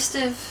the ghost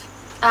of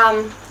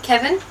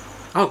Kevin?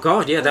 Oh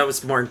god, yeah, that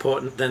was more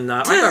important than...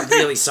 I got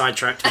really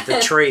sidetracked with the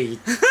tree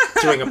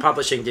doing a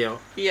publishing deal.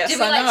 Yes, Did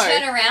we I know.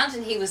 turn around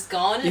and he was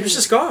gone? He was and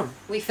just gone.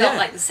 We felt yeah.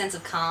 like the sense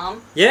of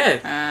calm.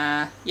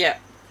 Yeah. Yeah.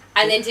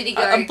 And then did he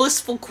go? A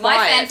blissful My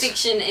quiet.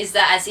 fanfiction is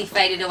that as he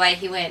faded away,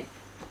 he went,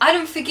 "I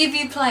don't forgive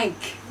you,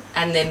 Plank."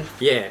 And then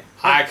Yeah.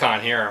 I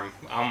can't hear him.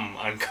 I'm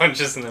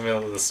unconscious in the middle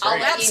of the I'll street. let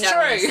That's you know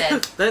what he true.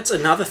 said. That's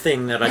another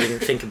thing that I didn't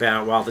think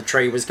about while the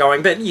tree was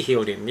going, but you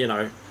healed him, you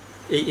know.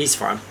 He's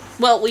fine.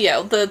 Well,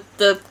 yeah,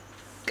 the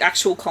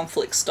actual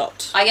conflict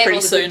stopped I gave pretty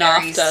all the soon good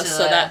berries after, to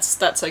so that's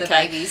the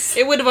okay. babies.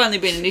 It would have only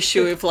been an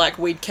issue if like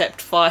we'd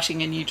kept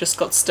fighting and you just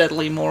got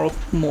steadily more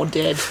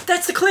dead.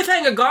 That's the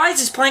cliffhanger, guys.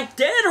 Is Plank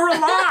dead or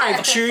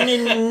alive? Tune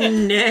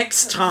in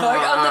next time.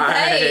 Vote on the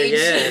page.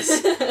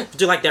 Yes.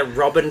 Do like that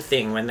Robin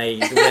thing when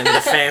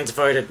the fans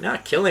voted, no,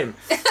 kill him.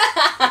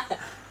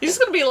 He's just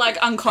gonna be like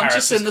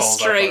unconscious Paris in the is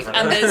called up street, over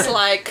and there. there's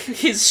like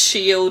his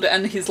shield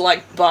and his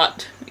like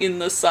butt in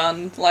the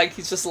sun, like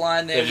he's just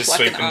lying there They're with just like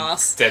an sweeping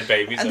ass. dead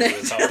babies And over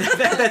then-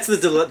 the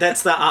top.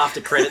 That's the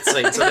after credit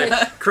scene. So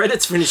the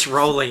credits finish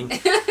rolling,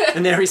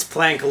 and there is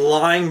Plank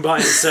lying by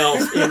himself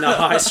in the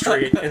high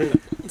street and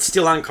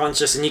still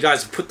unconscious. And you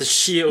guys put the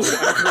shield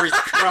over his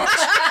crotch,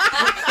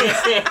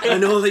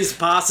 and all these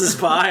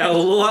passers-by are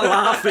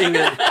laughing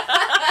and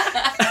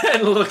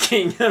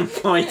looking and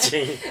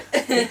pointing.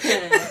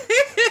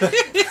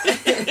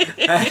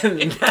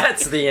 And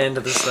that's the end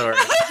of the story.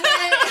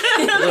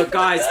 Look,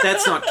 guys,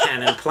 that's not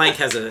canon. Plank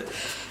has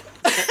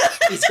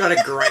he's got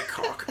a great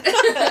cock.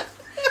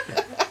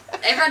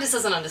 Everyone just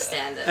doesn't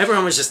understand it.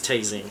 Everyone was just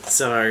teasing,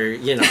 so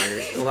He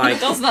like,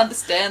 doesn't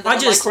understand that I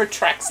it just- like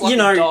retracts like you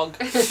know- a dog.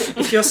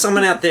 if you're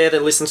someone out there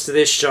that listens to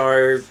this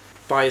show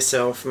by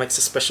yourself, makes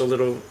a special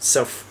little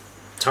self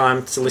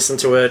time to listen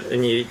to it,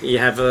 and you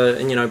have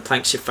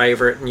Plank's your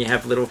favorite, and you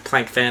have little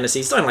Plank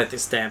fantasies, don't let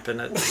this dampen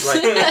it.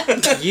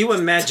 Like, you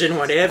imagine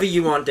whatever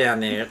you want down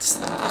there. It's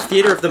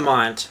theatre of the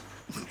mind.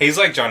 He's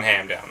like John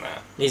Hamm down there.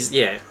 He's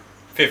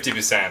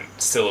 50%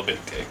 still a big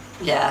dick.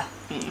 Yeah.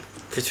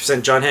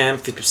 50% John Hamm,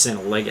 50%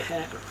 a leg of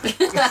hat.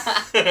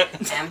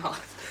 Damn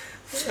hot.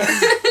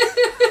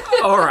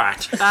 All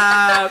right.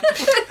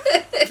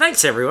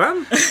 Thanks,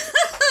 everyone.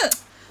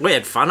 We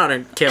had fun. I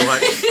don't care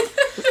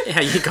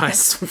how you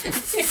guys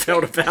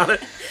felt about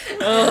it.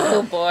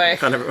 Oh boy.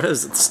 Kind of, the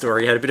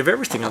story had a bit of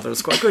everything. I thought it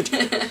was quite good.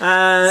 It's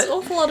an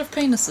awful lot of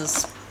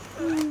penises.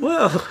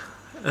 Well,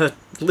 a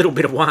little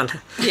bit of one.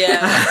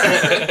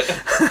 Yeah.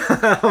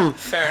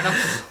 Fair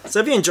enough. So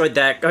if you enjoyed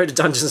that, go to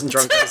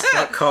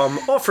dungeonsanddrunkers.com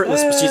or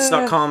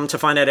fruitlesspursuits.com to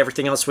find out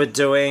everything else we're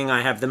doing.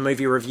 I have the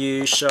movie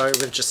review show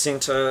with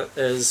Jacinta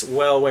as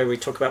well, where we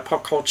talk about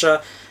pop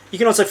culture. You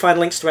can also find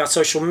links to our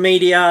social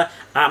media,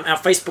 our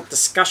Facebook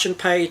discussion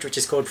page, which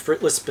is called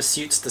Fruitless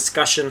Pursuits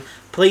Discussion.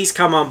 Please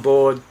come on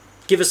board,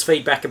 give us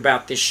feedback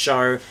about this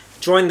show,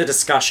 join the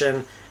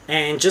discussion,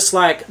 and just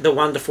like the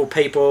wonderful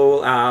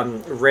people,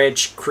 Reg,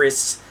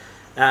 Chris,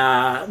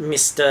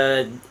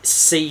 Mr.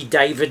 C.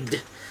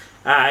 David,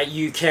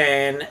 you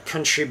can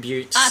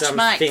contribute some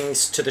Mike.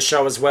 things to the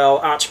show as well.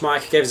 Arch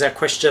Mike gave us our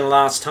question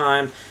last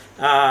time.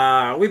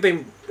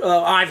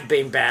 I've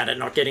been bad at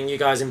not getting you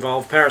guys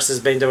involved. Paris has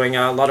been doing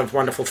a lot of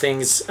wonderful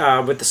things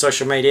with the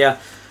social media.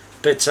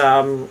 But,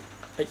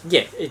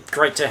 it's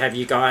great to have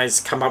you guys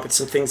come up with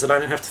some things that I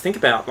don't have to think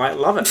about. I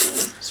love it.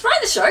 Just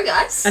write the show,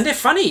 guys. And they're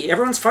funny.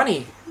 Everyone's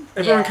funny.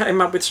 Everyone Yeah.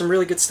 came up with some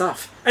really good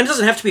stuff. And it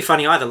doesn't have to be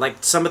funny either. Like,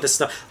 some of the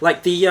stuff, like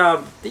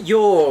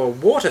your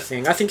water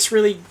thing, I think is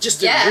really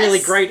just Yes. a really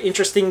great,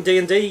 interesting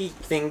D&D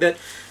thing that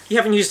you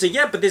haven't used it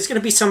yet, but there's going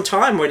to be some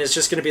time when it's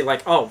just going to be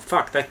like, oh,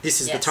 fuck,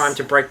 this is the Yes. time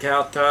to break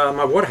out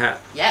my water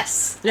hat.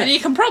 Yes. Yeah. And you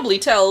can probably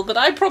tell, but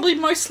I probably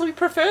mostly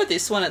prefer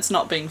this when it's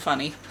not being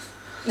funny.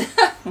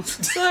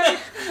 So,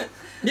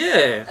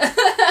 Yeah.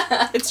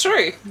 it's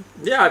true.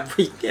 Yeah. I'm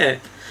going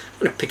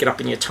to pick it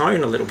up in your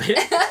tone a little bit.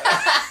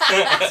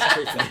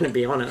 If I'm going to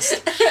be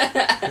honest.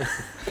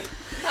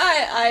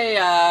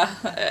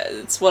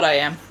 It's what I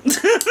am.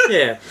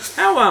 Yeah.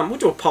 How we'll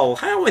do a poll.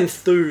 How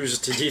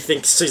enthused do you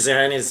think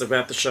Suzanne is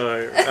about the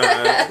show,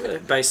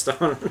 based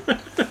on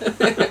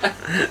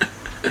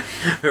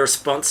her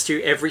response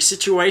to every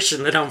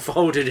situation that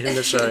unfolded in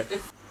the show?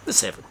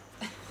 7.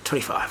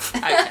 25.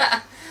 Okay.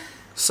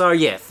 So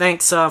yeah,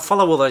 thanks.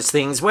 Follow all those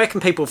things. Where can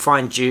people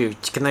find you?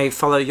 Can they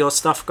follow your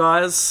stuff,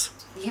 guys?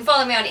 You can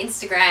follow me on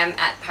Instagram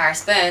at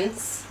Paris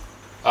Burns.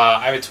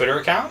 I have a Twitter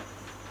account.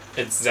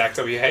 It's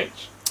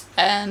ZachWH.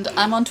 And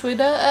I'm on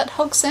Twitter at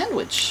Hog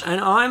Sandwich. And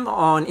I'm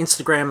on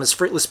Instagram as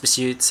Fruitless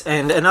Pursuits.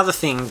 And another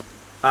thing,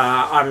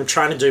 I'm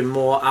trying to do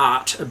more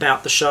art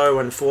about the show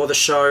and for the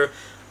show.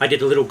 I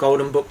did a little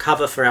Golden Book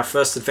cover for our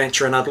first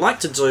adventure, and I'd like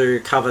to do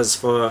covers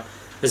for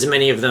as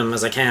many of them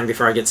as I can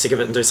before I get sick of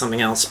it and do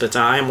something else. But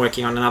I am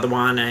working on another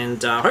one,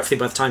 and hopefully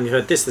by the time you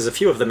heard this, there's a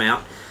few of them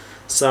out.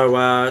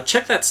 So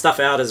check that stuff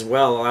out as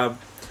well.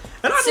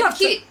 And I'd Super love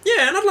cute.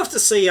 and I'd love to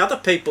see other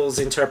people's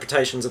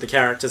interpretations of the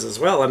characters as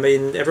well. I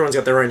mean, everyone's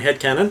got their own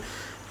headcanon.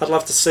 I'd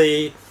love to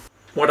see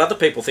what other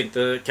people think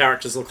the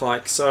characters look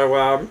like.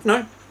 So,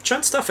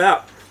 churn stuff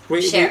out.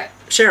 Share it.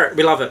 Share it.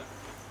 We love it.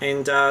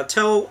 And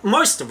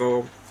most of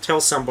all,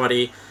 tell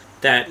somebody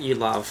that you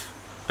love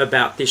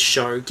about this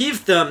show.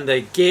 Give them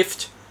the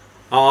gift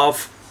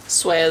of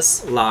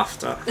Swears.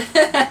 laughter.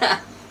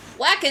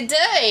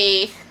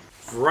 Whack-a-day!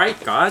 Great,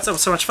 guys. That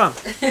was so much fun.